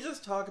 can we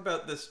just talk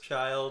about this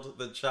child?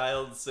 The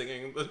child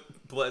singing the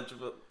Pledge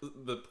of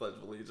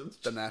Allegiance.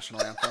 The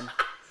national anthem.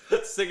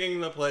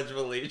 Singing the Pledge of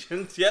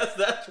Allegiance. Yes,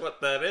 that's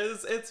what that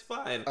is. It's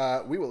fine.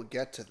 We will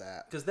get to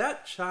that. Because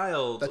that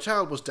child... The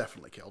child was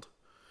definitely killed.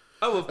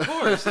 Oh, of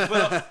course.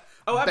 Well,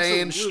 absolutely.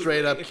 Bane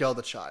straight up killed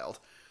the child.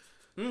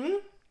 Mm-hmm.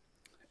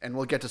 And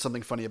we'll get to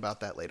something funny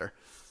about that later.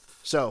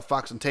 So,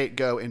 Fox and Tate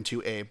go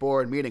into a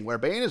board meeting where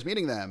Bane is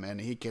meeting them,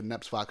 and he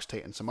kidnaps Fox,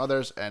 Tate, and some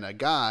others, and a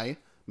guy...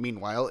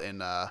 Meanwhile,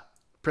 in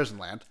prison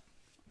land,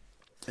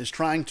 is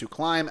trying to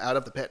climb out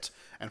of the pit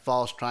and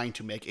falls trying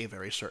to make a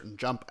very certain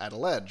jump at a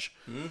ledge.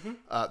 Mm-hmm.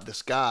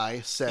 This guy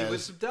says... He would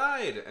have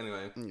died.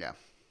 Anyway. Yeah.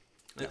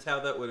 That's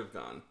how that would have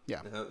gone. Yeah.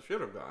 That's how it should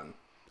have gone.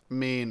 I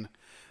mean...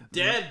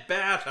 Dead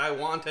bat! I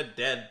want a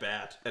dead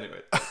bat.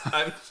 Anyway.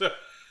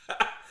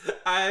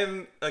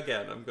 I'm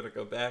going to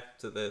go back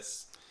to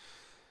this.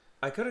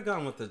 I could have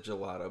gone with the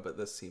gelato, but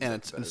this seems... And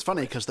it's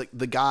funny because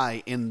the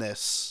guy in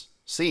this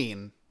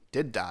scene...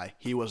 did die.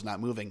 He was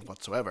not moving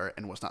whatsoever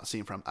and was not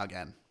seen from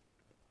again.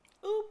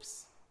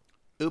 Oops.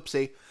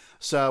 Oopsie.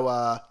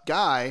 So,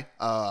 Guy,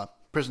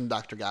 prison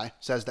doctor guy,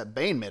 says that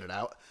Bane made it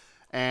out,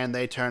 and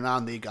they turn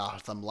on the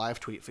Gotham live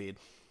tweet feed.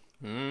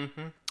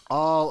 Mm-hmm.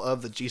 All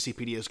of the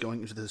GCPD is going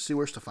into the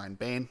sewers to find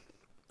Bane.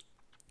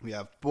 We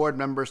have board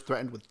members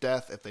threatened with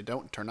death if they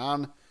don't turn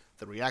on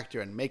the reactor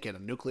and make it a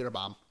nuclear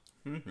bomb.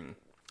 Mm-hmm.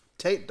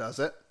 Tate does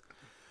it.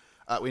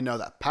 We know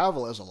that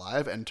Pavel is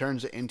alive and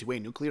turns it into a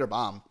nuclear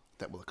bomb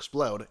that will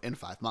explode in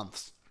 5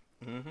 months.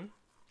 Mm-hmm.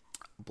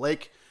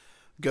 Blake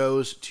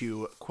goes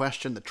to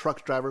question the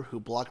truck driver who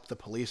blocked the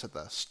police at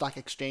the stock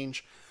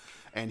exchange,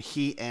 and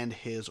he and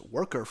his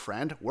worker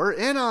friend were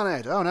in on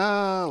it. Oh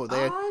no!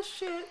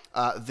 Shit!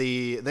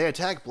 They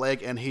attack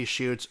Blake, and he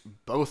shoots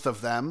both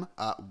of them.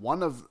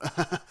 Both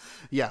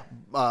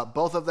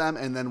of them,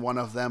 and then one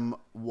of them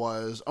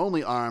was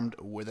only armed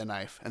with a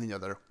knife, and the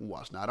other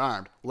was not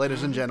armed.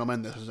 Ladies and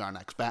gentlemen, this is our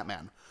next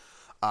Batman.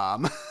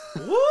 But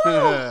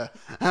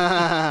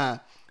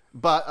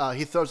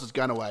he throws his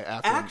gun away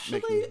after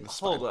making this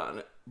hold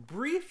on.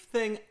 Brief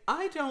thing.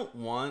 I don't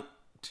want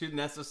to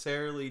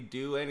necessarily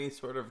do any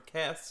sort of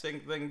casting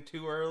thing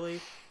too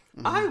early.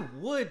 Mm-hmm. I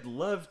would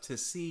love to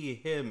see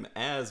him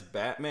as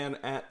Batman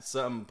at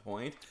some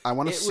point. I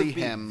want to see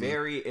him.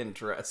 Very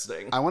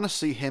interesting. I want to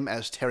see him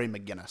as Terry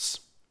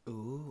McGinnis.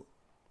 Ooh.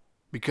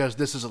 Because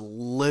this is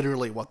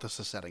literally what this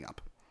is setting up.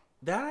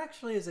 That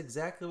actually is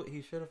exactly what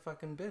he should have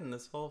fucking been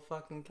this whole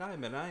fucking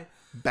time, and I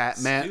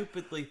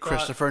stupidly thought...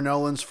 Christopher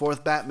Nolan's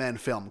fourth Batman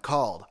film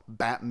called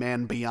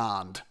Batman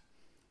Beyond.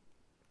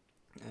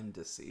 I'm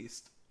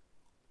deceased.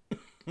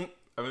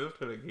 I'm just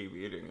gonna keep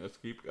eating this.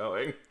 Keep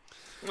going.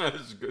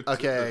 That's good.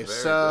 Okay,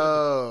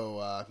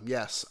 so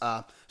yes.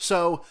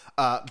 So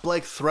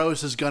Blake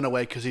throws his gun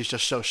away because he's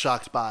just so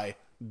shocked by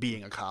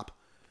being a cop.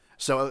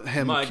 So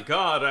my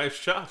God, I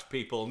shot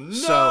people. No.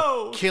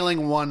 So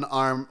killing one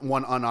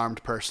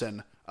unarmed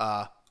person.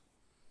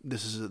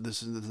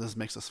 This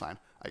makes us fine,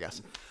 I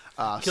guess.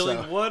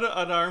 Killing one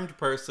unarmed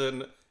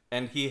person,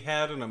 and he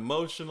had an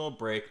emotional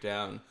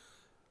breakdown.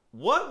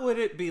 What would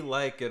it be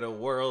like in a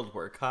world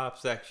where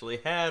cops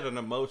actually had an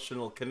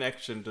emotional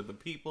connection to the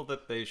people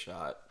that they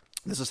shot?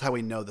 This is how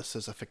we know this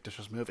is a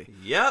fictitious movie.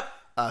 Yep.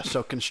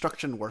 So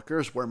construction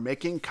workers were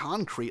making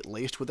concrete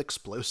laced with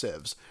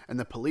explosives, and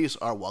the police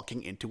are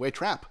walking into a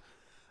trap.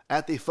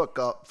 At the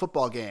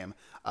football game,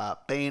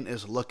 Bane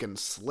is looking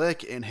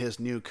slick in his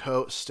new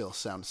coat. Still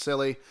sounds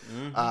silly.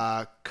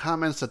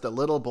 Comments that the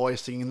little boy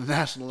singing the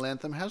national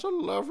anthem has a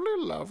lovely,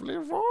 lovely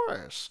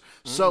voice.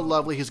 So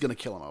lovely, he's going to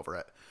kill him over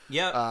it.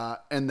 Yeah.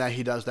 And that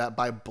he does that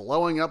by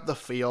blowing up the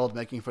field,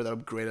 making for the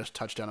greatest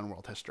touchdown in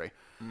world history.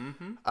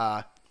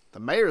 The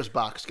mayor's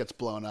box gets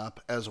blown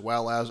up, as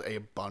well as a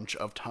bunch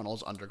of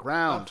tunnels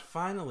underground.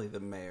 Finally,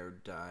 the mayor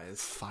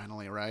dies.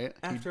 Finally, right?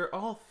 After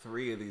all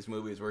 3 of these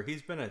movies where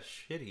he's been a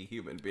shitty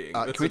human being.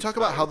 Can we talk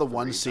about how the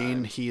one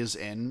scene he is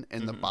in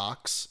the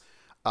box,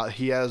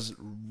 he has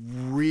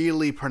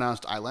really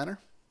pronounced eyeliner?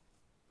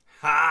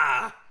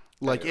 Ha!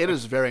 Like, it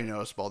is very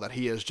noticeable that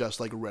he is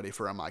just, like, ready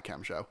for a My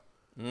Chem show.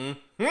 I'm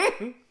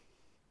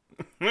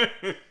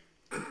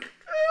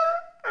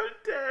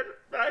dead.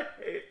 I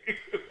hate you.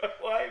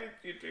 Why did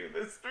you do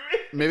this to me?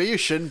 Maybe you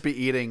shouldn't be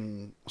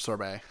eating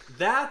sorbet.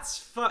 That's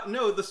fine.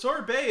 No, the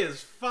sorbet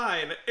is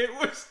fine. It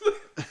was...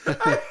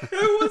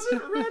 I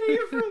wasn't ready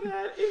for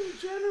that in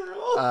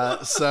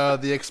general. So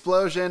the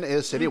explosion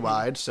is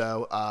citywide,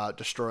 so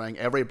destroying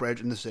every bridge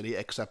in the city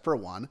except for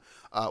one.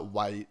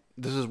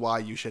 This is why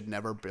you should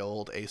never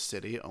build a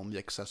city only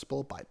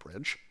accessible by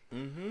bridge.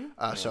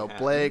 So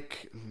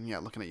Blake... Yeah,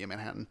 looking at you,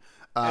 Manhattan.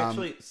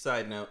 Actually,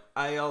 side note,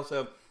 I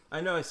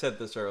know I said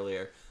this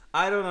earlier.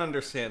 I don't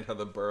understand how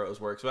the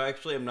boroughs work, so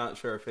actually I'm not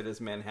sure if it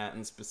is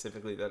Manhattan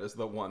specifically that is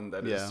the one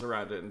that is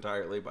surrounded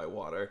entirely by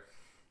water.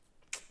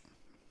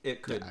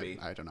 It could be.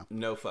 I don't know.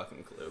 No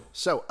fucking clue.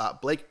 So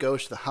Blake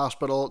goes to the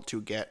hospital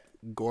to get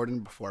Gordon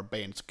before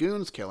Bane's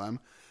goons kill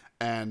him,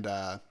 and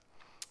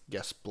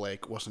guess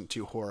Blake wasn't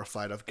too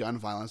horrified of gun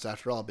violence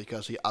after all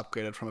because he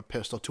upgraded from a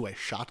pistol to a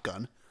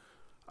shotgun.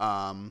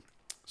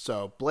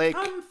 So Blake...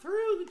 Come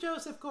through,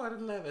 Joseph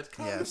Gordon-Levitt.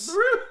 Come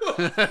through.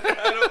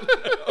 I don't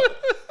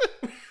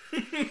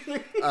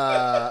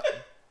know.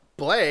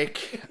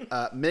 Blake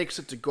makes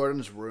it to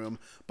Gordon's room,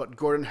 but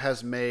Gordon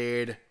has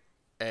made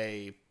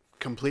a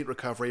complete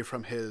recovery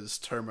from his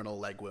terminal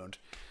leg wound.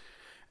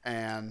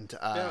 And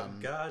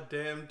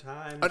goddamn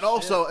time. And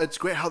also, it's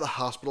great how the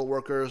hospital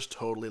workers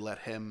totally let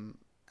him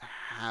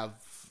have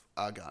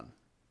a gun.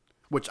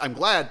 Which I'm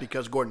glad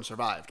because Gordon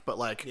survived, but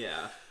like...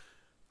 Yeah.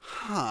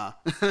 Huh.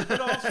 But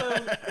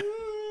also...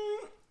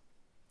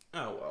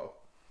 oh, well.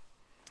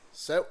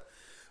 So...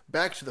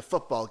 Back to the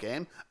football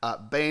game,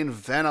 Bane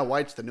Vanna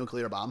White's the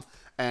nuclear bomb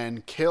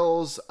and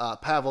kills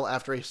Pavel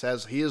after he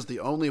says he is the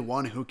only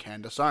one who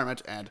can disarm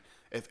it, and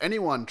if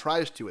anyone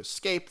tries to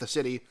escape the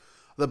city,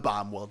 the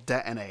bomb will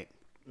detonate.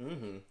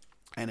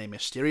 And a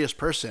mysterious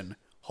person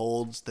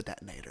holds the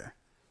detonator.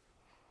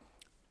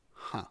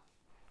 Huh.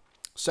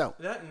 So...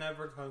 That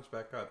never comes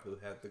back up who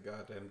had the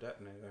goddamn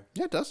detonator.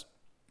 Yeah, it does.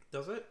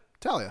 Does it?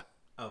 Talia.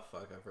 Oh,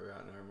 fuck, I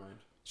forgot. Never mind.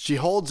 She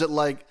holds it,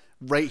 like,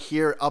 right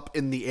here up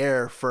in the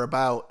air for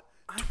about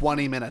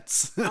 20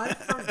 minutes. I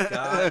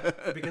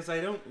forgot, because I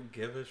don't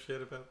give a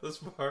shit about this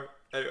part.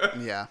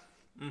 Yeah.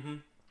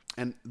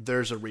 And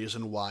there's a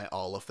reason why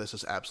all of this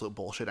is absolute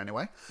bullshit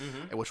anyway,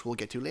 which we'll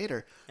get to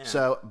later. Yeah.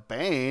 So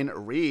Bane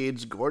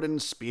reads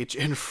Gordon's speech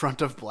in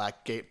front of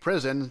Blackgate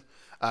Prison,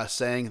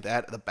 saying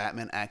that the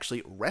Batman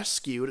actually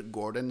rescued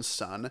Gordon's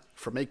son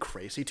from a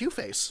crazy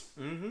Two-Face.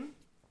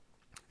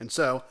 And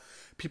so...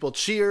 people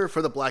cheer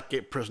for the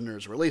Blackgate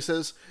prisoners'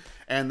 releases,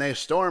 and they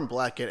storm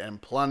Blackgate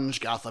and plunge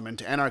Gotham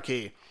into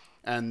anarchy.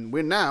 And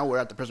we're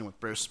at the prison with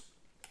Bruce.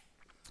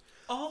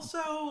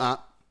 Also,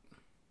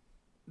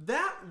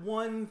 that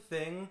one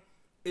thing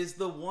is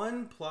the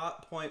one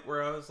plot point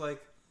where I was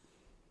like,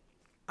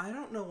 I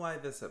don't know why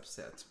this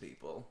upsets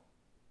people.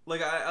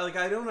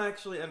 I don't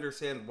actually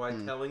understand why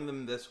telling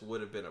them this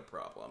would have been a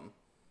problem.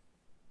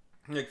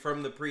 Like,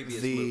 from the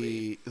previous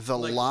movie. The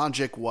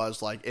logic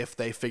was, like, if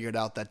they figured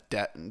out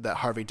that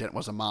Harvey Dent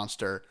was a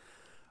monster...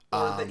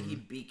 Or that he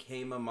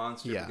became a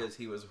monster because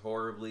he was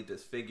horribly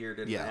disfigured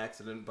in an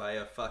accident by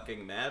a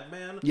fucking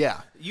madman.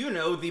 Yeah. You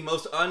know, the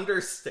most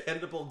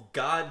understandable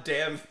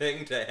goddamn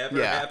thing to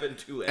ever happen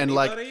to anybody. And,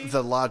 like,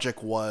 the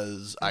logic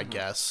was, I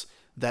guess,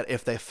 that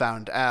if they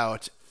found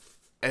out,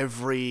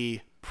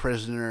 every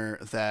prisoner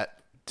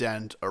that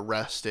Dent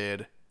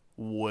arrested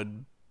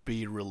would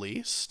be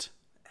released...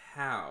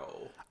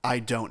 How? I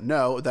don't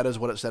know. That is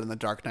what it said in The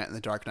Dark Knight and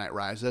The Dark Knight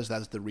Rises.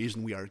 That's the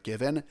reason we are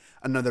given.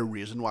 Another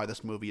reason why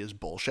this movie is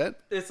bullshit.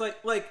 It's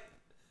like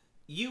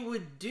you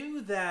would do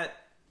that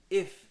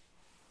if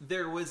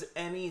there was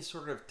any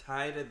sort of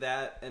tie to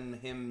that and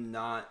him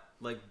not,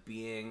 like,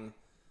 being...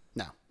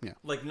 No, yeah.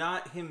 Like,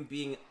 not him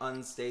being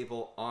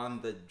unstable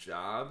on the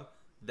job.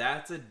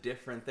 That's a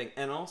different thing.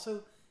 And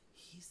also,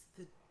 he's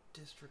the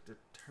district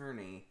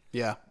attorney.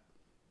 Yeah.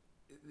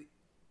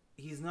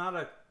 He's not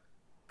a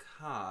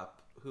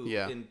cop who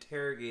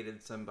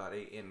interrogated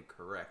somebody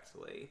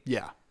incorrectly.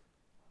 Yeah.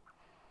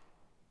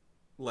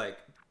 Like...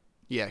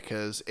 Yeah,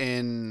 because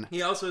in...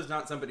 He also is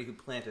not somebody who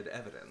planted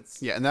evidence.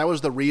 Yeah, and that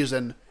was the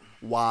reason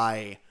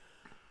why,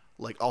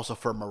 like, also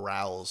for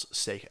morale's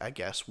sake, I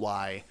guess,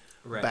 why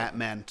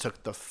Batman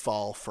took the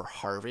fall for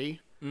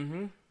Harvey.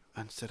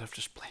 instead of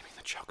just blaming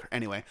the Joker.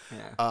 Anyway.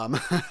 Yeah.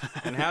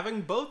 And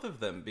having both of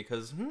them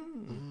because,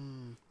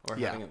 or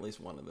Yeah. having at least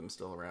one of them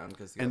still around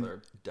because the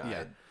other died.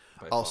 Yeah.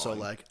 By Also,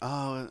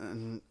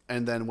 falling.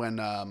 and then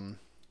when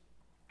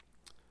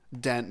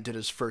Dent did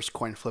his first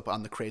coin flip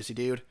on the crazy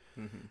dude,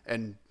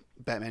 and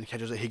Batman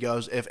catches it, he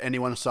goes, "If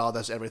anyone saw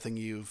this, everything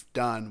you've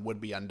done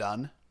would be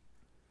undone."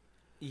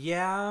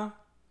 Yeah.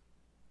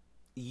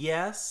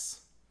 Yes,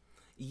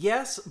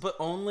 but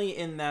only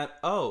in that,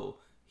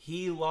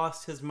 he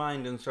lost his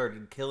mind and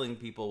started killing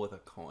people with a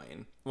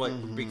coin.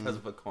 Because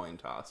of a coin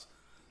toss.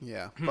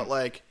 Yeah, but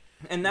like...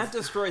 And that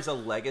destroys a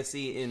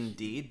legacy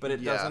indeed, but it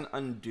Yeah. doesn't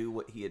undo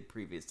what he had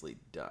previously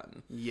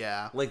done.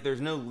 Yeah. Like,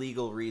 there's no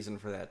legal reason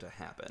for that to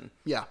happen.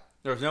 Yeah.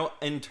 There's no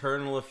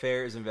internal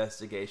affairs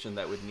investigation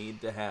that would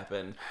need to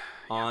happen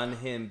on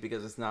him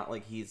because it's not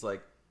like he's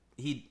like...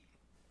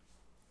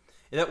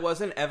 That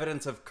wasn't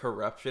evidence of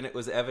corruption. It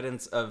was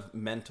evidence of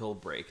mental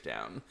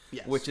breakdown,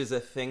 Yes. which is a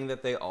thing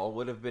that they all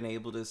would have been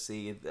able to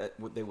see, that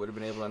they would have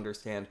been able to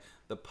understand.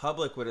 The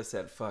public would have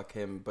said, fuck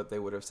him, but they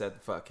would have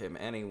said, fuck him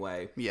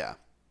anyway. Yeah.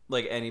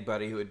 Like,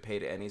 anybody who had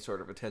paid any sort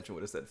of attention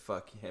would have said,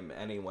 fuck him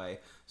anyway.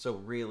 So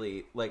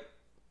really, like,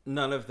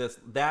 none of this,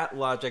 that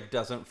logic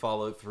doesn't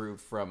follow through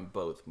from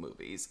both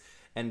movies.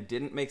 And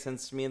didn't make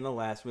sense to me in the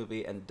last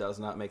movie and does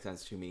not make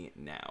sense to me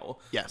now.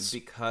 Yes.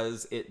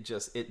 Because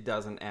it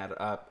doesn't add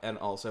up. And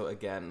also,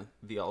 again,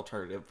 the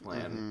alternative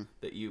plan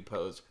that you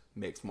pose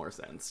makes more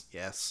sense.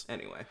 Yes.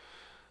 Anyway.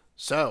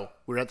 So,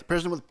 we're at the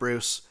prison with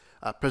Bruce.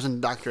 Prison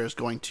doctor is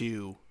going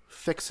to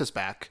fix his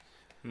back.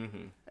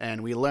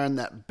 And we learn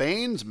that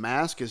Bane's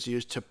mask is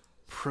used to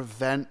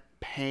prevent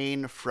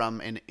pain from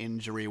an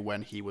injury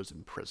when he was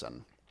in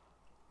prison.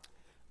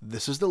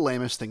 This is the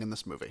lamest thing in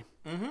this movie.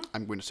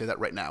 I'm going to say that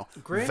right now.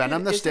 Granted,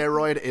 Venom the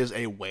steroid is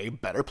a way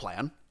better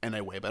plan and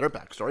a way better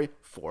backstory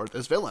for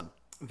this villain.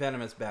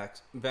 Venomous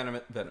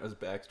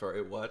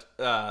backstory. What?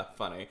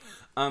 Funny.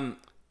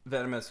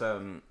 Venomous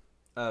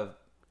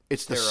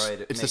It's the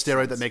steroid. it's the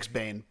steroid that makes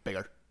Bane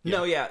bigger.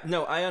 No,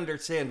 I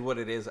understand what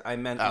it is. I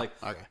meant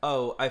okay.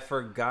 I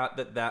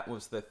forgot that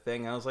was the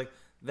thing. I was like,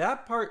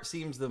 that part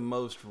seems the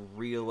most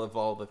real of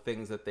all the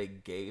things that they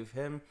gave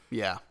him.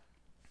 Yeah.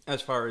 As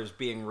far as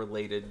being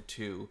related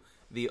to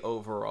the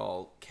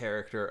overall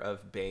character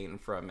of Bane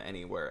from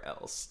anywhere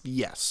else.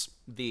 Yes.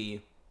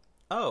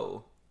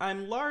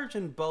 I'm large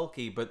and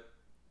bulky, but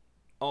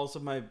also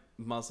my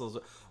muscles...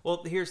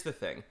 Well, here's the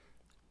thing.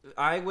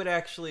 I would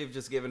actually have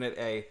just given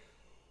it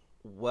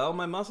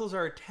my muscles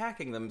are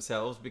attacking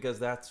themselves because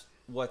that's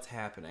what's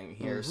happening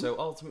here. So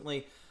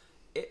ultimately,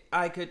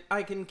 I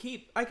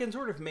can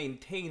sort of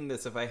maintain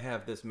this if I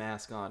have this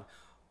mask on,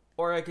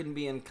 or I can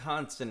be in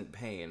constant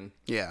pain.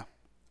 Yeah.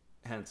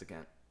 Hence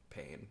again,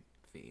 pain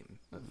theme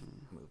of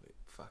movie.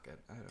 Fuck it.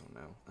 I don't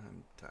know.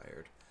 I'm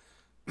tired.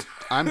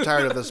 I'm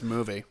tired of this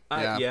movie.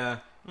 Yeah. Yeah.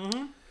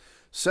 Mm-hmm.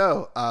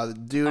 So,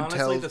 dude Honestly,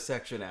 tells... the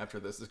section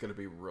after this is going to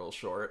be real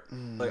short.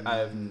 Like, I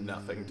have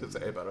nothing to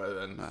say about it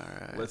other than,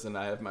 listen,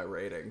 I have my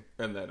rating,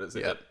 and that is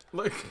it.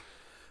 Like,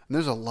 And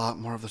there's a lot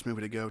more of this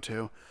movie to go,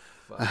 too.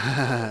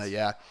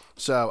 Yeah.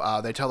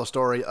 So, they tell the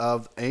story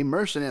of a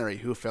mercenary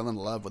who fell in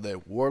love with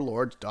a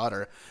warlord's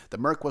daughter. The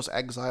merc was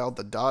exiled.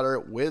 The daughter,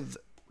 with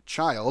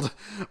child,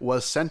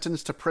 was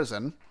sentenced to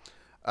prison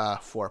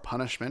for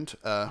punishment.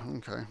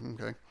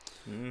 Okay.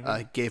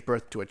 Gave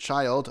birth to a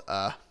child.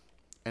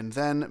 And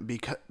then,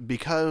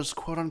 because,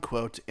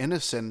 quote-unquote,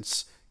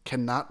 innocence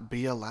cannot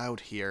be allowed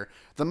here,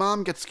 the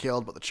mom gets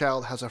killed, but the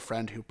child has a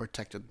friend who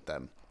protected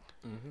them.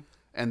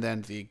 And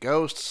then the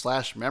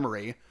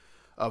ghost/memory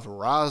of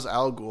Ra's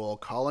al Ghul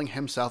calling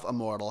himself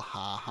immortal,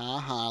 ha ha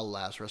ha,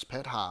 Lazarus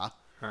Pit ha,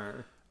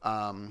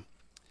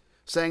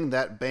 saying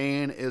that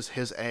Bane is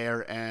his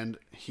heir and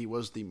he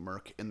was the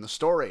merc in the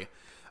story.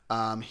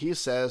 He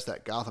says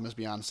that Gotham is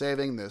beyond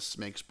saving. This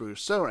makes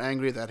Bruce so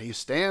angry that he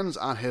stands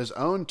on his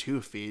own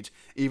 2 feet,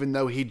 even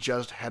though he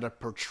just had a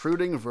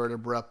protruding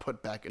vertebra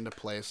put back into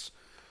place.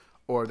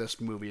 Or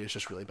this movie is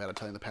just really bad at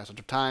telling the passage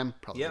of time.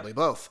 Probably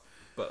both.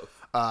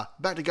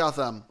 Back to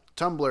Gotham.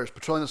 Tumblers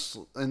patrolling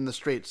in the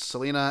streets.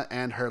 Selena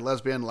and her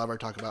lesbian lover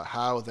talk about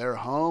how their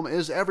home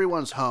is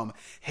everyone's home.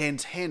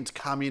 Hint, hint,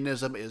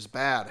 communism is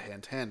bad.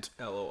 Hint, hint.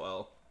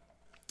 LOL.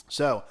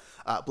 So,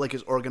 Blake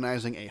is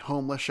organizing a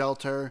homeless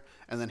shelter,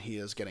 and then he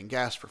is getting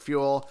gas for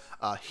fuel.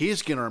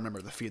 He's going to remember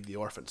to feed the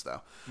orphans,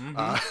 though.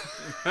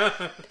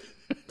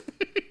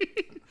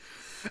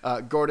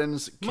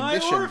 Gordon's condition... My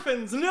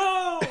orphans,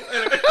 no!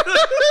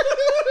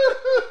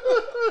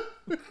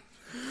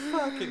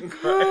 Fucking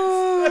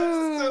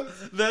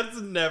Christ. That's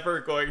never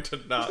going to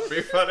not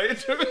be funny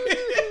to me.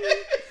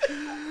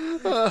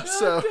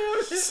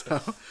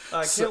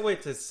 I can't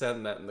wait to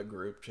send that in the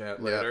group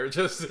chat later.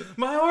 Just,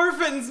 my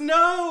orphans,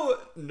 no!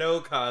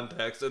 No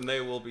context, and they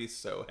will be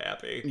so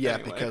happy. Yeah,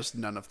 anyway. because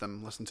none of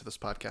them listen to this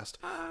podcast.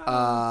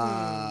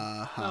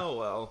 Oh,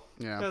 well.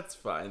 Yeah. That's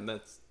fine.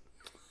 That's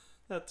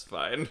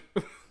fine.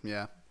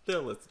 Yeah.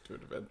 They'll listen to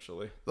it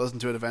eventually. They'll listen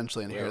to it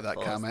eventually and hear that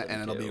false comment,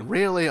 them and it'll too. be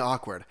really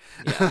awkward.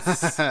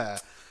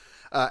 Yes.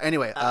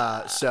 Anyway,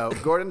 so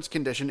Gordon's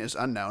condition is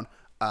unknown.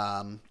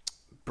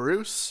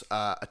 Bruce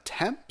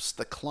attempts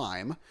the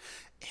climb.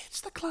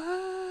 It's the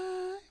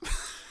climb.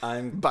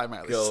 I'm By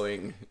Miley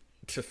going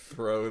to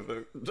throw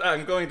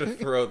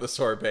the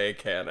sorbet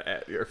can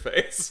at your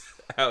face.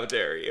 How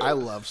dare you? I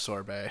love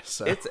sorbet.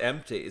 So It's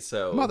empty,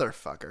 so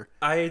motherfucker.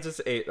 I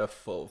just ate a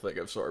full thing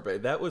of sorbet.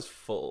 That was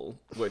full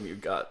when you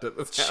got to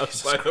this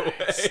house, Jesus by the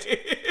Christ. way.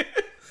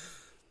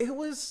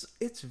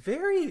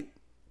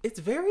 It's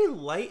very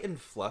light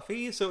and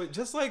fluffy, so it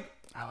just like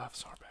I love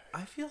sorbet.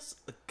 I feel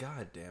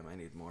god damn, I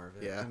need more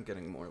of it. Yeah. I'm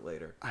getting more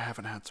later. I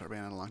haven't had sorbet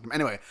in a long time.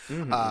 Anyway,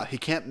 he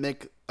can't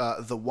make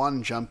the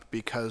one jump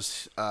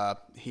because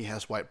he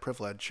has white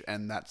privilege,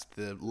 and that's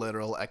the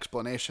literal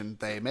explanation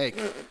they make.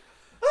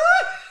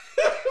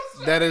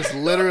 That is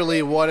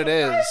literally what it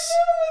is.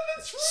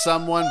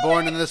 Someone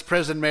born in this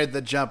prison made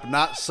the jump,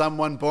 not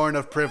someone born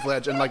of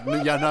privilege. And like,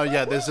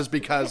 yeah, this is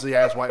because he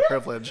has white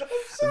privilege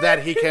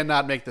that he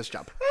cannot make this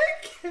jump. I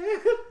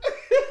can't.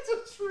 It's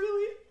just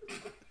really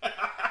I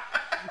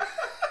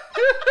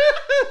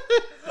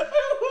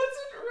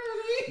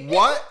wasn't ready.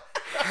 What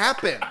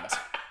happened?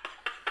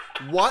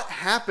 What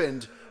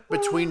happened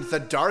between The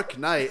Dark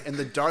Knight and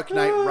The Dark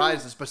Knight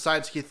Rises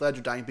besides Heath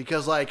Ledger dying?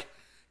 Because, like,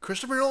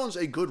 Christopher Nolan's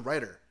a good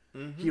writer.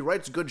 He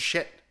writes good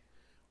shit.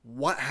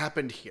 What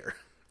happened here?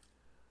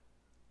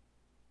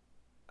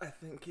 I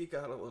think he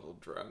got a little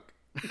drunk.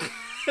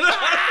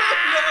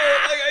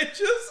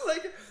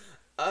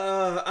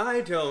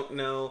 I don't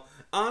know.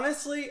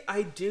 Honestly,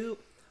 I do.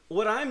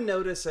 What I'm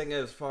noticing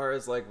as far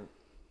as like,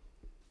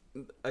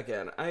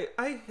 again,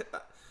 I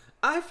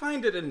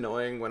find it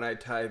annoying when I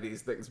tie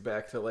these things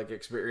back to like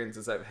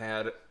experiences I've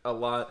had a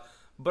lot,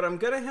 but I'm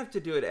gonna have to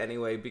do it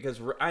anyway because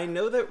I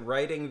know that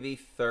writing the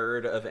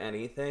third of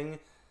anything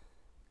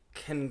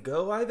can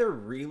go either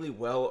really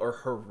well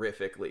or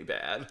horrifically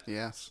bad.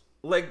 Yes.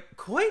 Like,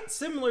 quite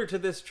similar to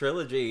this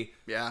trilogy.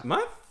 Yeah.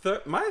 My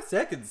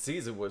second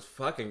season was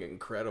fucking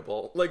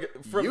incredible. Like,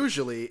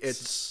 Usually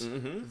it's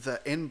the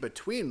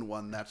in-between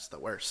one that's the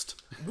worst.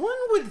 one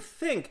would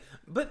think,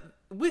 but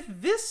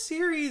with this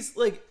series,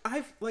 like,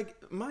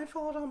 mine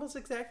followed almost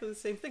exactly the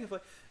same thing. It's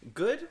like,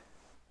 good.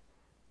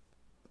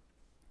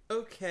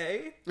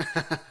 Okay.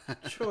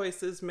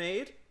 Choices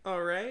made.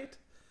 All right.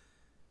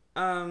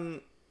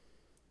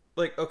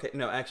 Like, okay,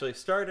 no, actually,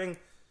 starting...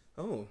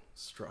 Oh,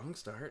 strong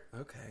start.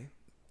 Okay.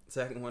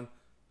 Second one.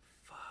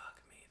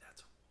 Fuck me,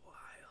 that's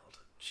wild.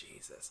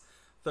 Jesus.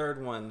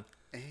 Third one.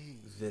 Hey.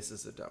 This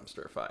is a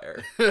dumpster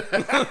fire.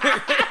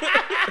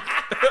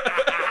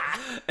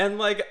 And,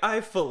 like,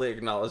 I fully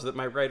acknowledge that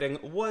my writing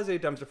was a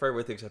dumpster fire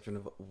with the exception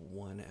of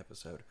one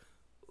episode.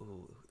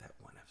 Ooh, that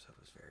one episode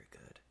was very good.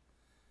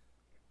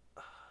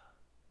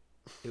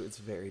 It was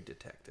very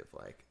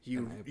detective-like.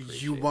 You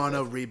You want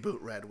to reboot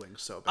Red Wing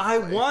so I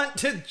badly. want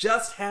to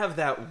just have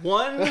that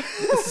one,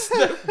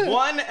 that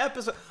one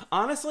episode.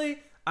 Honestly,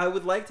 I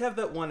would like to have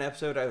that one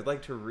episode. I would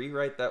like to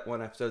rewrite that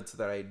one episode so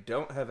that I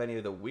don't have any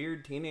of the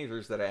weird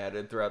teenagers that I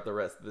added throughout the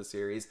rest of the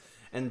series,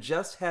 and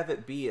just have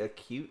it be a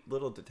cute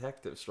little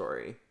detective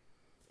story.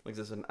 Like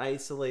just an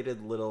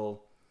isolated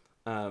little.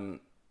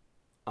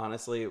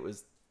 Honestly, it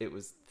was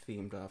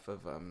themed off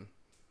of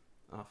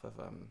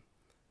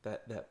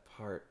that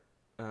part.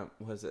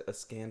 Was it A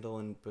Scandal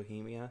in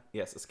Bohemia?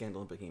 Yes, A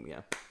Scandal in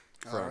Bohemia.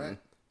 Fuck,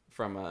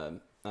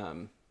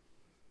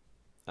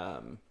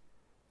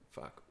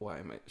 why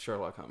am I...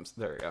 Sherlock Holmes.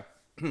 There we go.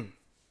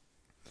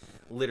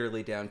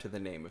 Literally down to the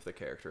name of the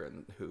character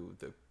and who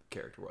the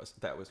character was.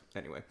 That was...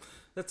 Anyway,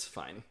 that's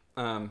fine.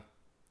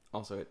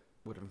 Also, it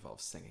would involve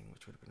singing,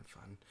 which would have been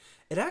fun.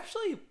 It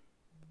actually...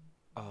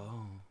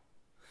 Oh...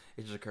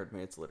 It just occurred to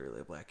me it's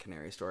literally a Black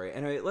Canary story.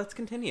 Anyway, let's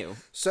continue.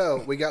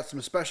 So, we got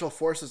some special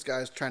forces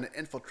guys trying to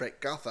infiltrate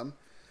Gotham.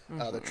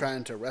 They're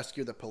trying to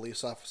rescue the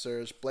police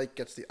officers. Blake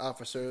gets the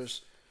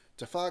officers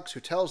to Fox, who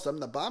tells them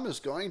the bomb is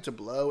going to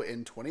blow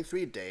in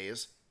 23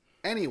 days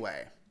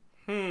anyway.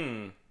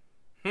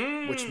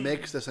 Which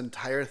makes this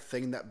entire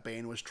thing that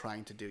Bane was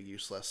trying to do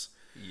useless.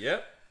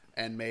 Yep.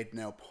 And made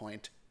no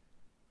point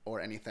or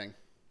anything.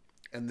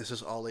 And this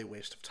is all a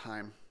waste of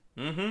time.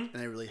 And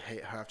I really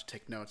hate how I have to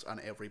take notes on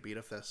every beat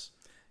of this.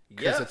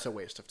 Because it's a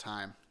waste of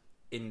time.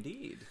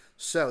 Indeed.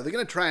 So they're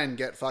going to try and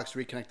get Fox to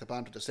reconnect the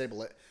bomb to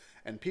disable it.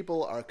 And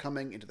people are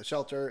coming into the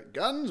shelter,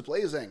 guns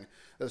blazing.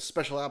 The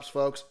special ops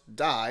folks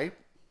die.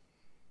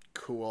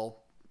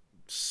 Cool.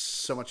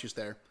 So much use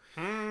there.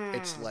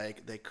 It's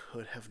like they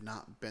could have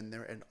not been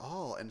there at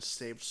all and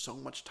saved so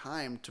much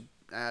time to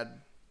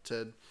add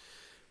to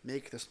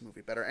make this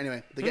movie better.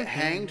 Anyway, they get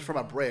hanged from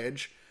a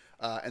bridge.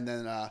 And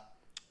then...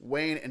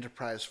 Wayne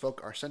Enterprise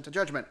folk are sent to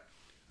judgment.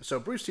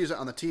 So Bruce sees it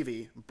on the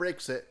TV,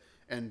 breaks it,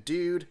 and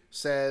dude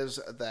says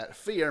that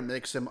fear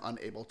makes him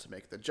unable to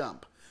make the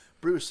jump.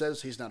 Bruce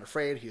says he's not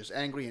afraid, he is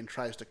angry, and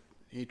tries to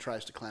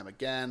climb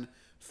again,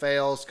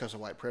 fails because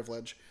of white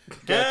privilege.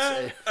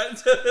 That's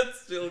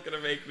still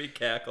gonna make me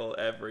cackle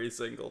every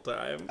single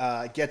time.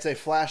 Gets a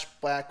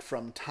flashback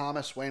from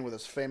Thomas Wayne with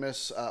his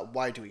famous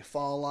 "Why do we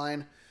fall?"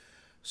 line.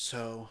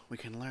 So we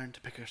can learn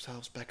to pick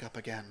ourselves back up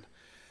again.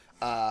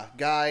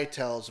 Guy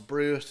tells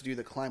Bruce to do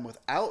the climb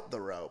without the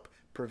rope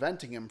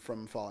preventing him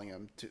from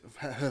falling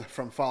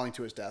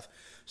to his death,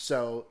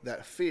 so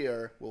that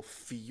fear will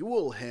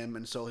fuel him,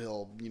 and so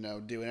he'll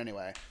do it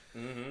anyway.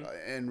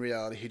 In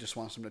reality, he just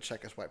wants him to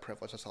check his white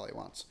privilege. That's all he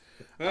wants.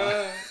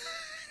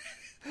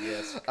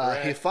 Yes,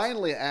 correct. He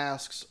finally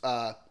asks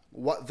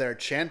what they're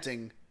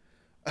chanting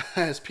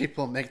as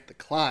people make the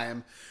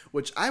climb,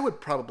 which I would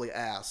probably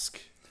ask.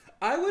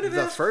 I would have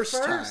asked first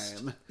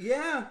time.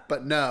 Yeah.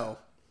 But no,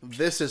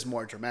 this is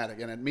more dramatic,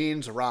 and it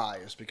means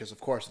rise, because of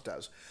course it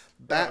does.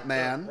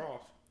 Batman,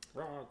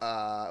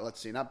 let's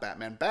see, not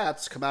Batman,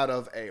 bats come out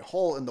of a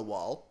hole in the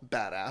wall,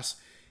 badass.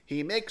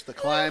 He makes the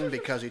climb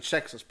because he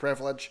checks his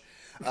privilege,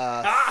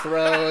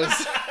 throws...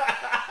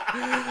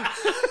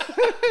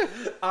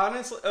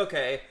 Honestly,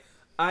 okay,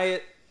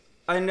 I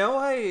know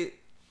I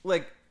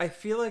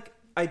feel like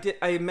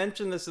I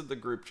mentioned this in the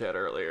group chat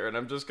earlier, and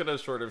I'm just gonna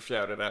sort of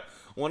shout it out.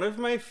 One of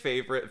my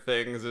favorite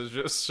things is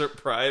just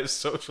surprise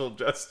social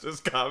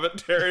justice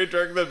commentary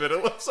during the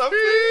middle of something.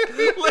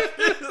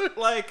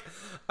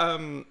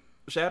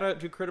 Shout out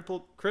to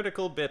Critical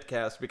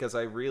Bitcast, because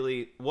I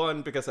really,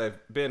 one, because I've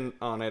been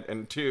on it,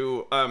 and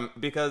two,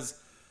 because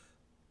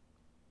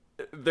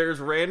there's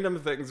random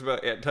things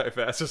about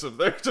anti-fascism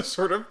that just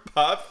sort of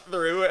pop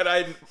through, and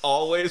I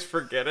always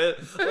forget it.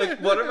 Like,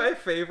 one of my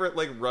favorite,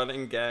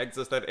 running gags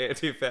is that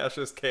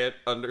anti-fascists can't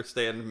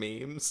understand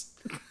memes.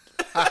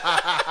 Or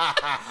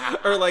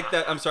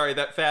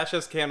that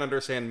fascists can't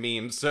understand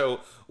memes. So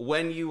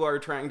when you are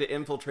trying to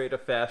infiltrate a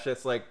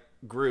fascist,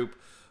 group,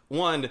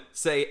 one,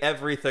 say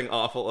everything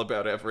awful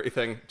about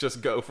everything.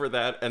 Just go for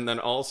that. And then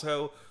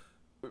also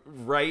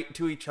write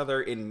to each other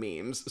in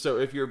memes. So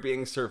if you're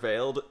being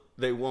surveilled,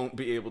 they won't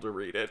be able to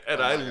read it. And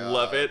I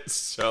love it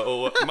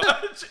so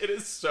much. It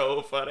is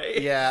so funny.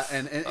 Yeah,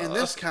 and in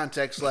this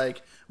context,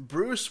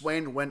 Bruce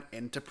Wayne went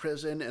into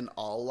prison an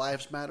All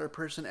Lives Matter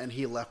person, and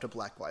he left a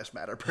Black Lives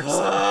Matter person.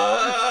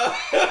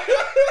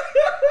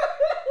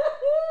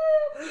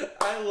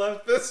 I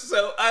love this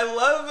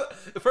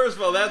first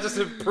of all, that just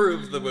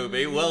improves the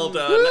movie. Well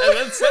done. And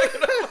then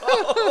second of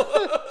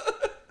all,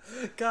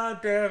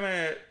 God damn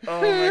it.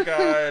 Oh my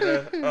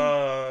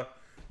god.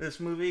 This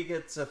movie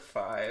gets a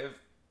 5.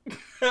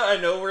 I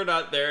know we're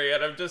not there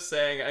yet. I'm just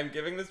saying I'm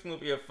giving this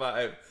movie a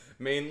 5,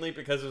 mainly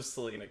because of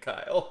Selena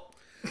Kyle.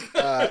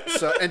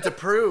 And to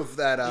prove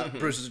that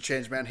Bruce is a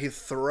changed man, he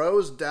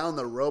throws down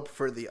the rope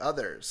for the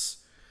others.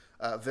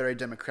 Very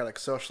democratic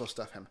socialist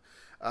of him.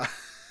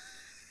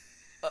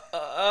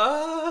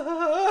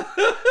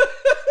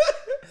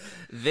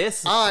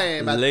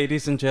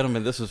 Ladies and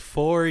gentlemen, this was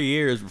 4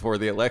 years before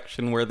the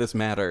election where this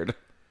mattered.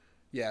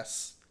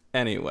 Yes.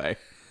 Anyway.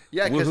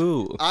 Yeah, because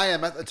I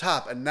am at the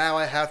top, and now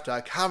I have to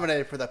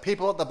accommodate for the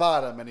people at the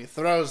bottom, and he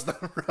throws the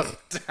rope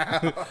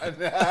down.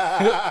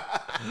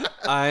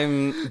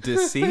 I'm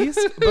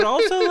deceased, but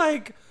also,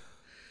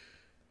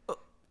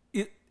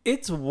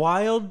 it's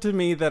wild to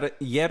me that,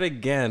 yet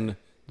again,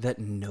 that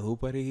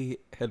nobody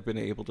had been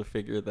able to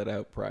figure that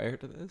out prior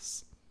to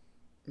this.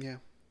 Yeah.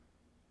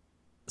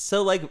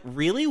 So,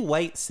 really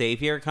white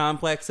savior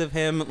complex of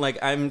him.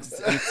 I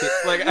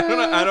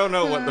don't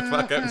know what the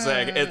fuck I'm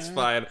saying. It's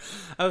fine.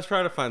 I was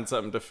trying to find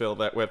something to fill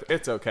that with.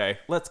 It's okay.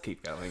 Let's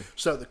keep going.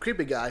 So the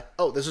creepy guy.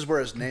 Oh, this is where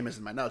his name is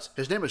in my notes.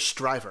 His name is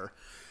Stryver.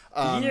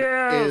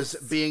 Is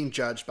being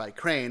judged by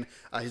Crane.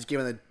 He's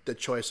given the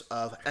choice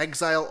of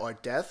exile or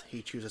death.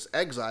 He chooses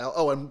exile.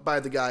 Oh, and by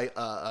the guy,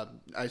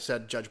 I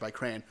said judged by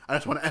Crane. I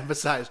just want to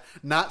emphasize,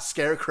 not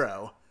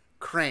Scarecrow,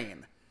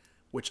 Crane.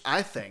 Which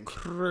I think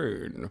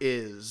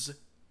is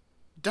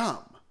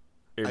dumb.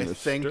 I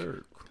think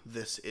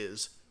this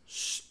is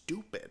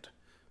stupid.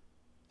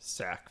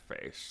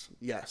 Sackface.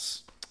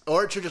 Yes.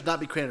 Or it should just not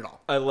be Crane at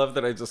all. I love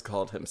that I just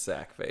called him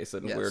Sackface,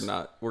 and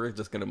we're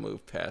just going to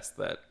move past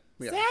that.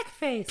 Yeah.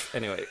 Sackface.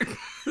 Anyway.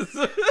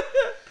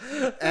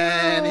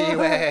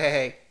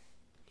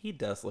 He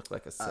does look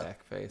like a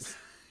sackface.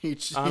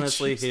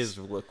 Honestly, his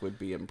look would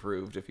be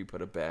improved if you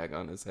put a bag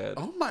on his head.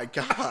 Oh my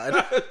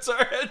god.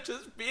 Sorry, I'm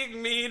just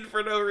being mean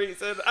for no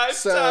reason. I'm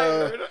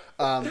tired.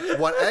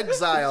 What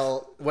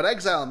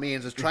exile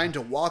means is trying to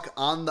walk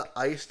on the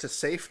ice to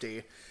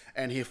safety,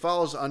 and he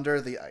falls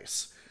under the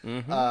ice.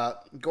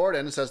 Mm-hmm.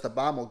 Gordon says the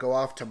bomb will go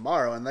off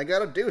tomorrow, and they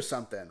gotta do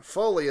something.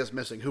 Foley is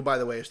missing, who, by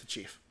the way, is the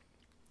chief.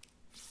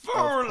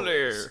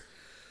 Foley!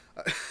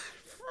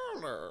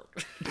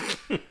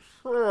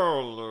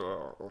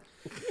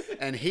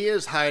 And he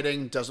is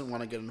hiding, doesn't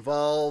want to get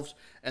involved,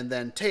 and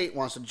then Tate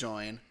wants to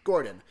join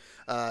Gordon.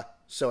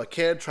 So a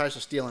kid tries to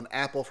steal an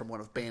apple from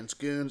one of Bane's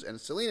goons, and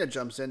Selena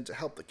jumps in to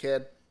help the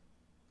kid.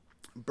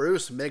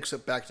 Bruce makes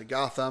it back to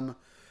Gotham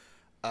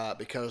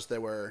because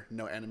there were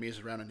no enemies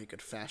around and he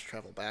could fast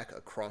travel back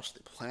across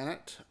the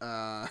planet.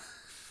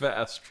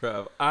 Fast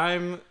travel.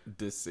 I'm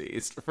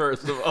deceased,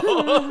 first of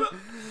all.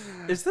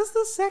 Is this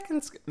the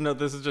second... No,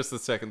 this is just the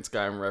second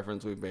Skyrim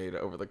reference we made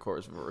over the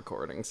course of a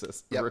recording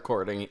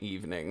recording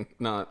evening.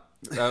 I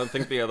don't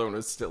think the other one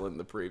was still in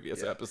the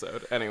previous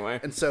episode. Anyway.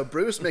 And so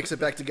Bruce makes it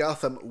back to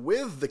Gotham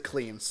with the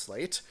clean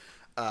slate.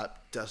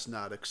 Does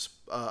not...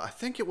 I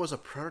think it was a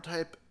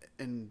prototype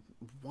in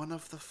one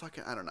of the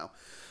fucking... I don't know.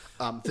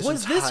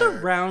 This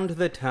around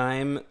the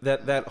time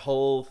that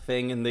whole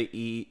thing in the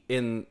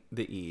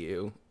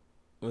EU?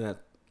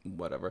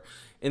 Whatever.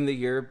 In the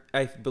Europe,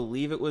 I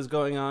believe it was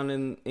going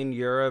on in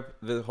Europe,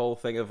 the whole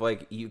thing of,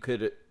 like, you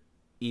could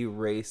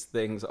erase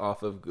things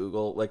off of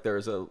Google. Like, there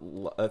was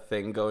a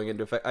thing going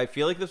into effect. I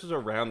feel like this was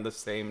around the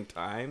same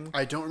time.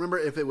 I don't remember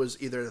if it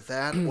was either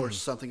that or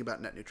something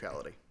about net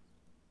neutrality.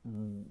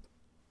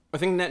 I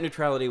think net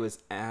neutrality was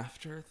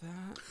after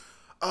that.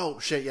 Oh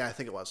shit! Yeah, I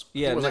think it was.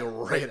 Yeah, it was like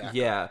right after.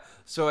 Yeah,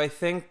 so I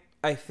think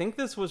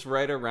this was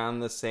right around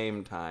the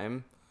same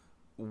time,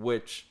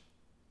 which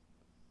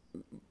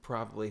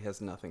probably has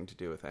nothing to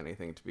do with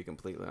anything. To be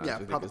completely honest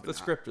with you, because the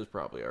script was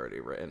probably already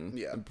written.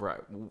 Yeah.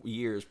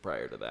 Years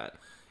prior to that.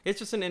 It's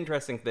just an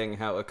interesting thing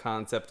how a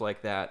concept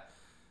like that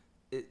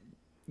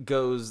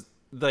goes.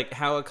 Like,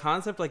 how a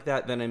concept like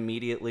that then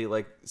immediately,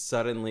 like,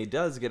 suddenly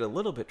does get a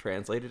little bit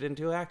translated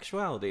into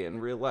actuality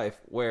in real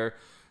life, where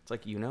it's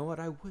like, you know what,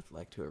 I would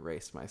like to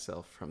erase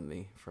myself from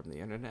the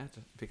internet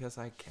because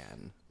I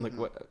can. Like,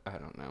 what, I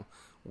don't know.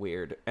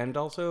 Weird. And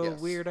also a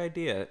weird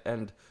idea.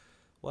 And,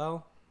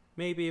 well,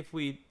 maybe if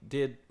we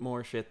did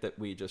more shit that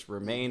we just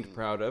remained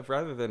proud of,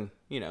 rather than,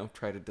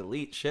 try to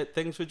delete shit,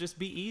 things would just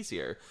be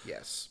easier.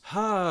 Yes.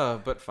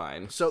 But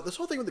fine. So this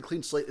whole thing with the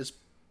clean slate is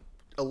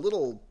a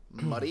little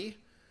muddy.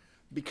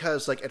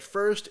 Because, like, at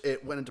first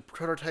it went into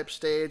prototype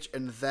stage,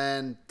 and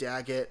then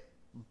Daggett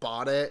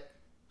bought it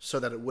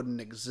so that it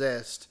wouldn't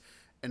exist.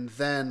 And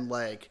then,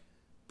 like,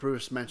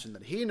 Bruce mentioned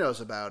that he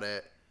knows about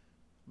it,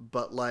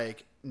 but,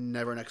 like,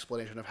 never an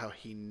explanation of how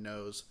he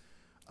knows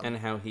and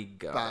how he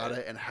got about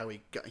it and how he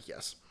got.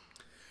 Yes.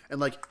 And,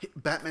 like,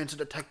 Batman's a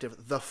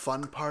detective. The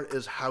fun part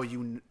is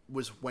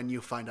was when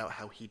you find out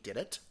how he did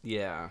it.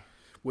 Yeah.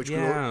 Which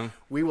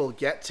we will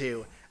get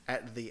to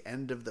at the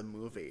end of the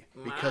movie,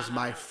 because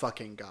my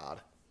fucking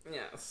god.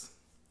 Yes.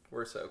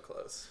 We're so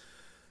close.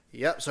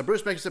 Yep, so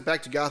Bruce makes it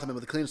back to Gotham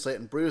with a clean slate,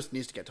 and Bruce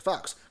needs to get to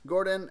Fox.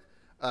 Gordon,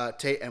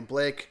 Tate, and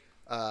Blake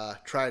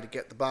try to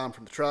get the bomb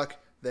from the truck.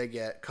 They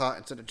get caught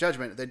and sent to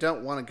judgment. They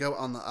don't want to go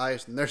on the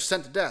ice, and they're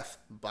sent to death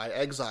by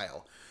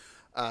exile.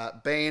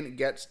 Bane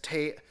gets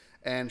Tate,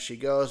 and she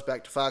goes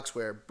back to Fox,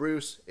 where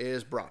Bruce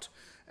is brought.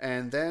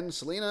 And then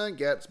Selena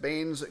gets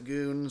Bane's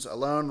goons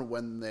alone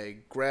when they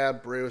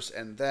grab Bruce,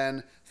 and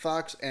then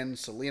Fox and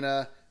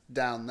Selena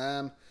down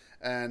them.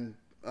 And,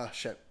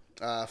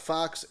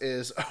 Fox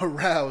is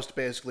aroused,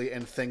 basically,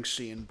 and thinks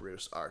she and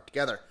Bruce are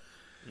together.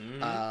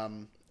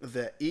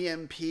 The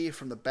EMP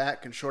from the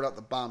bat can short out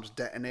the bomb's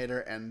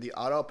detonator, and the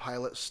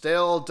autopilot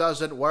still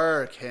doesn't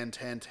work. Hint,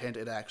 hint, hint,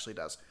 it actually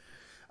does.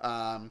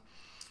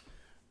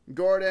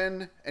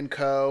 Gordon and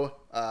co.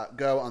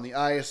 Go on the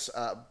ice.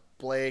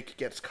 Blake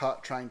gets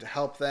caught trying to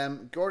help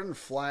them. Gordon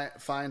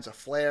finds a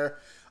flare.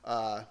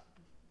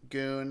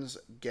 Goons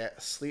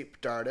get sleep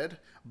darted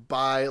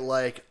by,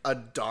 like, a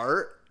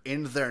dart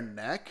in their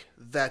neck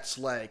that's,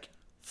 like,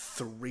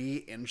 3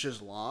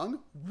 inches long.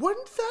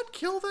 Wouldn't that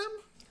kill them?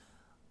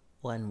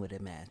 One would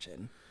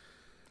imagine.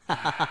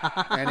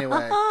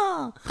 Anyway,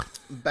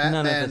 Batman...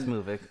 None of this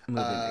movie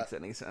makes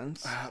any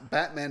sense.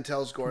 Batman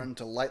tells Gordon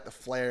to light the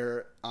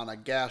flare on a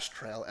gas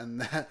trail,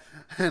 and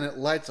it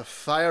lights a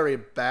fiery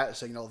bat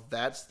signal.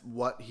 That's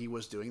what he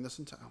was doing this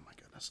entire... Oh, my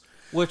goodness.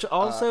 Which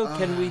also,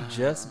 can we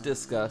just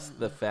discuss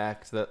the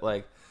fact that,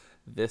 like,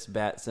 this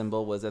bat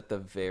symbol was at the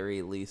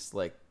very least,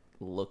 like,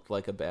 looked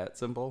like a bat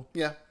symbol?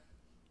 Yeah.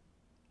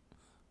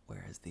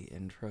 Whereas the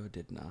intro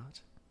did not.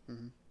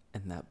 Mm-hmm.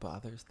 And that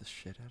bothers the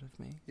shit out of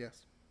me.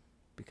 Yes.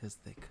 Because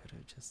they could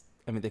have just...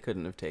 I mean, they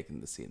couldn't have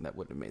taken the scene. That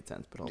wouldn't have made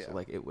sense. But also,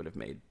 like, it would have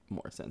made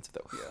more sense,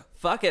 though. Yeah.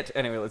 Fuck it!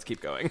 Anyway, let's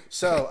keep going.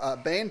 So,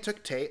 Bane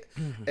took Tate,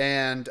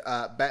 and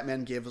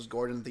Batman gives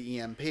Gordon the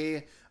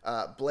EMP.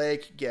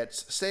 Blake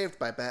gets saved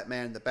by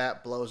Batman. The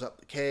bat blows up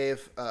the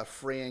cave,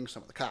 freeing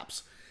some of the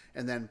cops.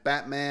 And then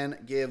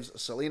Batman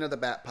gives Selena the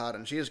bat pod,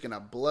 and she's going to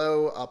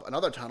blow up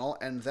another tunnel,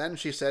 and then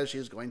she says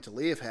she's going to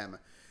leave him.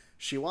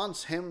 She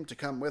wants him to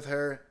come with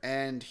her,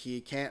 and he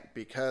can't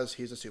because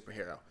he's a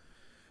superhero.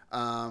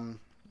 And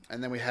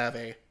then we have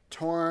a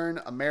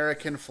torn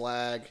American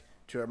flag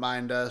to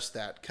remind us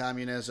that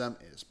communism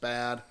is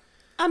bad.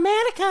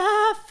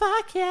 America,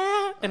 fuck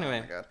yeah! Anyway,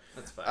 oh my God.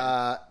 That's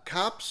fine.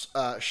 Cops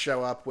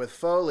show up with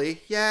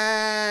Foley.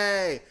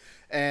 Yay!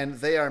 And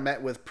they are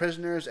met with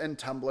prisoners and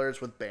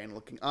tumblers, with Bane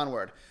looking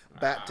onward.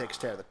 Bat takes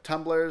care of the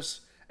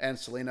tumblers, and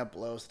Selena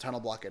blows the tunnel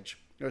blockage.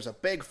 There's a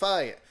big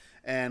fight,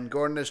 and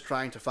Gordon is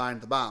trying to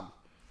find the bomb.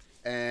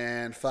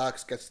 And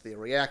Fox gets the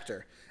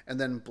reactor. And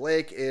then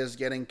Blake is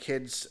getting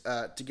kids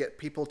to get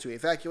people to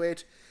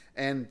evacuate,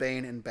 and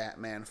Bane and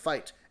Batman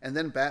fight. And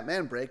then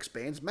Batman breaks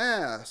Bane's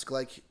mask,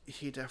 like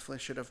he definitely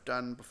should have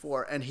done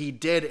before. And he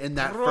did in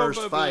that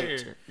first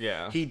fight.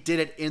 Yeah. He did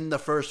it in the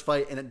first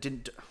fight, and it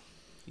didn't...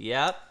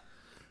 Yep.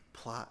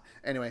 Plot.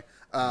 Anyway,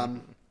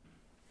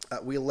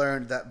 we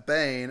learned that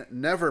Bane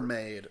never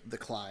made the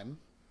climb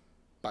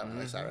by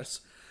Miley Cyrus.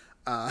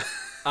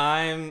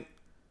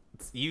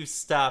 You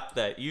stop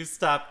that. You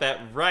stop that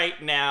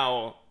right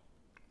now.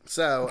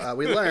 So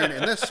we learn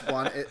in this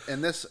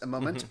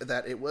moment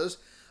that it was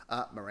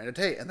Miranda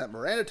Tate. And that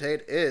Miranda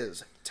Tate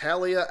is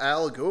Talia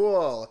al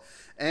Ghul.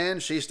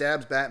 And she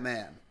stabs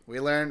Batman. We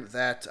learned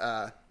that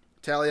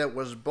Talia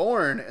was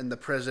born in the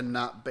prison,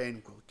 not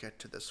Bane. We'll get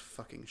to this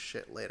fucking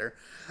shit later.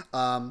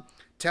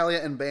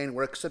 Talia and Bane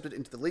were accepted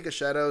into the League of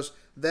Shadows.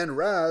 Then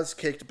Raz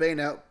kicked Bane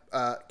out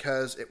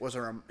because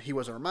he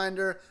was a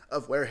reminder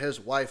of where his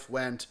wife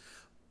went,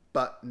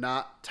 but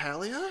not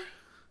Talia?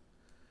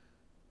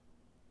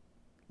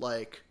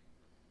 Like,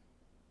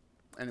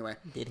 anyway.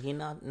 Did he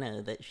not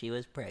know that she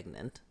was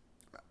pregnant?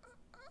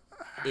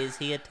 Is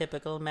he a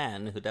typical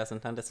man who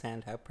doesn't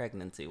understand how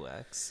pregnancy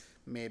works?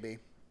 Maybe.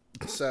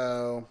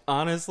 So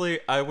honestly,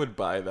 I would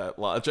buy that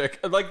logic.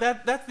 Like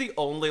that's the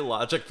only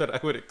logic that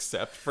I would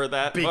accept for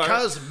that.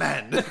 Because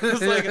men.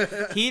 It's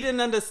like he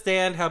didn't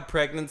understand how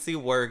pregnancy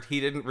worked. He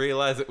didn't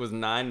realize it was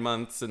 9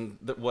 months and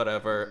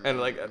whatever. And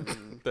like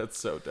that's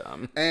so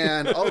dumb.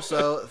 And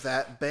also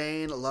that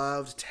Bane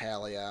loved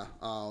Talia.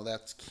 Oh,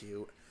 that's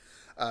cute.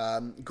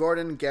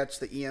 Gordon gets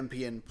the EMP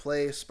in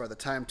place by the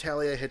time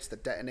Talia hits the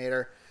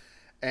detonator.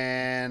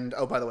 And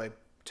oh, by the way,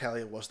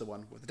 Talia was the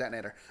one with the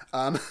detonator.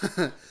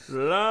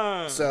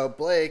 So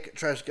Blake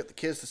tries to get the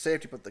kids to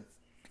safety, but the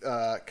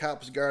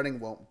cops guarding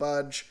won't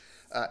budge.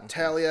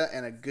 Talia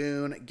and a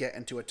goon get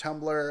into a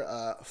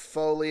tumbler.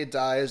 Foley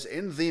dies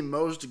in the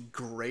most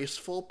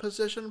graceful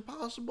position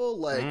possible,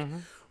 like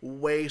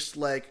waist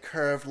like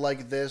curved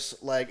like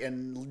this, like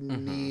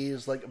and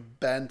knees like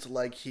bent,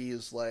 like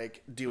he's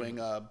like doing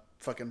a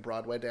fucking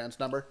Broadway dance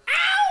number.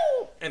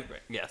 Ow! Anyway,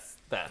 yes,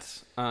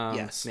 that.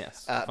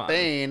 Yes. Fine.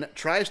 Bane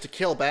tries to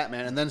kill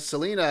Batman, and then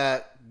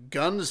Selena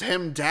guns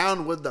him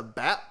down with the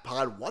bat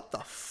pod. What the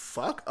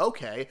fuck?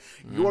 Okay,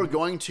 you're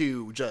going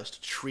to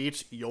just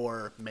treat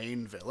your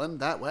main villain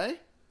that way?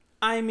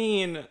 I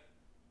mean,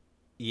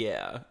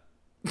 yeah.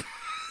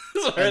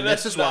 Sorry, and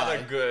that's this is not why.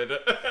 a good.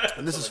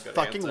 And this is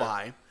fucking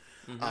answer.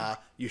 why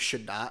you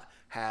should not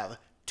have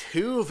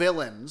two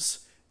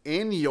villains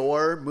in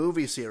your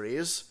movie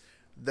series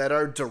that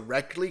are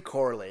directly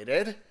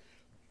correlated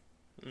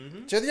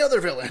to the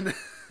other villain.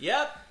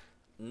 Yep.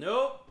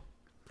 Nope.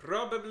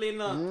 Probably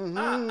not.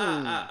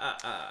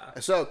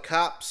 So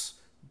cops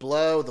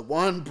blow the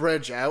one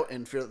bridge out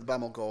in fear that the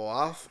bomb will go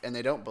off, and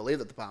they don't believe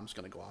that the bomb's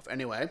going to go off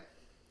anyway.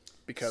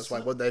 Because why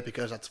would they?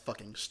 Because that's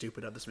fucking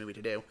stupid of this movie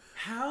to do.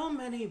 How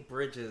many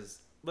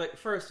bridges? Like,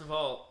 first of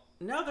all,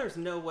 now there's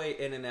no way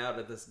in and out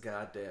of this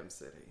goddamn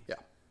city. Yeah.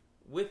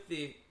 With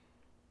the...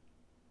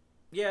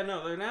 Yeah,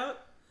 no, they're now...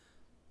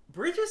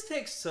 Bridges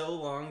take so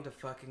long to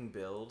fucking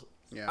build.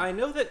 Yeah. I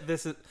know that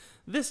this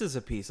is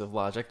a piece of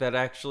logic that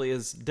actually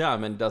is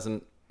dumb and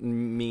doesn't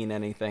mean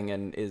anything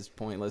and is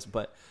pointless,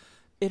 but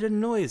it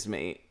annoys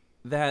me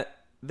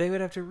that they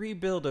would have to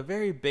rebuild a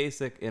very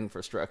basic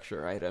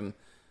infrastructure item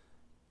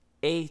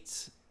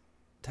 8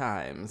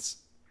 times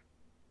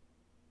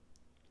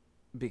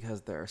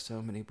because there are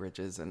so many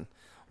bridges. And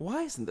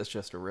why isn't this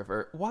just a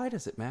river? Why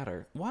does it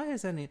matter? Why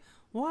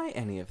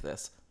any of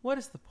this? What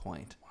is the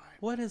point?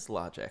 What is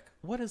logic?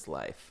 What is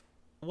life?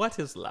 What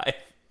is life?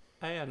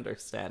 I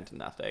understand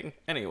nothing.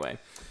 Anyway,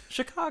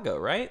 Chicago,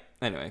 right?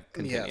 Anyway,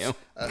 continue.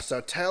 Yes. So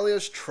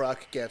Talia's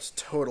truck gets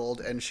totaled,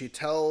 and she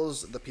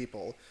tells the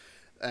people,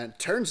 and it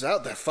turns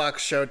out that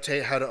Fox showed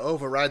Tate how to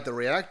override the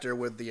reactor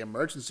with the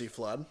emergency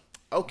flood.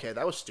 Okay,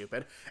 that was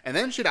stupid. And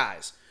then she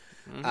dies.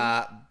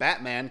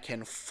 Batman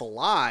can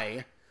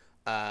fly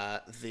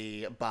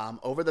the bomb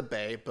over the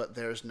bay, but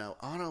there's no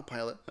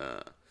autopilot.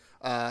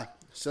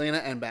 Selena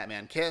and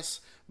Batman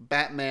kiss.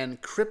 Batman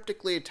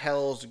cryptically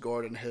tells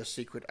Gordon his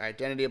secret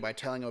identity by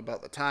telling him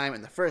about the time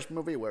in the first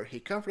movie where he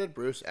comforted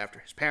Bruce after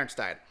his parents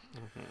died.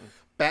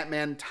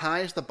 Batman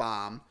ties the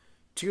bomb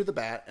to the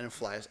bat and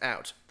flies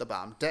out. The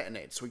bomb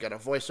detonates. We got a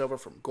voiceover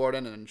from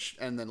Gordon,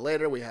 and then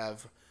later we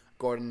have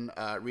Gordon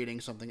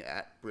reading something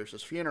at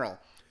Bruce's funeral.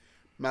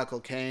 Michael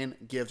Caine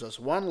gives us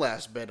one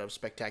last bit of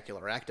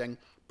spectacular acting.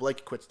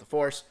 Blake quits the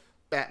force.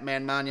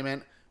 Batman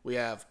Monument. We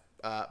have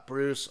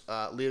Bruce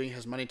leaving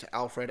his money to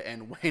Alfred,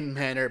 and Wayne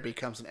Manor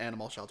becomes an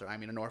animal shelter. I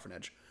mean, an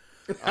orphanage.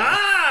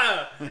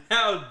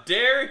 How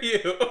dare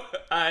you!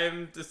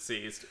 I'm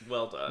deceased.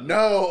 Well done.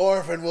 No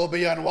orphan will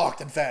be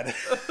unwalked and fed.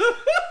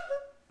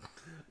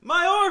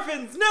 My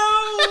orphans, no!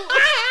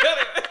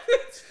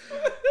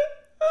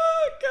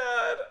 Oh,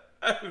 God.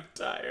 I'm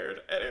tired.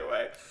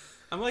 Anyway,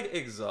 I'm, like,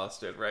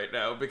 exhausted right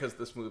now because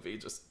this movie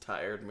just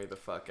tired me the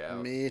fuck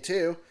out. Me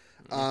too.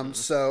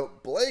 So,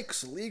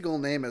 Blake's legal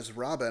name is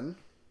Robin.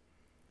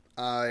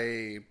 I'm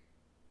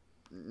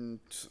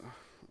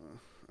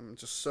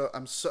so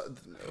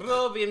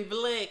Robin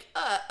Blake.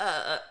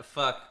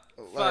 Fuck.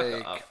 like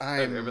Fuck off.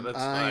 I'm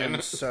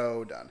fine.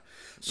 so done.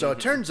 So it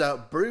turns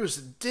out Bruce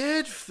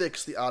did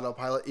fix the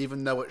autopilot,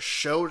 even though it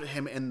showed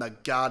him in the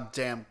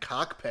goddamn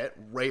cockpit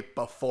right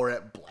before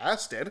it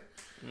blasted.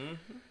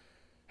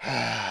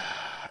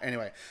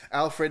 Anyway,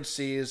 Alfred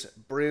sees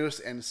Bruce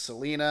and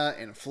Selena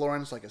in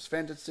Florence like his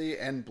fantasy,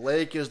 and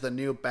Blake is the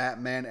new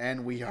Batman,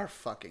 and we are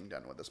fucking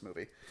done with this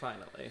movie.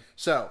 Finally.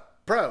 So,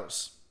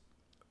 pros.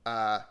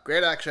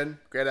 Great action,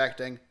 great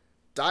acting,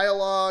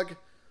 dialogue,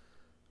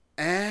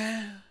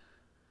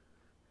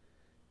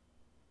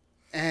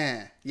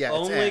 Yeah, it's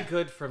Only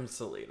good from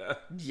Selena.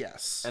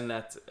 Yes. And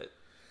that's it.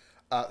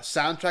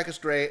 Soundtrack is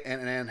great,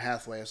 and Anne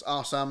Hathaway is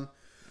awesome.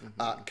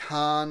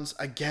 Cons,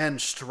 again,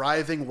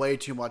 striving way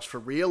too much for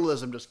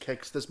realism just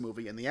kicks this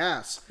movie in the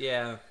ass.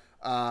 Yeah.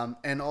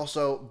 And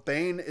also,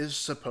 Bane is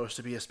supposed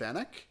to be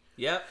Hispanic.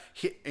 Yep.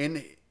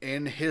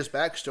 In his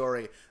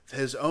backstory,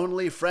 his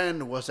only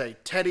friend was a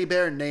teddy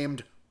bear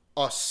named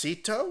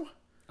Osito.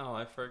 Oh,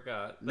 I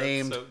forgot. That's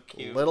named so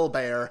cute. Little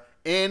Bear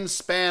in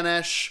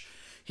Spanish.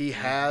 He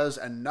has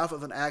enough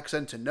of an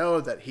accent to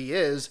know that he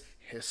is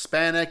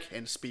Hispanic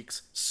and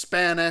speaks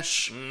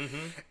Spanish,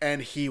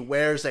 and he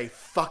wears a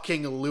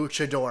fucking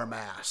luchador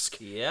mask.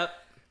 Yep.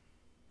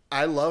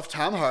 I love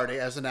Tom Hardy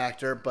as an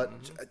actor, but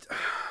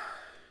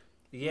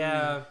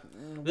yeah.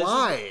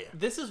 why?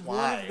 This is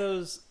Why? one of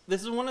those.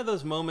 This is one of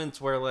those moments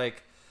where,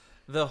 like,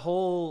 the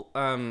whole,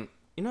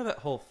 you know, that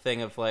whole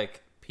thing of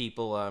like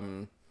people,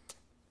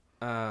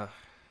 that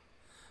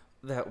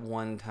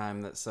one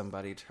time that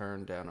somebody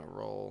turned down a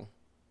role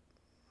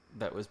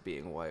that was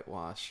being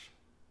whitewashed.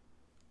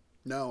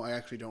 No, I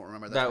actually don't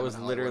remember that. That was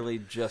literally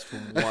just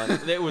one.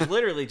 It was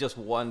literally just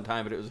one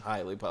time, but it was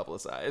highly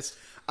publicized.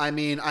 I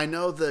mean, I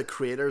know the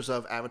creators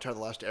of Avatar: The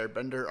Last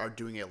Airbender are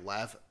doing a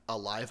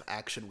live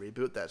action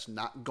reboot that's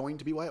not going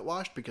to be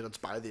whitewashed because it's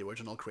by the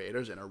original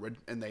creators,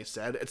 and they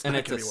said it's not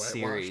going to be whitewashed.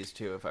 And it's a series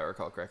too, if I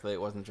recall correctly.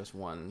 It wasn't just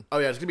one. Oh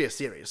yeah, it's going to be a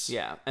series.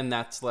 Yeah, and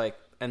that's like,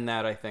 and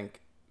that I think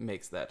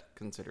makes that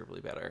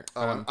considerably better.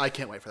 Oh, I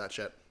can't wait for that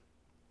shit.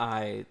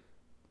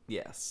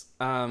 Yes.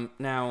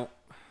 Now.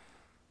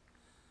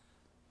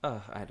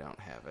 I don't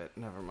have it.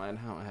 Never mind.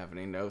 I don't have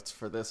any notes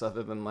for this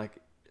other than like.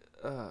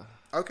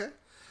 Okay.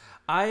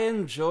 I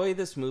enjoy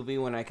this movie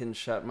when I can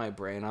shut my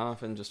brain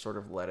off and just sort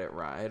of let it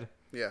ride.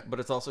 Yeah.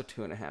 But it's also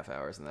 2.5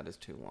 hours, and that is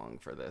too long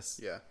for this.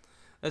 Yeah.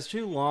 That's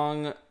too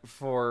long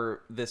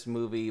for this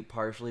movie,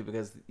 partially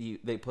because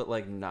they put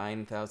like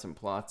 9,000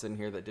 plots in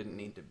here that didn't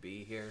need to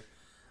be here.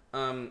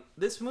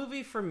 This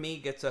movie for me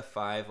gets a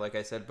 5, like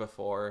I said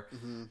before,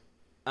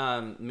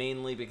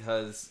 mainly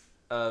because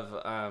of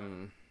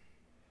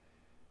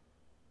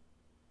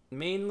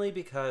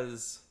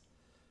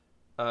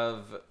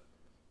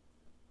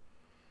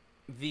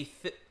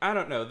I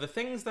don't know, the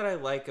things that I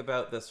like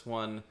about this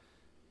one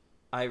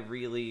I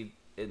really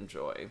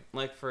enjoy.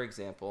 Like, for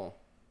example,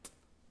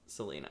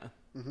 Selena.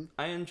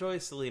 I enjoy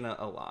Selena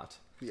a lot.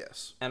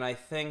 Yes. And I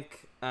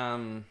think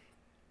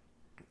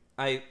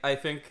I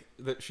think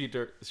that she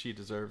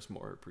deserves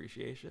more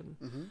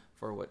appreciation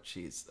for what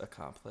she's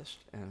accomplished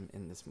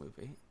in this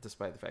movie,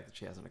 despite the fact that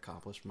she hasn't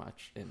accomplished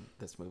much in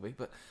this movie,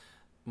 but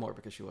more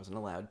because she wasn't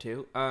allowed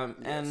to. Yes.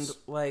 And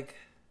like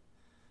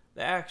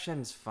the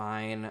action's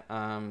fine.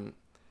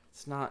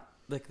 It's not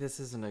like this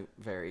isn't a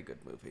very good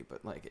movie,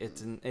 but like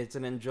it's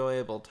an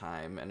enjoyable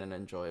time and an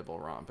enjoyable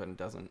romp, and it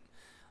doesn't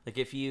like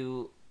if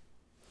you.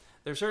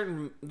 There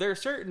are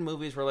certain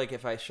movies where, like,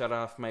 if I shut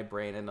off my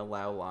brain and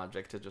allow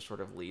logic to just sort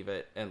of leave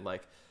it, and,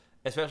 like,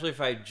 especially if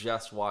I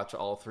just watch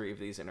all 3 of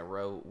these in a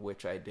row,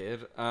 which I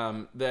did,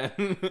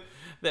 then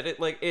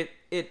that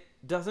it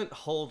doesn't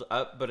hold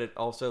up, but it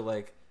also,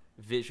 like,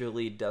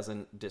 visually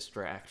doesn't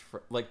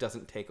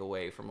doesn't take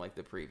away from, like,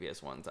 the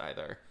previous ones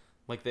either.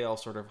 Like, they all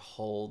sort of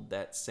hold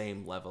that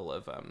same level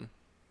of,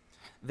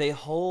 they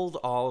hold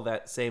all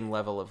that same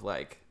level of,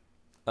 like,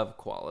 of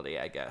quality,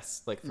 I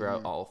guess, like,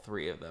 throughout all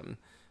 3 of them.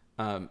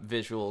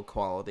 Visual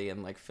quality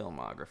and like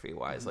filmography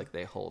wise, like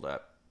they hold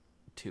up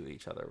to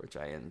each other, which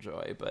I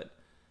enjoy, but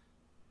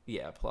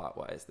yeah, plot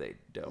wise they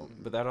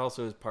don't. But that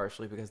also is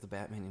partially because the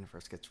Batman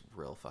universe gets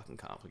real fucking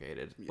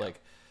complicated. Like,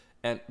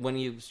 and when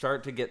you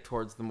start to get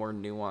towards the more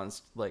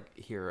nuanced like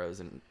heroes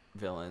and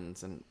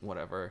villains and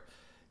whatever,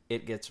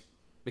 it gets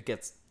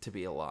to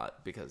be a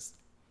lot because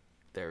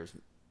there's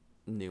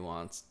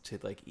nuance to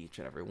like each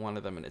and every one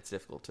of them, and it's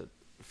difficult to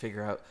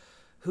figure out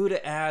who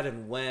to add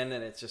and when,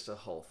 and it's just a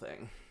whole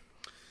thing.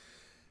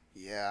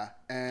 Yeah,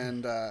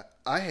 and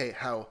I hate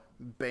how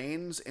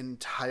Bane's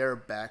entire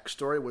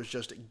backstory was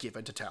just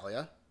given to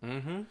Talia.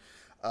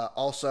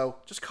 Also,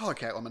 just call her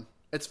Catwoman.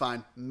 It's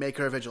fine. Make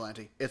her a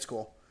vigilante. It's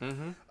cool.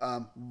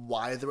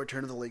 Why the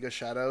Return of the League of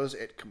Shadows?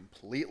 It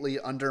completely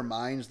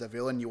undermines the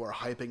villain you were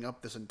hyping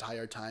up this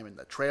entire time in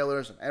the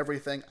trailers and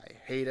everything. I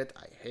hate it.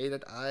 I hate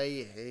it.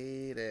 I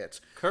hate it.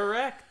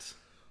 Correct.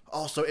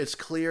 Also, it's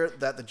clear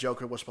that the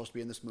Joker was supposed to be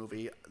in this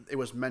movie. It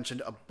was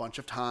mentioned a bunch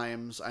of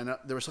times. I know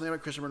there was something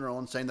about Christopher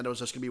Nolan saying that it was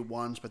just going to be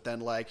once, but then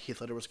like Heath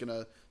Ledger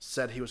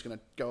said he was going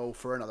to go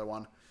for another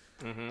one.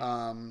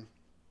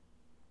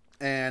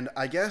 And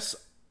I guess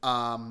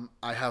I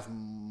have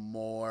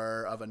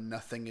more of a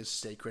nothing is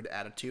sacred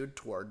attitude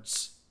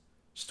towards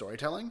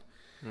storytelling.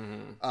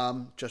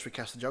 Just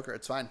recast the Joker.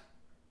 It's fine.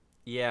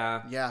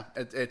 Yeah. Yeah,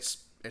 it's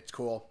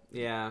cool.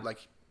 Yeah.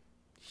 Like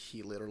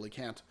he literally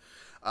can't.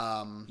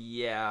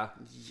 Yeah.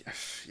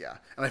 Yeah,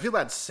 and I feel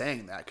bad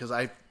saying that because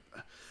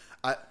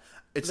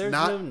it's There's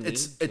not no need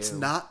it's to.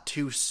 not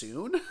too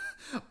soon,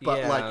 but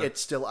Yeah. like it's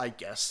still I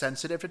guess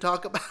sensitive to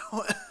talk about.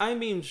 I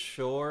mean,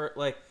 sure.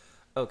 Like,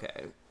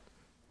 okay.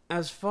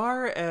 As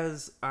far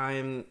as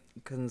I'm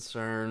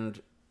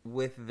concerned,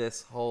 with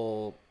this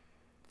whole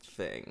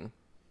thing.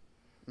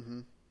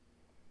 Mm-hmm.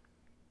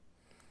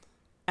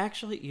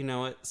 Actually, you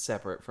know what?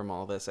 Separate from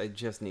all this, I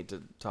just need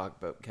to talk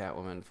about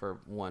Catwoman for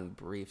one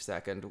brief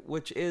second,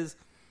 which is...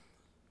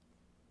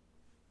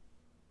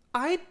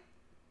 I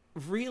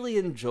really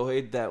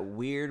enjoyed that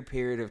weird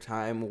period of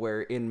time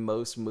where in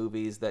most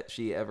movies that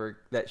she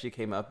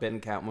came up in,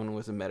 Catwoman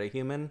was a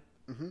metahuman.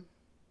 Mm-hmm.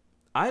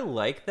 I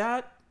like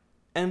that,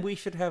 and we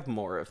should have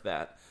more of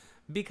that.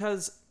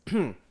 Because...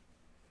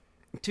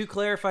 To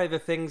clarify the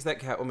things that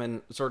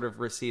Catwoman sort of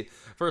received,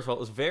 first of all, it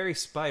was very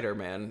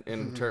Spider-Man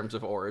in terms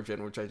of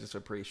origin, which I just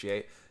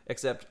appreciate,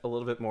 except a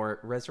little bit more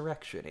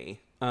resurrection-y.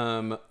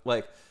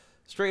 Like,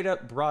 straight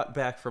up brought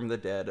back from the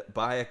dead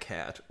by a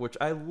cat, which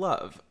I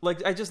love.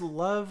 Like, I just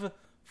love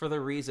for the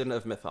reason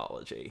of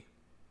mythology,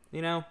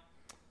 you know?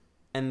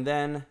 And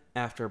then,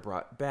 after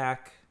brought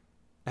back,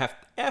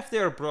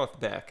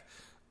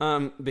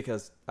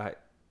 because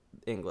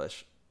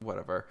English,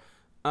 whatever,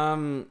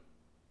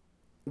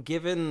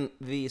 given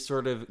the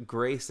sort of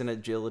grace and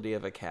agility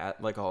of a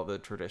cat, like all the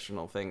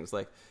traditional things,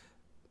 like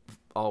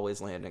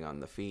always landing on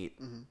the feet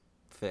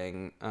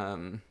thing,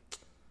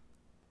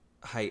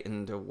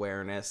 heightened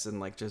awareness and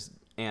like just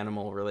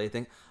animal related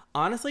thing.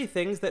 Honestly,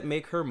 things that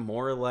make her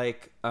more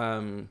like,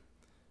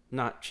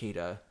 not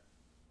Cheetah,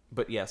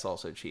 but yes,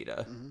 also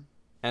Cheetah. Mm-hmm.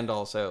 And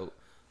also,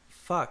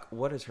 fuck,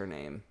 what is her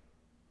name?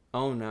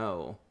 Oh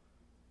no.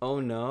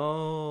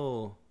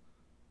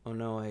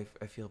 I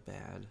feel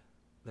bad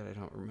that I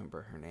don't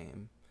remember her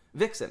name.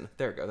 Vixen.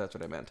 There we go. That's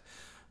what I meant.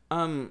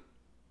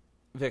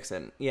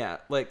 Vixen. Yeah.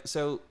 Like,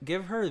 so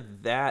give her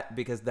that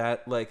because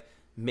that, like,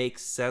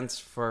 makes sense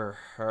for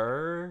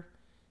her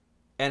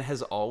and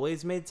has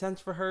always made sense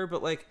for her.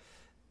 But, like,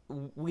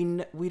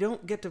 we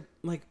don't get to,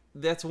 like,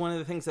 that's one of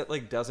the things that,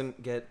 like,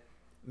 doesn't get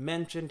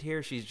mentioned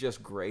here. She's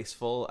just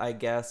graceful, I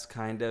guess,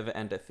 kind of,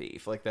 and a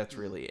thief. Like, that's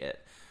really it.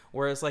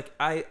 Whereas, like,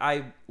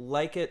 I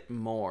like it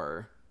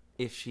more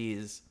if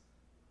she's...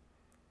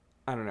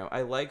 I don't know.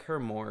 I like her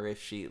more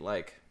if she,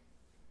 like,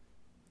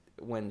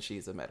 when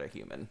she's a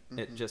metahuman. Mm-hmm.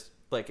 It just,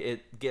 like,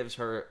 it gives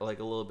her, like,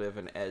 a little bit of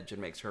an edge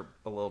and makes her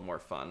a little more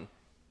fun.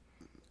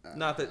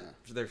 Not that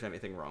there's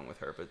anything wrong with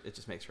her, but it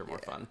just makes her more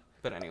fun.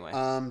 But anyway.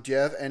 Do you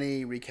have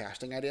any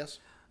recasting ideas?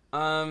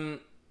 Javier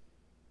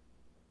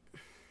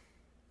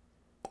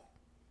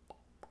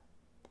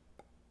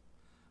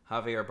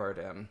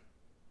Bardem.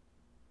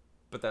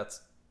 But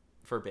that's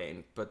for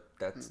Bane, but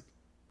that's...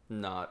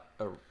 not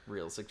a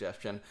real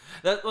suggestion.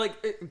 That,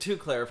 like, to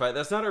clarify,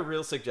 that's not a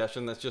real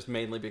suggestion. That's just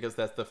mainly because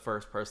that's the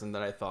first person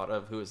that I thought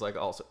of who is, like,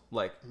 also,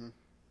 like,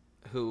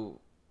 who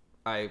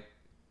I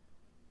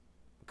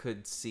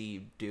could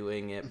see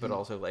doing it, but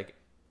also, like,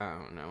 I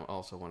don't know,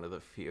 also one of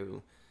the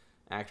few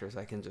actors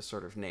I can just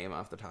sort of name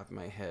off the top of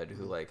my head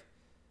who, like,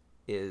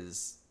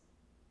 is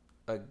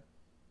a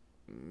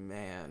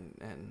man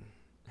and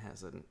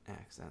has an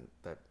accent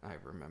that I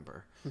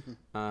remember.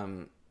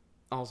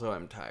 Also,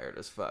 I'm tired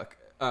as fuck.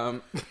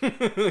 All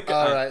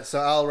right, so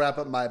I'll wrap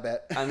up my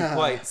bit. I'm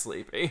quite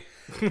sleepy.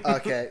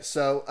 Okay,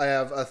 so I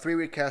have 3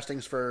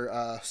 recastings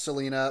for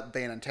Selena,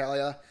 Bane, and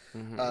Talia.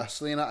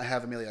 Selena, I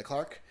have Emilia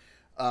Clarke.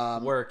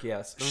 Work,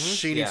 yes.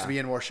 She needs to be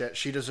in more shit.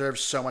 She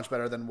deserves so much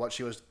better than what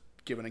she was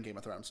given in Game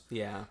of Thrones.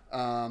 Yeah.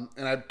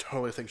 And I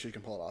totally think she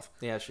can pull it off.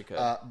 Yeah, she could.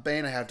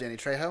 Bane, I have Danny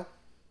Trejo.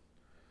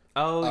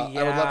 Oh, yeah.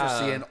 I would love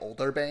to see an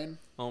older Bane.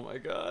 Oh, my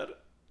God.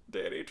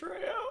 Danny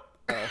Trejo.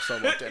 I so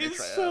love Danny He's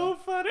Trejo. so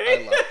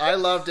funny. I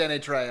love Danny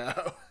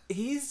Trejo.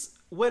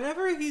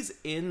 Whenever he's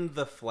in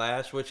The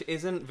Flash, which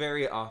isn't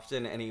very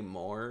often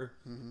anymore,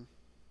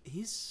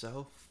 he's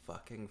so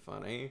fucking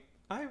funny.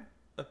 I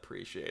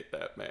appreciate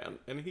that man,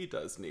 and he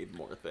does need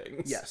more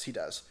things. Yes, he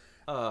does.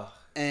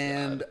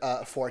 And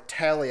for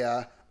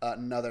Talia,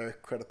 another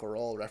Critical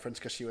Role reference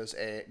because she was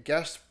a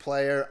guest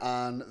player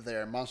on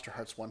their Monster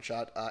Hearts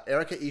one-shot,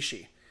 Erika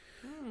Ishii.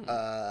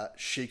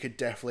 She could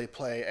definitely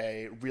play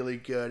a really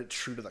good,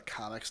 true to the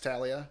comics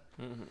Talia.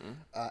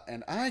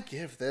 And I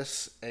give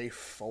this a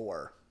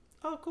 4.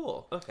 Oh,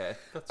 cool. Okay.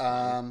 That's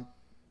fine.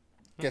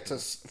 Gets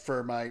us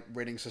for my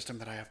rating system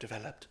that I have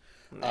developed.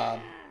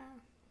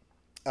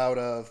 Out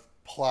of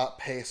plot,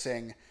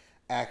 pacing,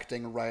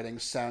 acting, writing,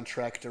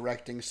 soundtrack,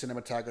 directing,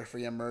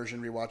 cinematography,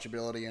 immersion,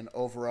 rewatchability, and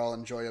overall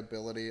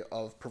enjoyability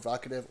of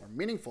provocative or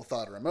meaningful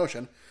thought or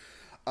emotion,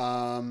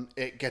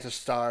 it gets a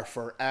star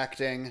for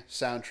acting,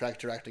 soundtrack,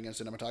 directing, and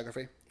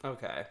cinematography.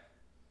 Okay.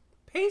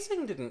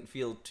 Pacing didn't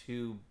feel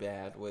too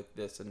bad with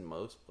this in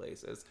most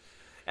places.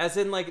 As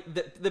in, like,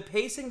 the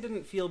pacing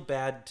didn't feel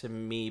bad to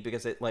me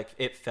because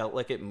it felt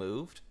like it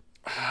moved.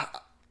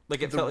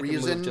 Like, it felt like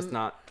it moved, just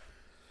not...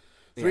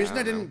 The reason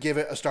I didn't give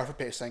it a star for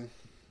pacing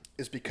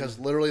is because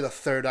literally the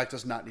third act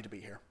does not need to be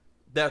here.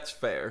 That's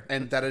fair.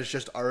 And that is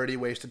just already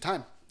wasted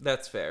time.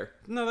 That's fair.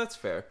 No, that's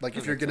fair. Like,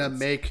 if you're going to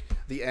make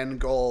the end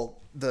goal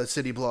the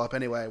city blow up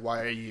anyway, why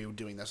are you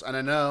doing this? And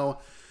I know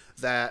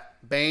that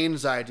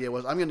Bane's idea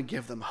was, I'm going to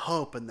give them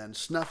hope and then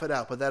snuff it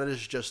out. But that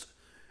is just,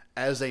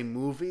 as a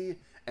movie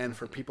and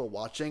for people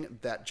watching,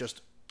 that just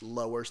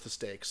lowers the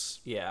stakes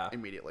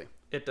immediately.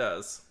 It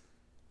does.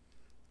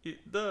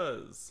 It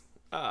does.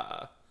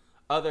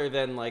 Other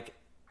than like,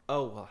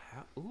 oh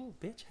well,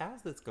 bitch,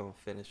 how's this gonna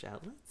finish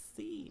out? Let's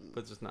see.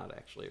 But just not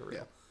actually a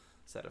real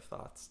set of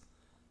thoughts.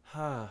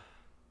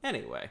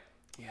 Anyway.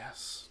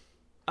 Yes.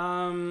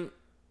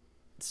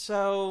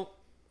 So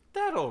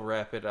that'll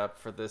wrap it up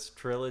for this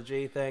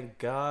trilogy, thank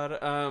God.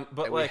 But and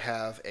like, we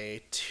have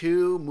a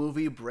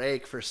 2-movie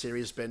break for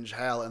Series Binge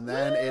Hell, and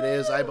then it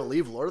is, I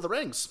believe, Lord of the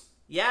Rings.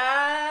 Yes!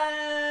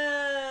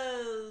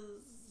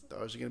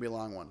 Those are going to be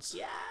long ones.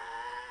 Yes!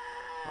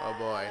 Oh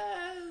boy.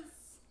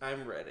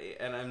 I'm ready,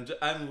 and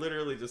I'm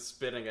literally just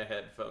spinning a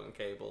headphone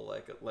cable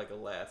like a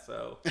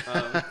lasso.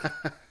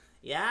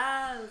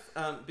 Yes!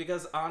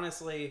 Because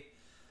honestly,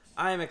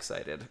 I'm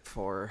excited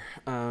for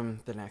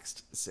the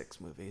next 6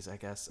 movies, I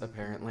guess,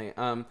 apparently.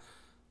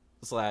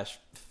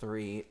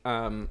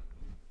 /3.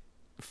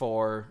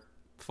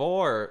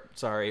 4,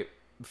 sorry.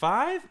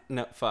 5?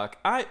 No, fuck.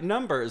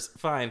 Numbers,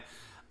 fine.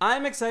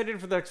 I'm excited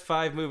for the next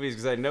 5 movies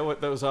because I know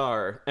what those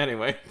are.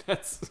 Anyway,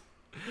 that's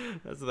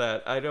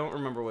that. I don't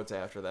remember what's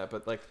after that,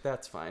 but like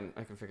that's fine.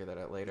 I can figure that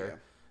out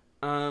later.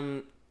 Yeah.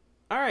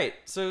 All right,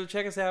 so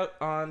check us out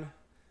on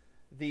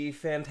the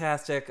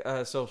fantastic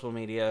social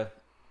media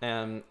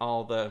and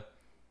all the.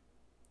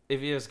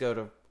 If you just go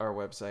to our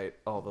website,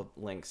 all the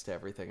links to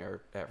everything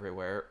are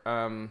everywhere.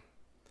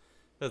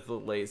 That's the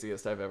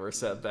laziest I've ever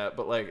said that,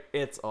 but like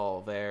it's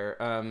all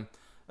there.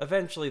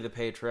 Eventually the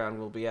Patreon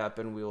will be up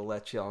and we will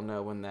let y'all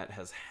know when that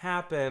has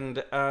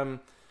happened.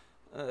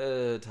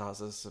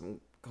 Toss us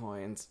some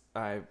coins.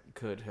 I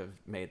could have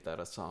made that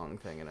a song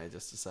thing and I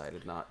just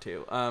decided not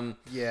to.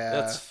 Yeah.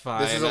 That's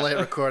fine. This is a late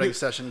recording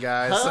session,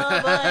 guys.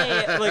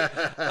 Like,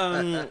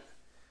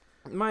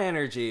 my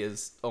energy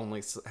has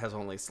only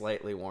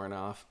slightly worn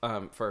off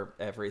for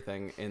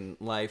everything in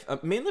life.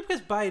 Mainly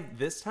because by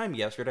this time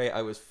yesterday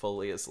I was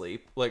fully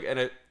asleep. Like,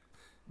 and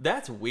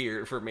that's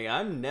weird for me.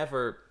 I'm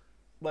never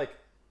like.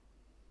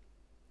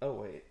 Oh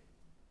wait.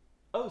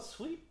 Oh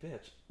sweet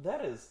bitch.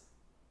 That is.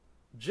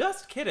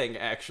 Just kidding,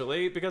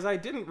 actually, because I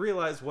didn't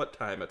realize what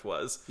time it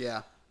was.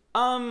 Yeah.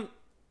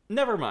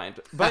 Never mind.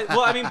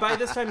 By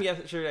this time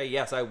yesterday,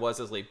 yes, I was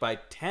asleep. By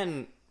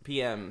 10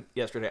 p.m.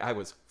 yesterday, I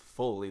was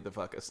fully the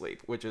fuck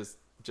asleep, which is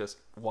just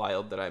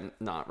wild that I'm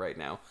not right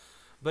now.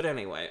 But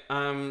anyway,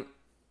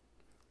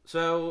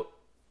 so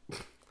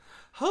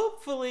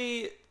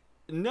hopefully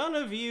none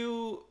of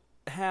you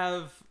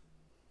have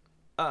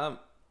died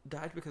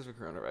because of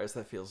coronavirus.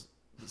 That feels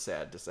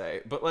sad to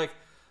say, but like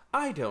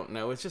I don't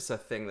know. It's just a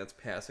thing that's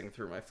passing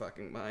through my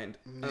fucking mind.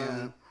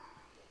 Yeah.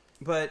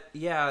 But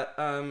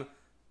yeah,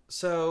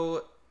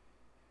 so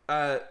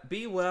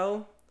be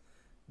well.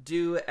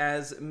 Do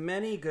as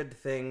many good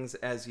things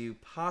as you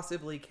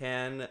possibly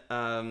can.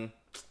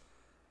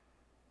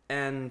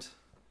 And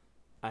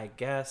I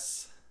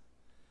guess.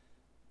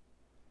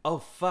 Oh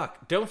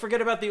fuck! Don't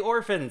forget about the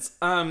orphans.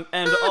 And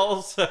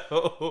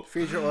also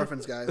Feed your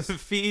orphans, guys.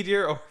 Feed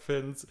your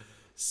orphans.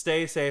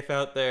 Stay safe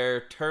out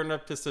there. Turn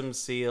up to some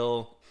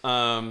Seal.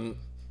 And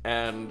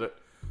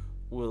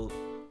we'll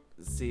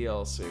see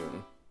y'all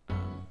soon.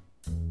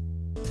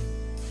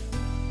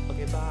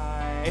 Okay,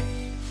 bye.